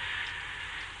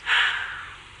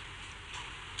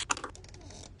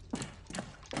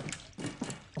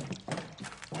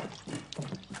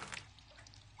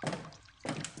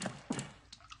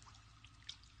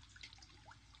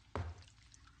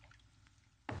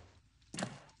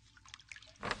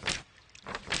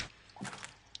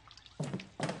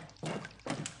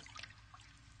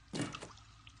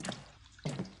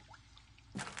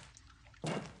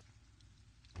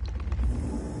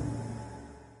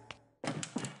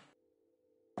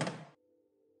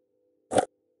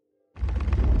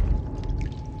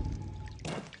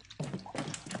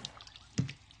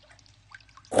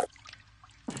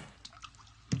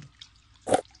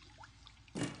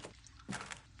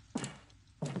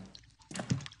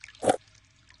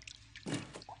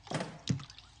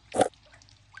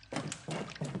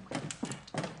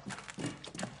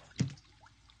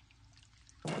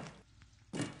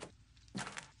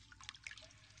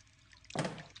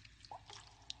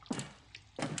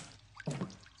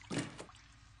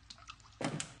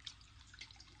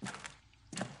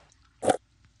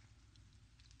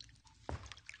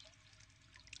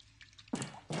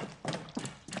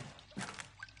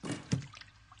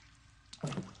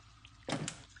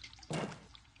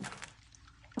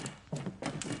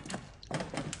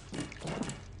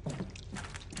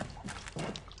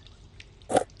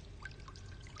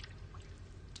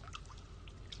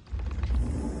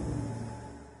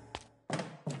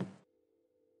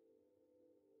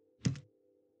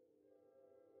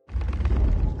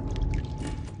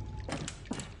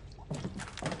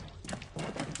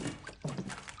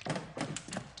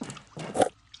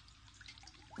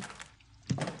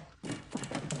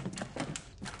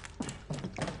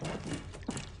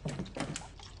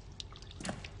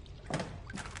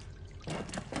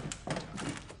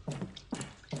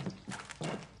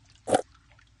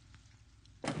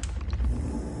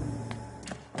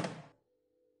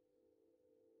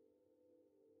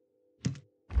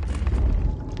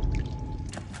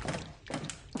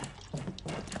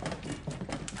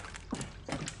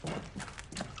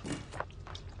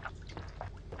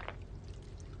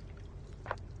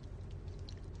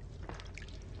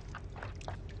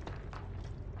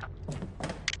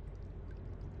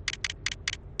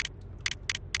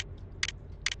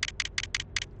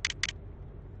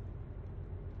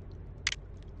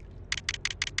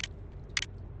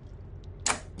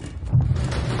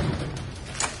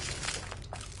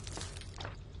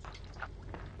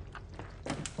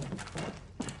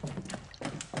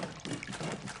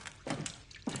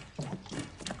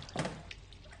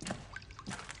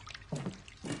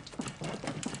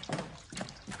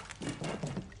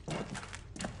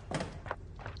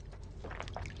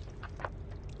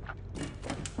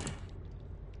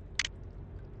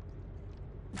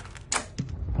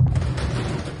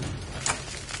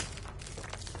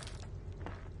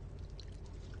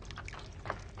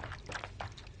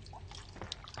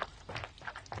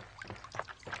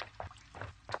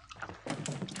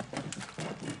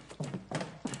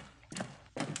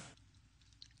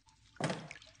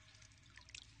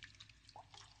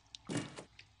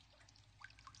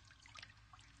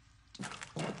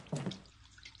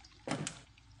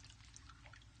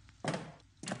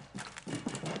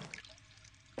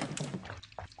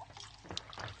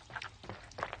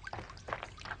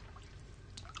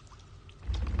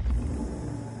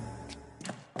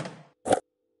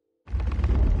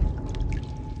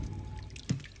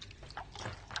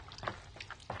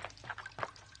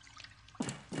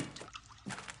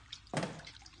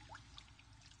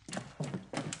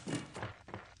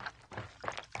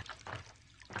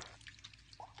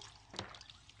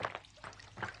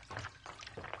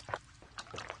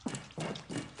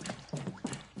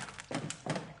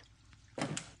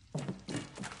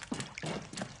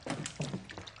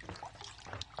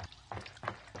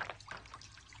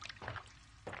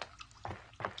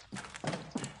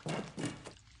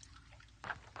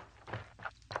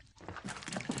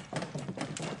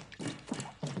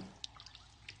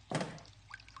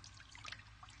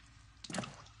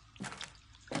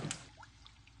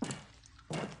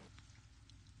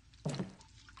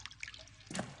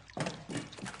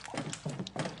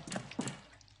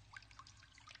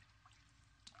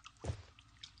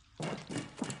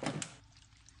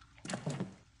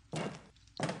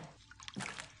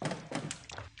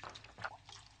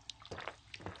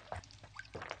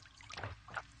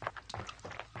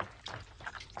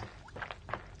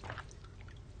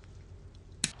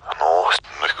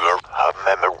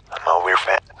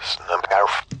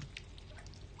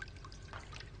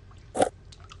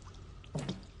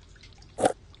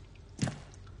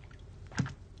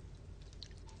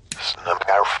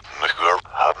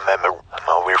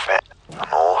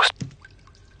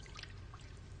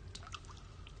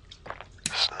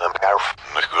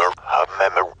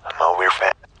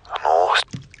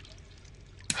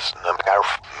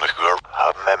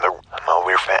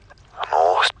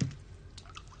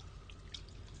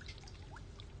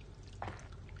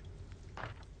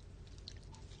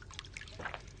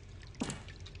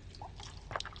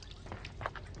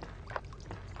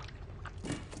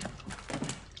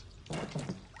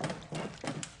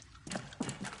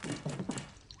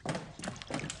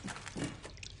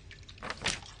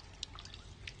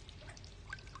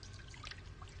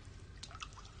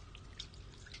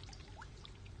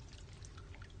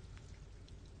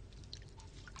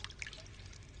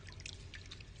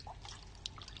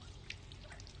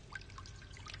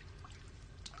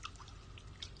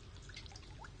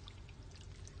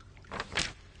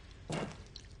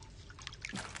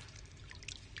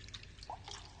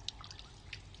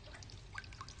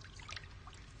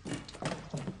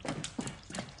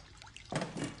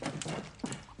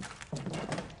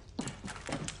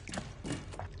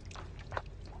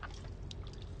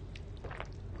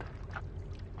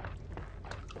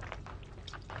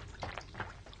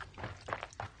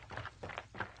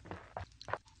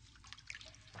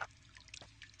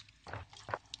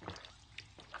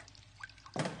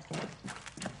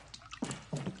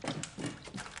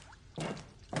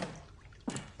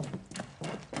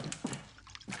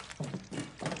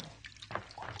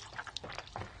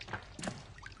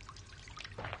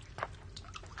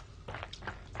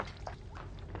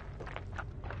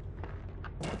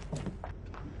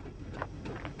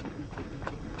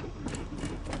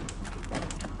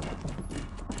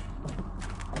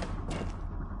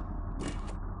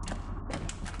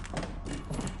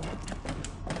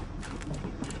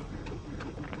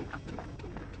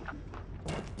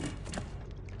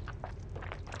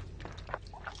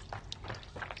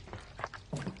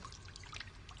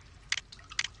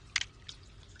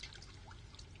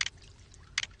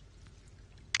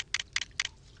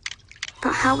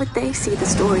 But how would they see the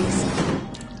stories?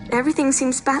 Everything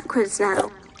seems backwards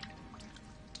now.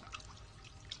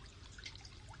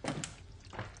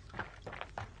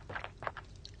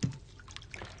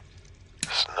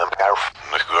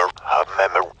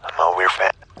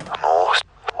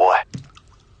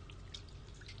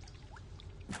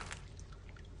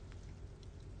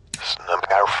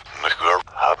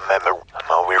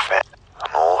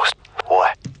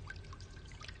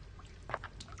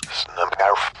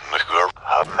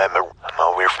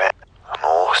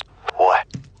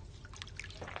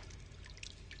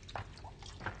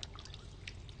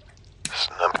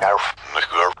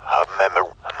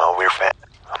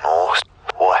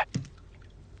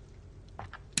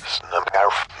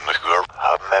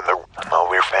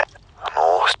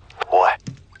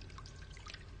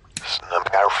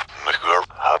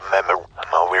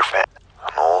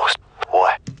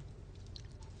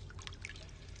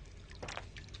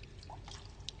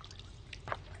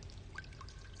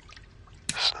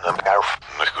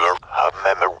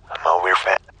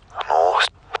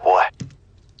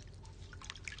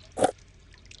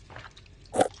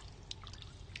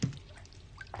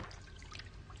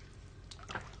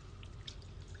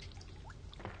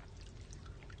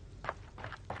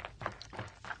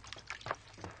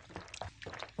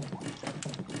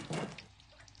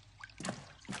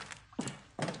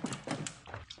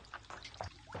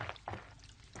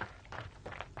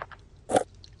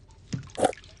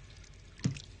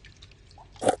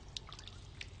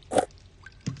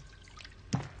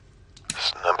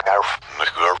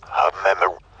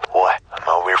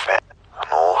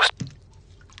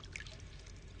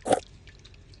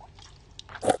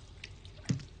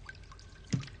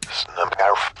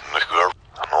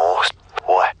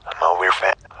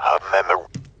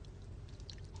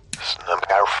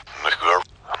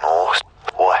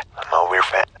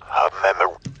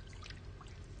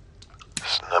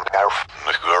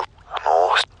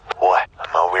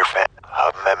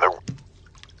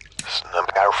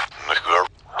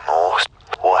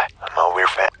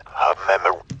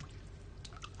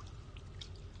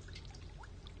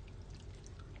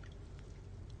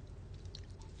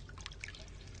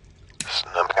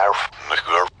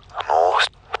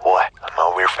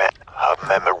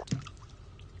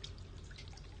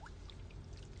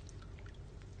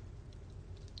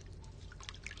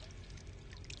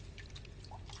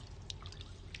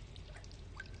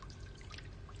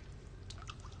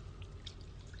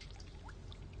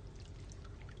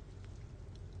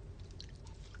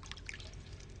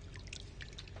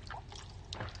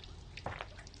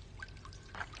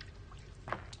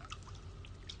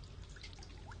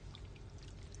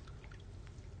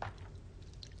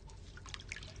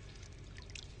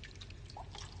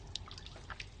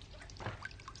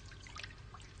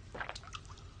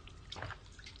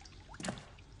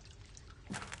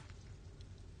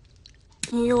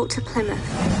 New York to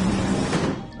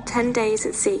Plymouth. 10 days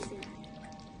at sea.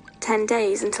 10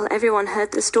 days until everyone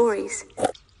heard the stories.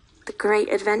 The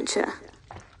great adventure.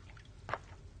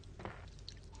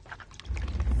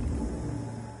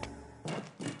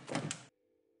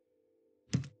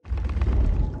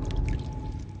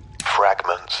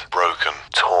 Fragments, broken,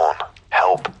 torn.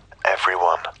 Help,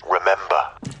 everyone, remember.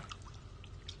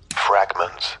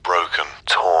 Fragments, broken,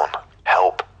 torn.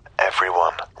 Help,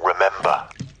 everyone, remember.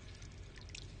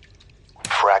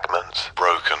 Fragments,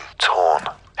 broken, torn.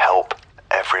 Help,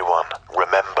 everyone,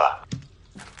 remember.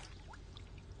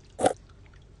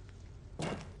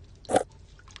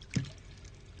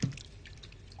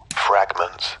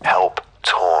 Fragments, help,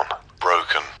 torn,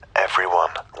 broken, everyone,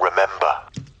 remember.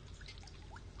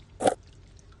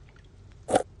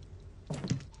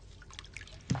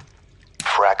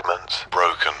 Fragments,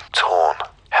 broken, torn,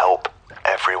 help,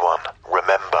 everyone,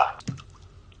 remember.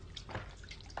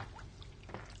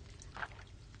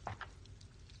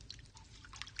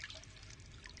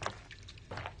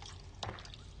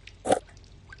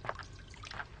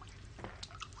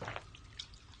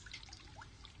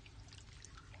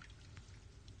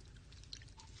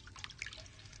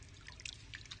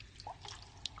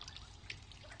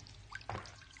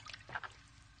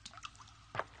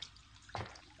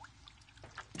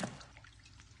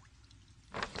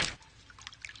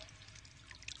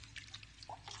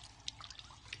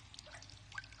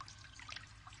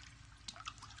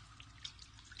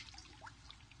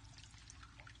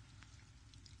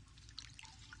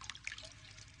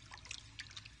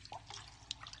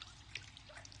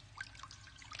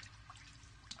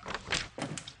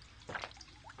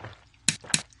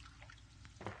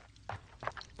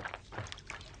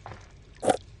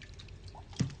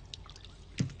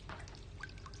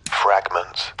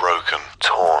 Fragments, broken,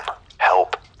 torn,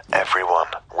 help, everyone,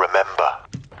 remember. remember.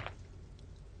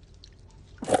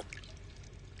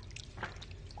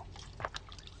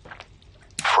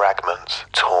 Fragments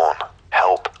torn.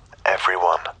 Help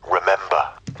everyone remember.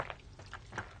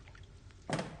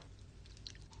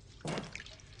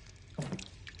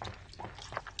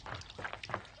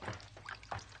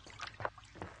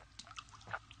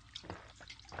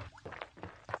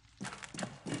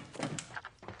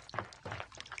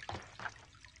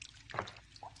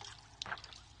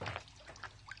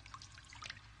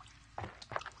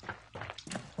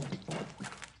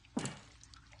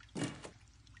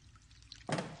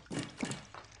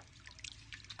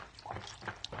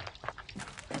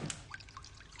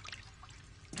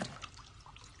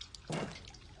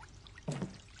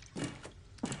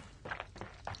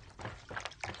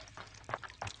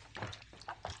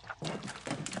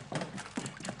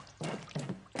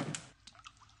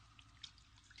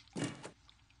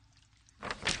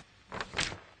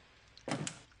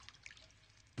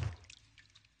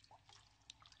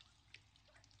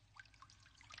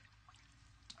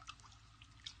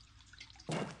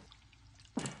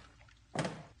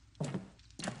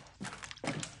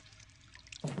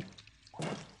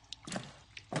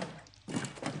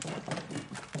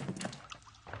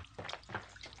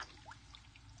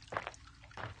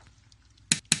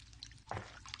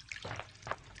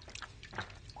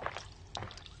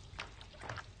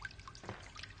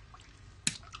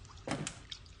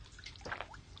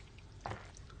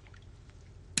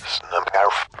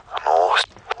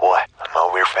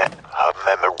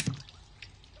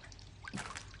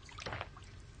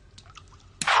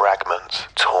 Fragments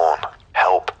torn.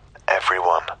 Help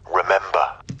everyone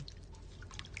remember.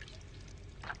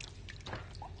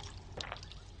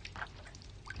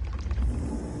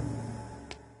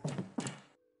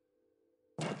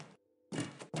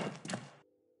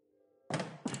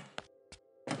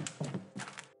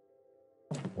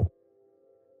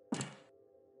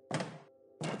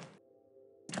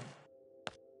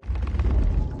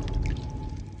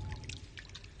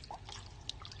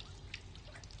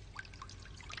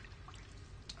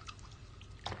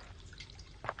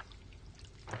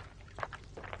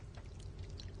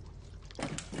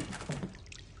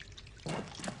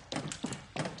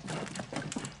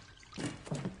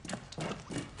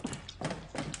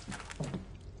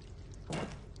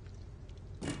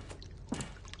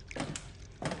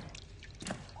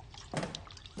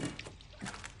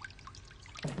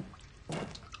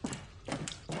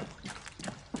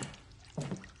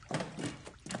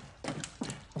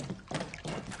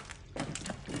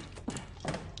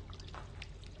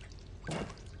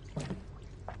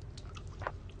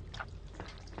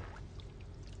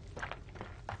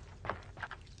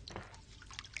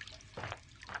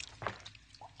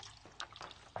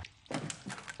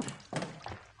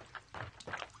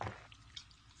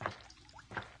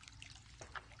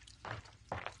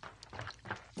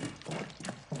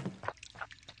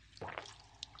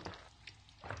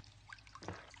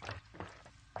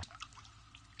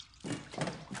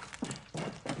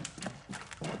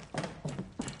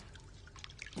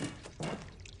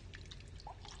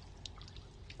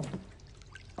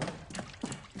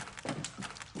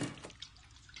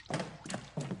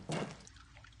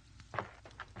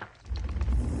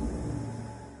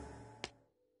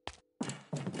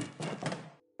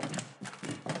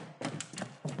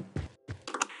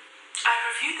 I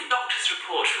reviewed the doctor's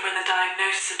report from when the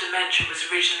diagnosis of dementia was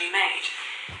originally made.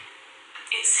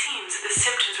 It seems that the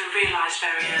symptoms were realised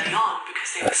very early on because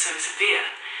they were so severe.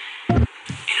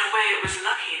 In a way, it was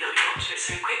lucky that we got to it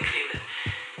so quickly, but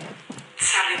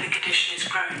sadly the condition is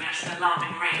growing at an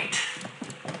alarming rate.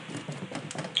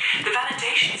 The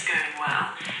validation is going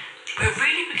well. We're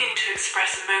really beginning to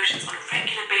express emotions on a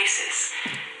regular basis,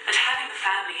 and having the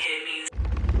family here means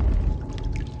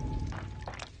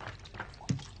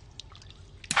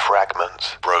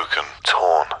Fragments broken,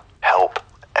 torn. Help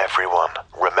everyone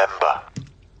remember.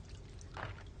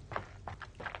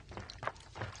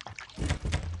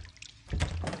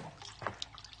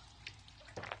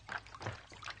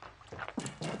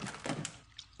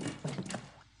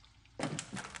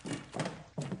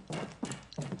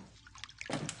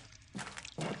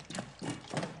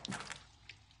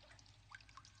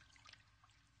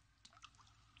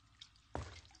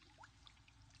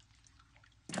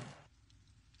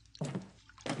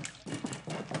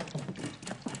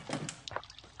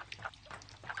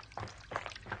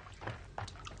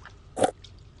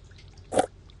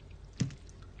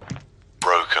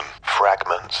 Broken,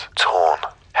 fragments torn.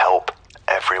 Help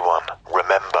everyone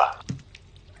remember.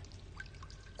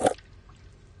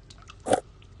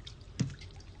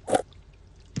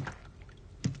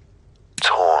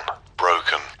 Torn,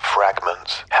 broken,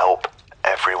 fragments. Help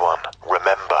everyone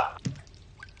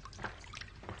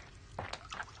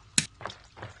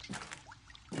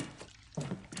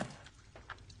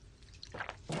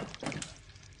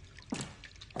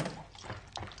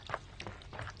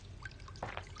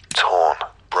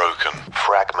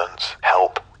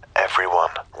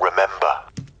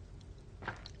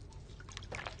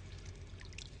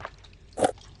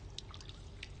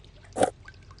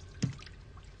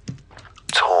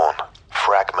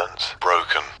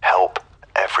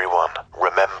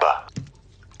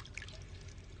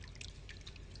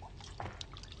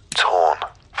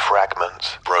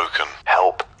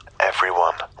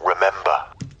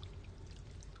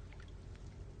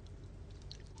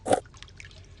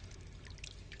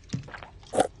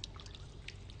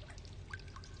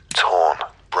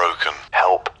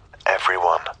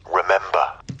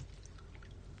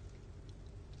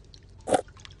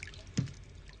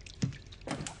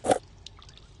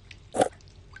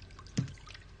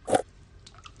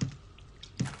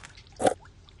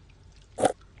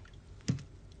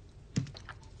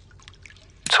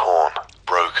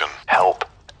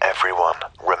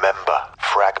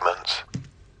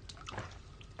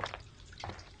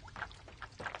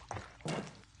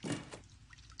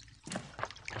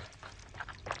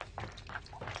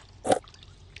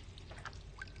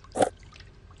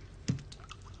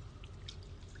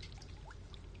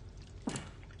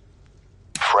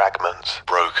balance,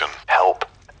 broken. Help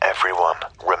everyone.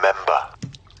 Remember.